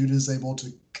dude is able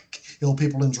to kill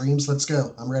people in dreams. Let's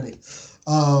go. I'm ready.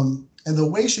 And the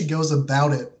way she goes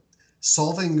about it,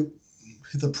 solving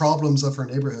the problems of her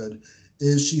neighborhood,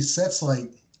 is she sets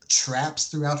like traps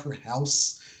throughout her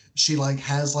house. She like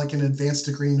has like an advanced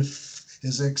degree in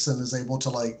physics and is able to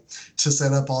like to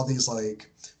set up all these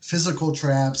like physical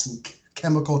traps and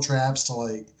chemical traps to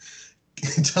like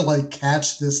to like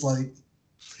catch this like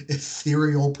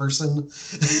ethereal person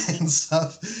and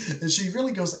stuff. And she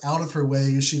really goes out of her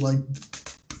way. She like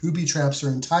booby traps her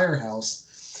entire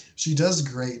house. She does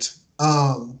great.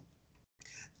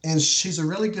 And she's a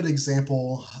really good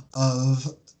example of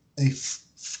a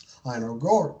final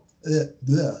girl.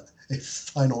 A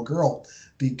final girl,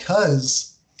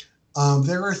 because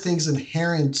there are things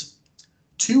inherent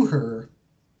to her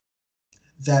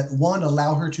that one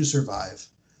allow her to survive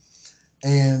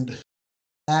and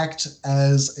act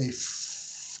as a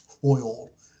foil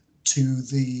to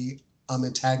the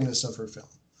antagonist of her film,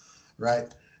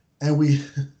 right? And we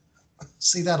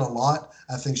see that a lot.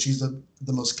 I think she's the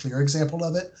most clear example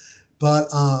of it. But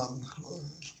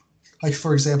like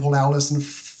for example, Alice in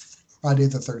Friday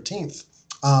the 13th,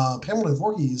 Pamela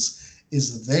Voorhees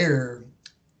is there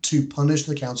to punish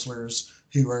the counselors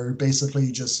who are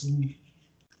basically just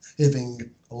living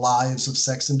lives of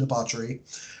sex and debauchery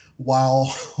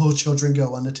while children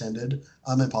go unattended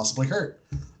and possibly hurt.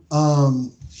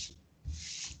 Um,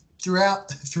 throughout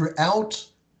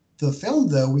the film,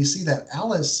 though, we see that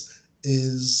Alice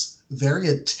is very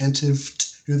attentive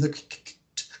to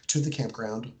the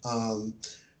campground.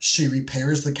 She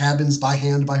repairs the cabins by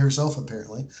hand by herself,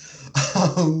 apparently.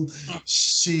 Um,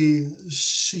 she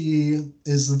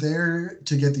is there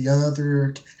to get the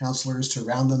other counselors to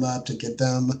round them up, to get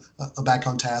them back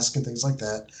on task and things like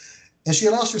that. And she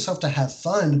allows herself to have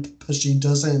fun, but she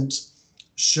doesn't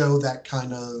show that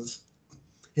kind of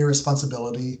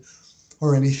irresponsibility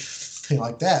or anything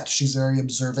like that. She's very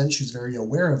observant. She's very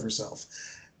aware of herself.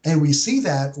 And we see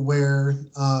that where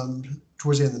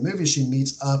towards the end of the movie, she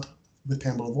meets up with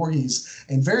Pamela Voorhees,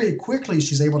 and very quickly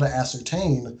she's able to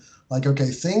ascertain, like,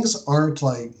 okay, things aren't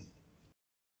like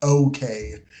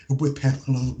okay with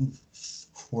Pamela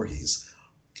Voorhees.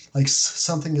 Like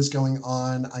something is going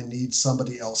on. I need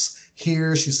somebody else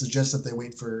here. She suggests that they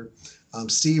wait for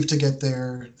Steve to get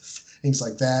there, things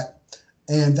like that.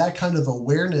 And that kind of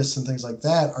awareness and things like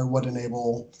that are what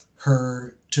enable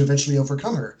her to eventually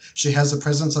overcome her. She has the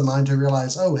presence of mind to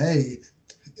realize, oh, hey,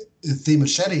 the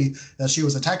machete that she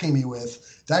was attacking me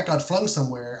with, that got flung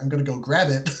somewhere. I'm going to go grab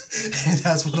it. And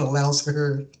that's what allows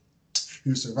her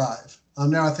to survive.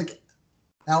 Now, I think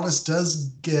Alice does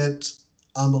get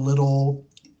a little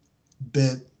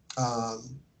bit,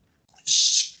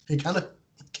 it kind of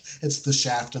it's the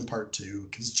Shaft in part 2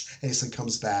 because Jason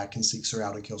comes back and seeks her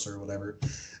out and kills her or whatever,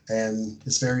 and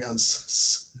it's very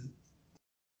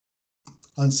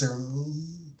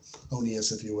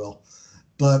unceremonious, if you will.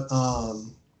 But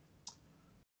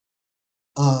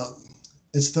uh,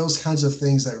 it's those kinds of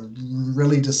things that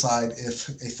really decide if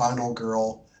a final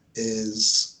girl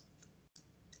is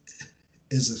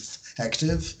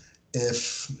effective,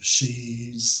 if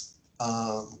she's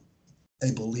a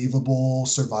believable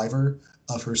survivor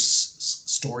of her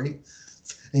story,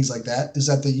 things like that, is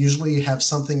that they usually have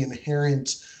something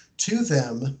inherent to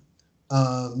them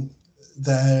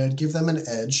that give them an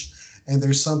edge, and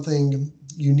there's something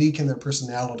unique in their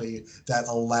personality that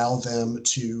allow them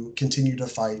to continue to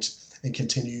fight and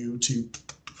continue to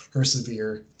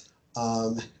persevere,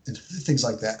 and things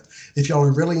like that. If y'all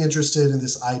are really interested in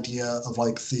this idea of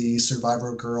like the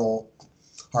survivor girl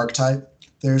archetype,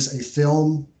 there's a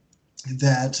film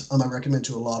that I recommend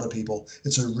to a lot of people.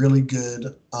 It's a really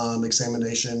good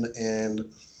examination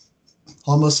and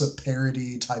almost a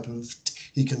parody type of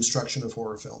deconstruction of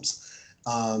horror films.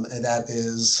 And that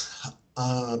is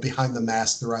Behind the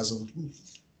Mask, The Rise of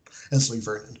Leslie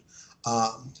Vernon,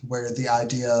 where the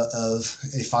idea of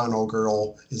a final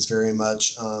girl is very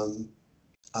much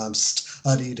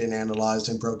studied and analyzed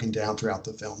and broken down throughout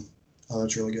the film.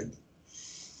 It's really good.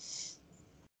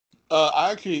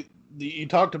 You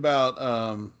talked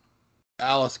about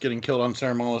Alice getting killed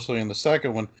unceremoniously in the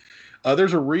second one.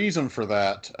 There's a reason for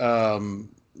that.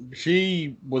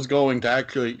 She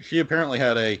apparently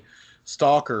had a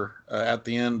stalker at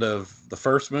the end of the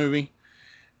first movie,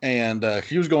 and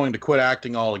she was going to quit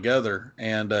acting altogether,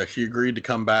 and she agreed to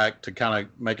come back to kind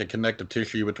of make a connective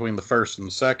tissue between the first and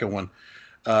the second one.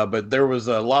 But there was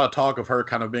a lot of talk of her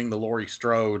kind of being the Laurie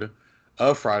Strode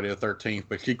of Friday the 13th,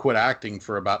 but she quit acting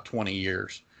for about 20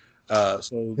 years.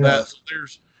 So there's,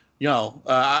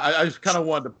 I just kind of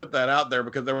wanted to put that out there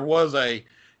because there was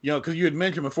because you had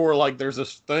mentioned before, like there's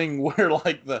this thing where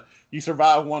like you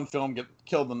survive one film, get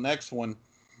killed the next one,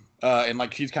 and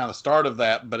like she's kind of the start of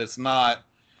that, but it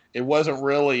wasn't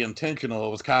really intentional.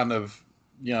 It was kind of,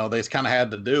 they just kind of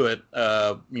had to do it,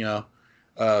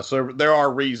 so there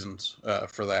are reasons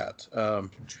for that.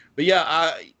 But yeah,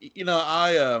 I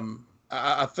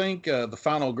think the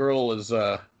final girl is,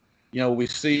 we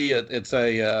see it. It's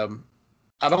I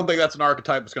don't think that's an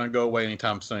archetype that's going to go away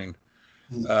anytime soon.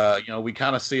 We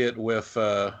kind of see it with,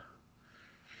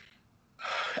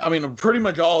 pretty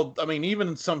much all. Even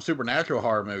in some supernatural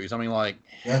horror movies. I don't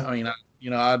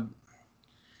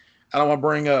want to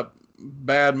bring up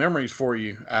bad memories for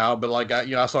you, Al, but like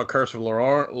I saw Curse of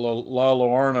La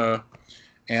Llorona,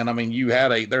 and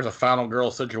there's a final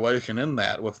girl situation in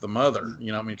that with the mother.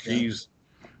 She's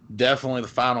definitely the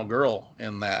final girl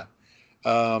in that.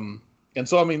 And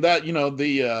so that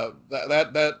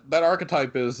that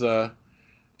archetype is kind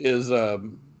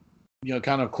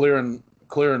of clear and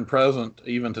present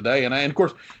even today. And of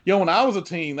course, when I was a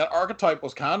teen, that archetype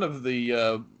was kind of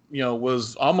the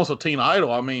was almost a teen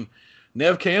idol.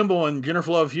 Nev Campbell and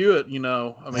Jennifer Love Hewitt, they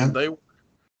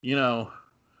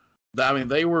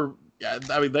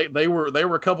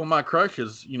were a couple of my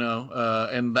crushes,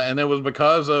 and it was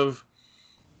because of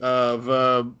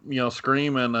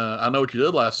Scream and I Know What You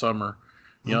Did Last Summer.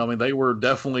 They were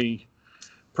definitely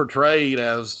portrayed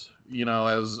as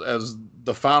as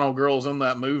the final girls in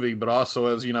that movie, but also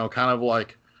as kind of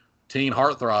like teen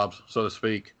heartthrobs, so to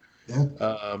speak.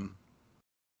 Yeah.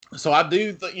 So I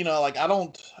do, I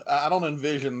don't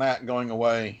envision that going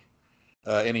away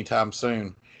anytime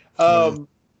soon. So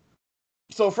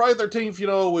Friday the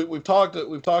 13th, we've talked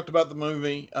about the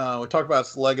movie. We talked about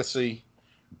its legacy.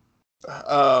 We've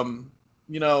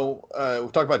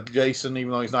talked about Jason,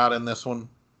 even though he's not in this one.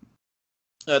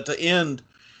 To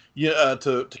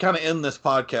kind of end this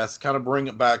podcast, kind of bring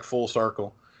it back full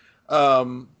circle.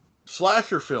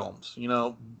 Slasher films,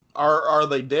 are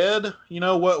they dead?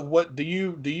 What do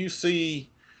you see?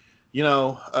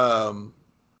 It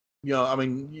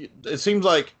seems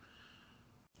like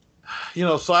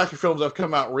slasher films that have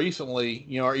come out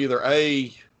recently, are either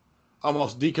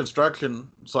almost deconstruction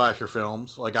slasher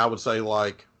films, like I would say,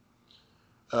 like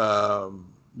a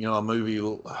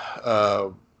movie.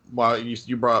 Well,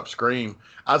 you brought up Scream.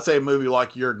 I'd say a movie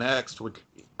like You're Next, which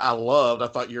I loved. I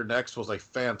thought You're Next was a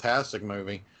fantastic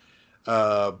movie.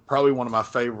 Probably my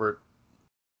favorite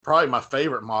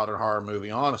modern horror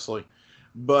movie, honestly.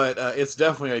 But it's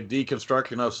definitely a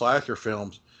deconstruction of slasher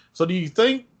films. So do you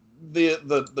think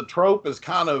the trope is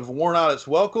kind of worn out its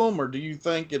welcome, or do you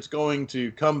think it's going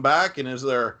to come back? And is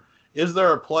there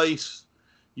a place,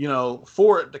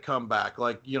 for it to come back?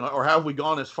 Like, or have we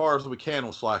gone as far as we can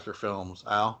with slasher films,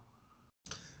 Al?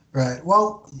 Right.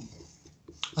 Well,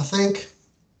 I think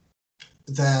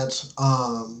that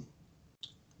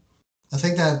I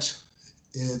think that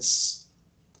it's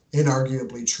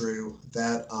inarguably true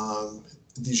that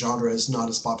the genre is not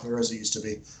as popular as it used to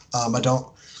be. I don't.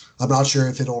 I'm not sure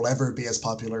if it'll ever be as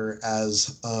popular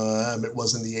as it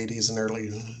was in the 80s and early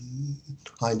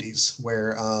 90s,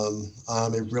 where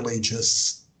it really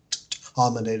just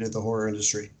dominated the horror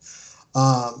industry.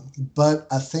 But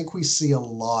I think we see a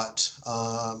lot,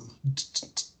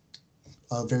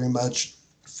 very much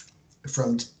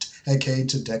from decade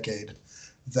to decade,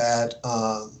 that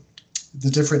the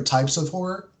different types of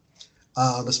horror,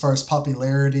 as far as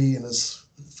popularity and as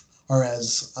far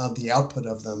as the output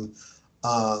of them,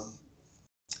 um,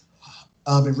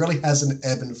 it really has an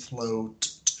ebb and flow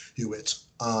to it.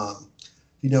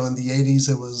 In the 80s,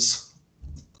 it was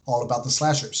all about the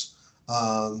slashers.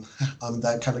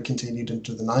 That kind of continued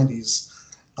into the 90s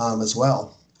as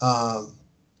well.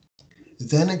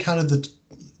 Then in kind of the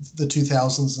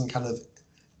 2000s and kind of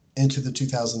into the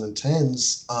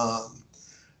 2010s,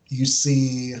 you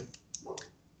see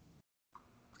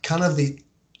kind of the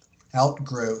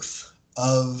outgrowth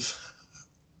of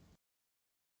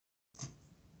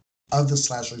the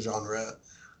slasher genre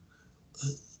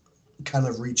kind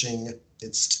of reaching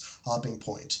its topping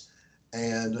point.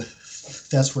 And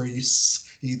that's where you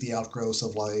see the outgrowths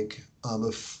of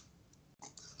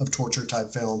of torture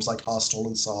type films like Hostel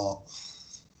and Saw.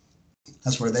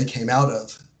 That's where they came out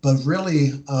of. But really,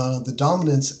 the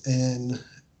dominance in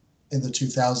the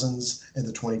 2000s and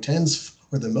the 2010s,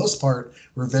 for the most part,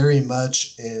 were very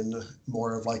much in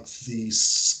more of like the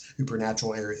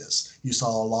supernatural areas. You saw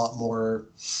a lot more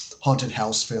haunted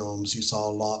house films. You saw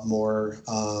a lot more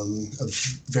of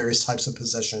various types of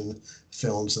possession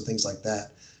films and things like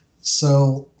that.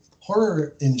 So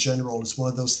horror in general is one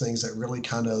of those things that really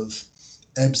kind of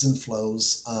ebbs and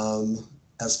flows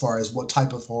as far as what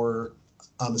type of horror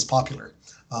is popular.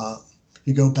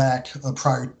 You go back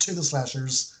prior to the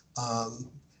slashers,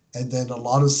 and then a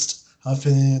lot of stuff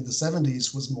in the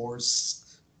 70s was more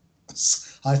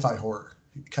sci-fi horror,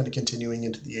 kind of continuing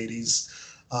into the 80s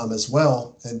as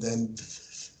well. And then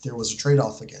there was a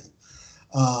trade-off again.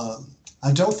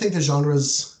 I don't think the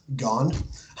genre's gone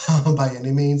by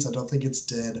any means. I don't think it's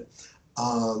dead.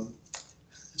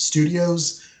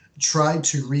 Studios tried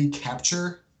to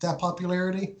recapture that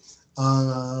popularity.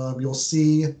 You'll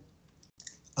see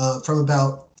from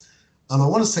about, I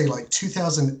want to say like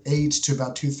 2008 to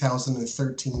about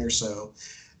 2013 or so,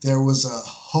 there was a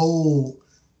whole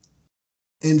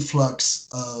influx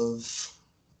of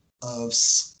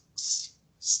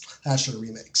slasher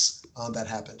remakes that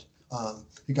happened.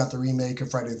 You got the remake of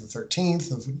Friday the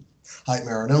 13th, of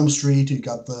Nightmare on Elm Street. You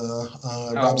got the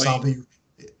Rob Zombie.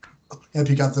 Yep,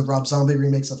 you got the Rob Zombie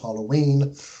remakes of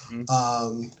Halloween.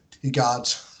 Mm-hmm. You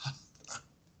got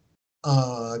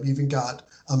even got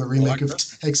a remake of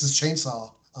Texas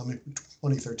Chainsaw in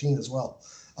 2013 as well.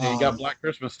 Yeah, you got Black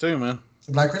Christmas too, man.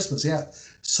 Black Christmas, yeah.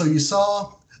 So you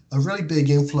saw a really big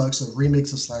influx of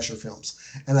remakes of slasher films,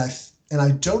 and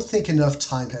I don't think enough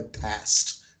time had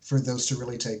passed for those to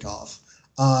really take off.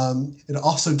 It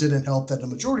also didn't help that a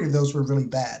majority of those were really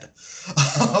bad.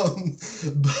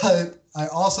 But I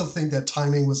also think that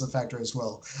timing was a factor as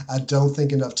well. I don't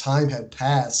think enough time had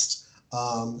passed.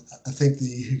 I think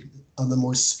on the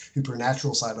more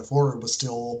supernatural side of horror was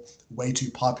still way too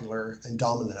popular and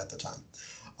dominant at the time.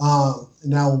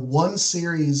 Now, one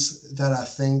series that I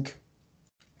think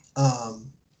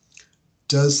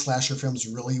does slasher films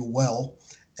really well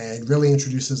and really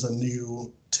introduces a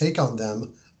new take on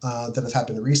them that have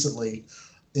happened recently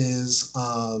is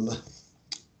the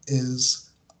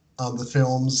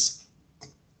films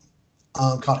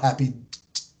called Happy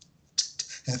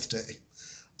Death Day.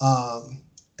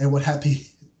 And what Happy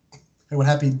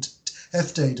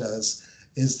Death Day does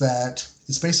is that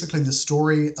it's basically the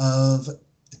story of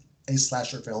a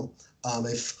slasher film.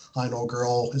 A final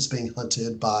girl is being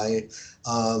hunted by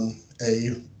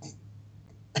a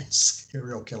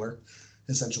serial killer,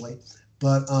 essentially.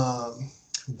 But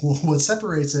what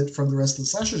separates it from the rest of the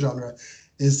slasher genre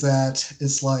is that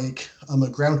it's like a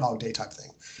Groundhog Day type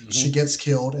thing. Mm-hmm. She gets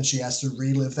killed and she has to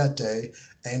relive that day,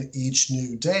 and each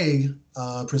new day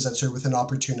presents her with an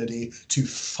opportunity to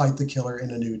fight the killer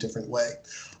in a new, different way.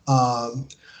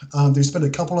 There's been a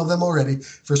couple of them already.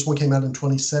 First one came out in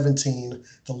 2017.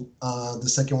 The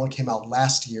second one came out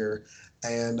last year,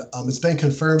 and it's been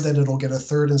confirmed that it'll get a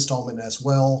third installment as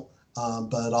well.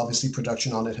 But obviously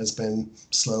production on it has been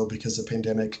slow because the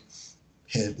pandemic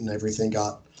hit and everything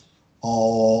got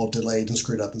all delayed and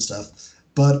screwed up and stuff.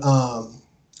 But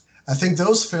I think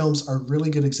those films are really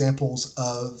good examples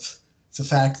of the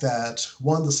fact that,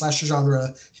 one, the slasher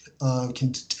genre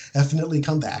can definitely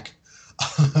come back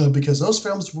because those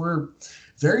films were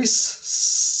very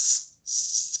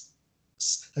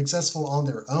successful on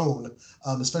their own,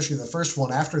 especially the first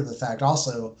one after the fact.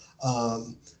 Also,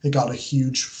 it got a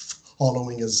huge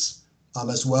following as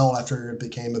well after it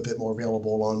became a bit more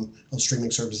available on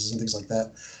streaming services and things like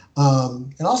that.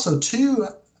 And also, too,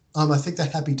 I think the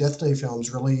Happy Death Day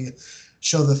films really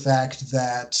show the fact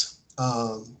that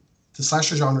the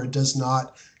slasher genre does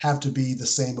not have to be the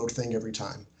same old thing every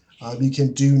time. You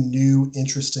can do new,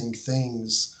 interesting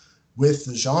things with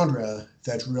the genre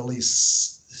that really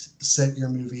set your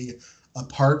movie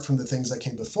apart from the things that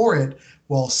came before it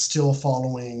while still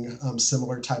following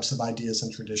similar types of ideas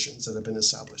and traditions that have been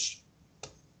established.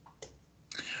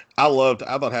 I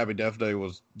thought Happy Death Day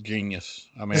was genius.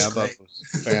 I mean, It's I thought great. it was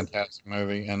a fantastic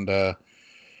movie. And,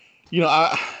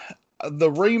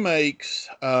 the remakes,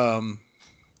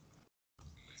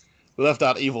 we left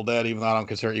out Evil Dead, even though I don't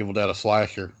consider Evil Dead a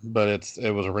slasher, but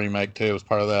it was a remake too. It was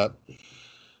part of that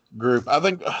group. I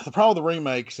think the problem with the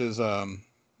remakes is, in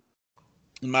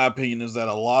my opinion, is that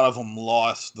a lot of them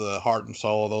lost the heart and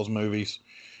soul of those movies.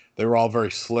 They were all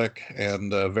very slick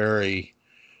and very,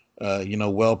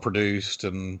 well produced,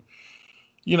 and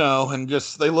and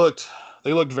just they looked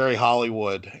very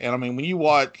Hollywood. And I mean, when you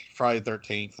watch Friday the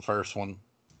 13th, the first one,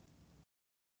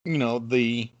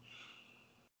 the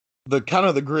kind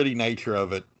of the gritty nature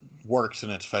of it works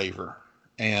in its favor.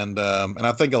 And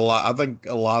I think a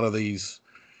lot of these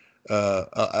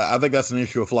I think that's an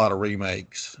issue with a lot of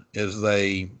remakes is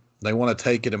they want to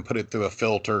take it and put it through a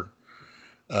filter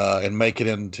and make it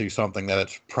into something that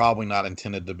it's probably not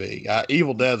intended to be.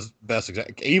 Evil Dead's best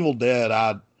example. Evil Dead,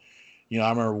 I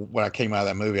remember when I came out of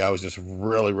that movie, I was just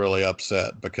really, really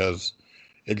upset because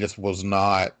it just was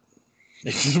not.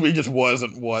 It just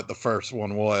wasn't what the first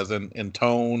one was in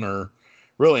tone or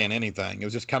really in anything. It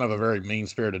was just kind of a very mean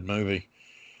spirited movie.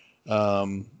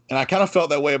 And I kind of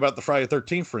felt that way about the Friday the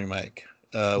 13th remake.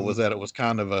 Was that it was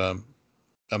kind of a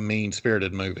mean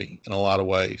spirited movie in a lot of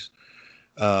ways.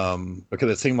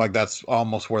 Because it seemed like that's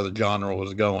almost where the genre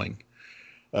was going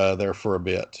there for a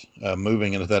bit,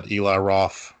 moving into that Eli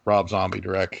Roth, Rob Zombie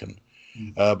direction.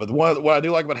 But what I do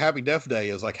like about Happy Death Day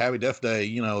is like Happy Death Day,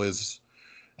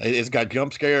 it's got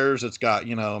jump scares. It's got,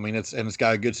 it's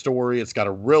got a good story. It's got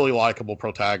a really likable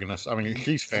protagonist. I mean,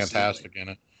 she's fantastic in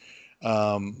it.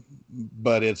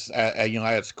 But it's at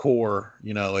its core,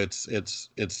 it's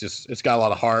got a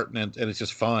lot of heart and it's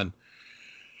just fun.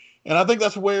 And I think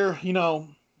that's where,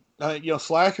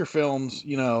 slasher films,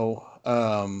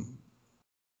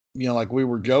 like we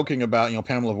were joking about,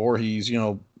 Pamela Voorhees,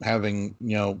 having,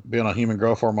 being on human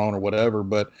growth hormone or whatever.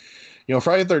 But,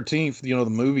 Friday the 13th, the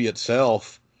movie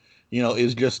itself,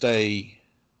 is just a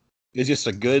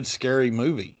good, scary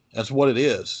movie. That's what it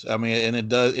is. I mean, and it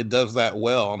does that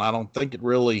well. And I don't think it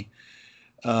really,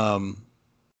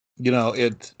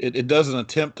 it doesn't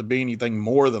attempt to be anything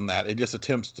more than that. It just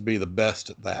attempts to be the best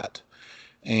at that.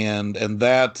 And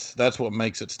that's what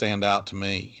makes it stand out to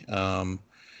me. And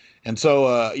so,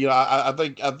 I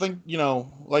think,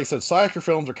 like I said, slasher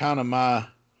films are kind of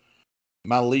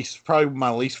probably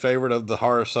my least favorite of the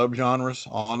horror subgenres,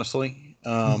 honestly.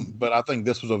 But I think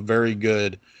this was a very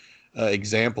good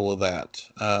example of that.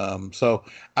 So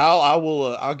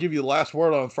I'll give you the last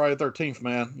word on Friday the 13th,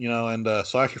 man, and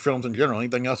slasher films in general.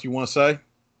 Anything else you want to say?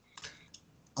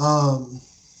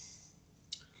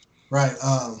 Right.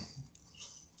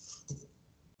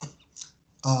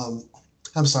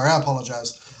 I'm sorry. I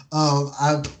apologize.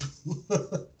 I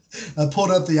I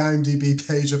pulled up the IMDb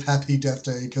page of Happy Death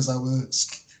Day because I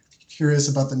was curious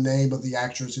about the name of the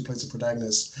actress who plays the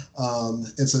protagonist.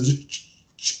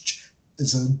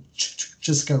 It's a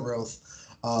Jessica Roth,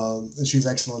 and she's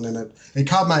excellent in it. It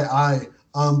caught my eye.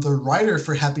 The writer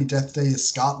for Happy Death Day is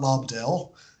Scott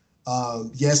Lobdell.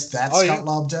 Yes, that's Scott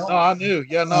Lobdell. No, I knew.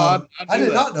 Yeah, no, I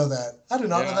did not know that. I did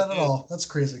not know that at all. That's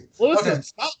crazy. Listen, Okay.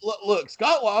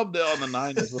 Scott Lobdell in the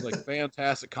 '90s was a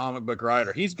fantastic comic book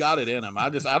writer. He's got it in him. I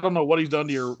don't know what he's done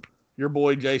to your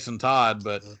boy Jason Todd,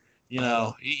 but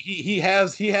he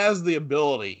has the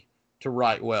ability to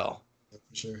write well. For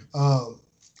sure.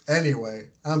 Anyway,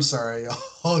 I'm sorry.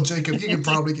 Oh, Jacob, you can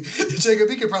probably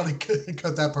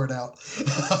cut that part out.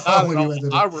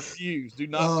 I refuse. Do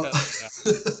not cut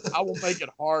that out. I will make it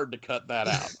hard to cut that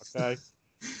out. Okay.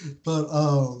 But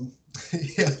no.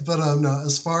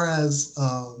 As far as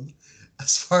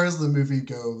the movie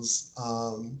goes,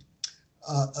 so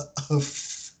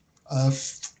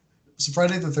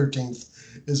Friday the 13th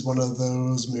is one of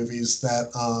those movies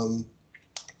that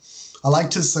I like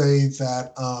to say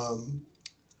that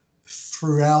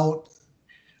throughout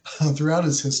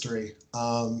its history,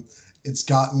 it's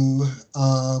gotten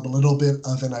a little bit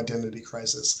of an identity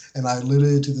crisis. And I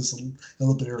alluded to this a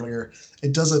little bit earlier.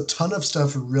 It does a ton of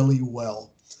stuff really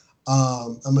well.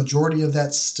 A majority of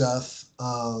that stuff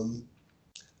um,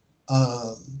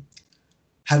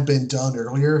 had been done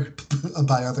earlier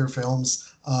by other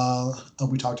films.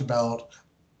 We talked about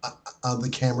the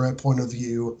camera point of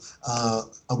view.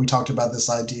 We talked about this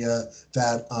idea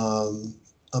that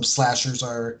slashers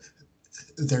are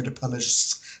there to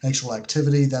punish sexual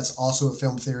activity. That's also a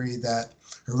film theory that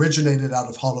originated out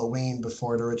of Halloween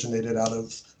before it originated out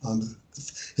of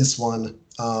this one.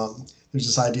 There's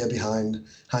this idea behind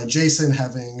Jason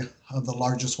having the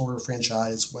largest horror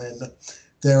franchise when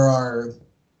there are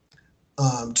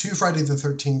two Friday the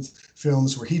 13th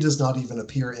films where he does not even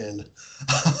appear in.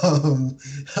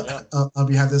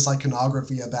 We have this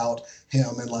iconography about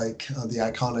him and the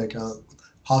iconic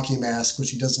hockey mask, which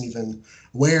he doesn't even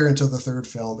wear until the third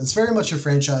film. It's very much a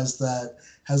franchise that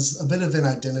has a bit of an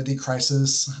identity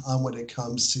crisis when it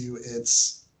comes to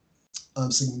its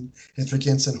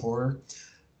significance in horror,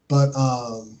 but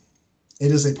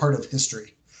it is a part of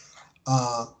history.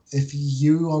 If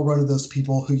you are one of those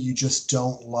people who you just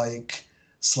don't like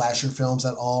slasher films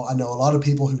at all, I know a lot of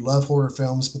people who love horror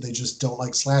films, but they just don't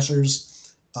like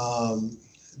slashers.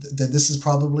 Then this is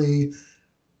probably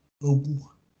one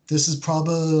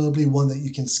that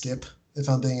you can skip, if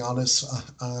I'm being honest,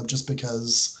 just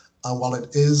because while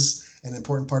it is an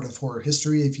important part of horror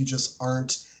history, if you just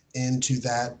aren't into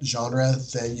that genre,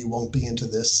 then you won't be into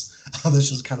this. That's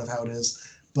just kind of how it is.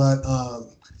 But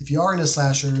if you are into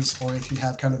slashers, or if you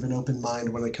have kind of an open mind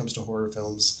when it comes to horror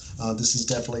films, this is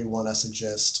definitely one I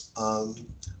suggest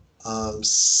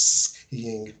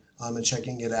seeing and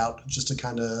checking it out, just to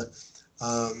kind of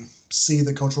see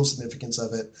the cultural significance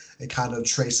of it and kind of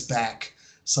trace back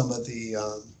some of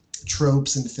the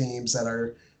tropes and themes that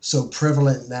are so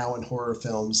prevalent now in horror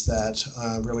films that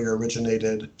really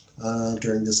originated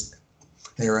during this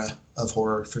era of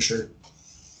horror, for sure.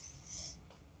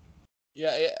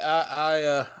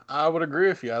 Yeah, I would agree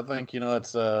with you. I think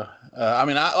it's I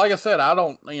mean, like I said, I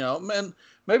don't man,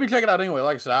 maybe check it out anyway.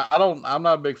 Like I said, I'm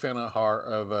not a big fan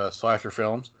of slasher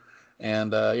films,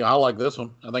 and I like this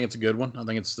one. I think it's a good one. I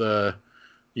think it's does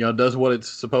what it's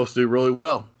supposed to do really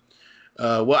well.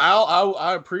 Well, Al,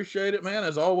 I appreciate it, man.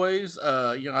 As always,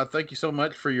 I thank you so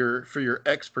much for your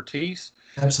expertise.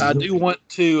 Absolutely. I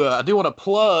do want to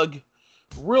plug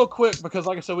real quick because,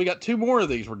 like I said, we got two more of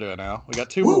these we're doing now. We got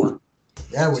two more.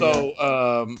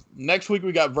 Yeah. Next week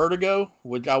we got Vertigo,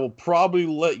 which I will probably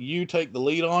let you take the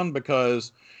lead on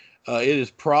because it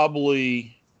is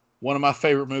probably one of my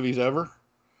favorite movies ever.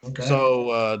 Okay.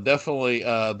 So definitely,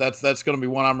 that's going to be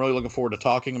one I'm really looking forward to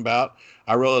talking about.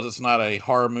 I realize it's not a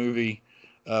horror movie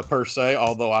per se,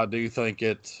 although I do think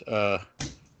I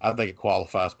think it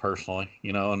qualifies personally,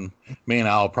 and me and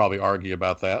Al will probably argue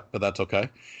about that, but that's okay.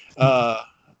 But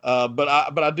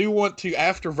I do want to,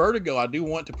 after Vertigo, I do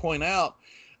want to point out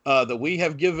that we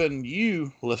have given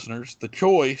you listeners the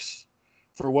choice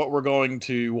for what we're going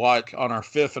to watch on our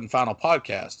fifth and final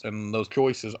podcast, and those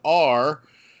choices are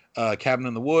Cabin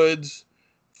in the Woods,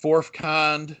 Fourth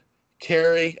Kind,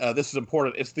 Carrie. This is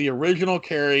important. It's the original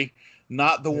Carrie,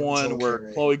 not the one where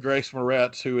Carrie. Chloe Grace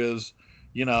Moretz, who is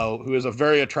a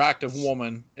very attractive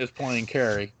woman, is playing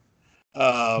Carrie.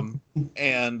 And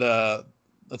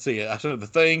let's see. I said The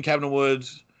Thing, Cabin in the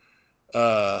Woods,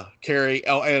 Carrie,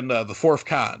 and The Fourth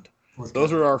Kind.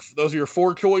 Those are your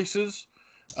four choices.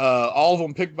 All of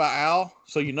them picked by Al,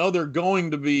 so they're going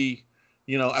to be,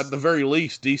 at the very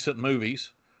least, decent movies.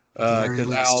 Because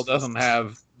Al doesn't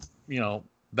have,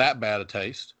 that bad a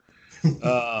taste.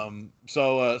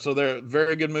 So they're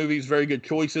very good movies, very good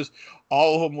choices.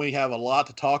 All of them, we have a lot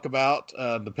to talk about,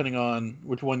 depending on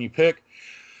which one you pick.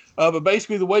 But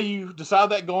basically, the way you decide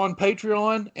that, go on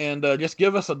Patreon and just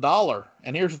give us $1.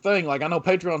 And here's the thing: I know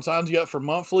Patreon signs you up for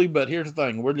monthly, but here's the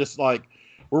thing: we're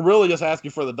really just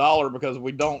asking for the $1 because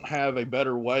we don't have a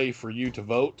better way for you to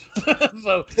vote.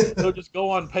 so just go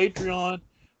on Patreon.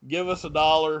 Give us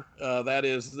 $1. That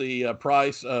is the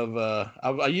price of.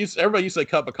 Everybody used to say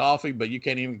cup of coffee, but you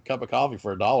can't even get a cup of coffee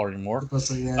for $1 anymore. That's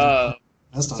not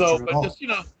true at all.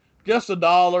 Just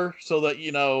 $1 so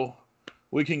that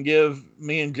we can give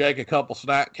me and Jake a couple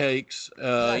snack cakes.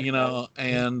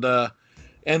 And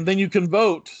then you can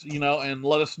vote. And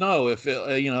let us know if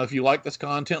if you like this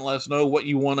content. Let us know what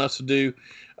you want us to do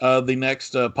the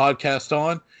next podcast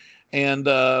on, and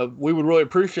we would really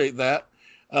appreciate that.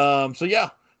 So yeah.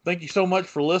 Thank you so much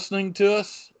for listening to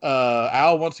us.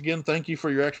 Al, once again, thank you for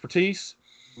your expertise.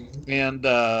 And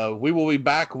we will be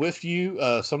back with you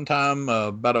sometime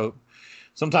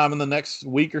sometime in the next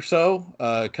week or so,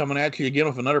 coming at you again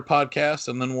with another podcast,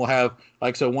 and then we'll have,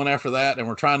 like I said, one after that, and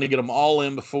we're trying to get them all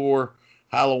in before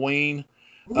Halloween.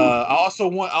 Before I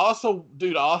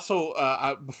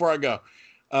go,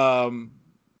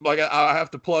 I have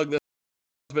to plug this.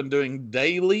 I've been doing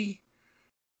daily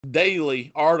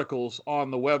articles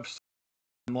on the website.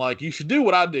 And like, you should do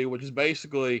what I do, which is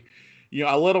basically,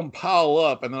 I let them pile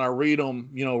up and then I read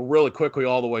them, really quickly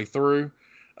all the way through,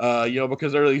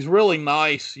 because they're these really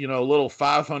nice, little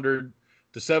 500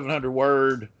 to 700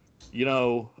 word,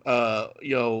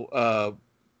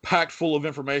 packed full of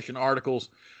information articles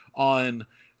on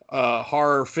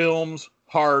horror films,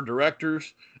 horror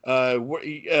directors. I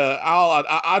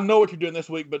know what you're doing this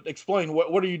week, but explain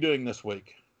what are you doing this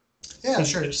week? Yeah,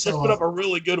 sure. Just put up a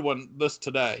really good one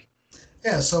today.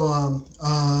 Yeah, so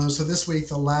this week,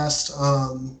 the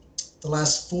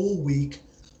last full week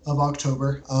of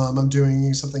October, I'm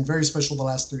doing something very special the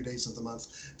last 3 days of the month.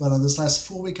 But on this last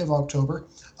full week of October,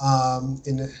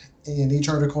 in each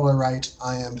article I write,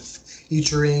 I am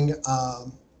featuring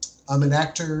an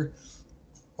actor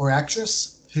or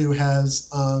actress who has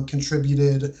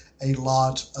contributed a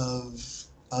lot of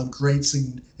great,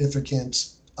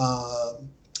 significant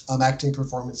acting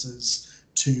performances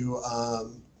to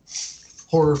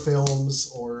horror films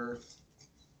or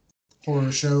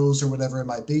horror shows or whatever it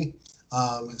might be.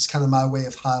 It's kind of my way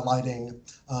of highlighting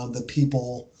the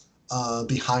people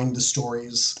behind the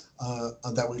stories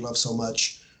that we love so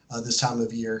much this time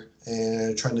of year,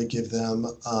 and trying to give them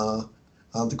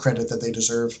the credit that they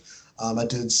deserve. I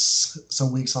did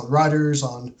some weeks on writers,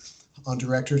 on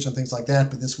directors and things like that,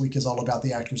 but this week is all about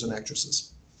the actors and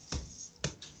actresses.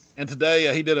 And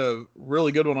today he did a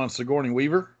really good one on Sigourney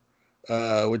Weaver.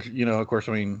 Which, of course,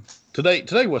 I mean,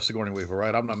 today was Sigourney Weaver,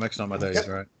 right? I'm not mixing up my days, yep,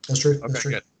 right? That's true. Okay, that's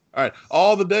true. Good. All right.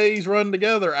 All the days run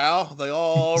together, Al. They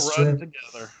all That's run true.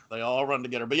 together. They all run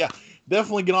together. But yeah,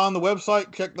 definitely get on the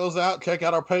website, check those out, check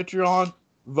out our Patreon,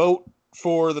 vote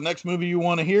for the next movie you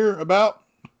want to hear about.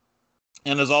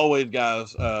 And as always,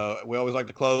 guys, we always like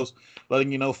to close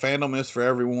letting you know fandom is for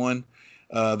everyone.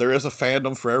 There is a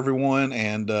fandom for everyone,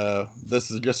 and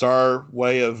this is just our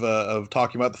way of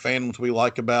talking about the fandoms we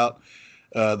like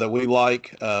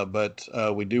but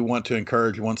we do want to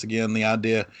encourage once again the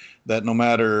idea that no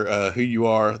matter who you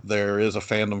are, there is a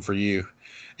fandom for you.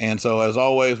 And so, as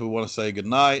always, we want to say good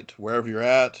night wherever you're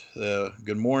at,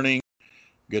 good morning,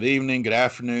 good evening, good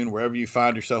afternoon, wherever you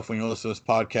find yourself when you listen to this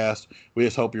podcast. We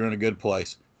just hope you're in a good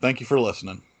place. Thank you for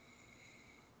listening.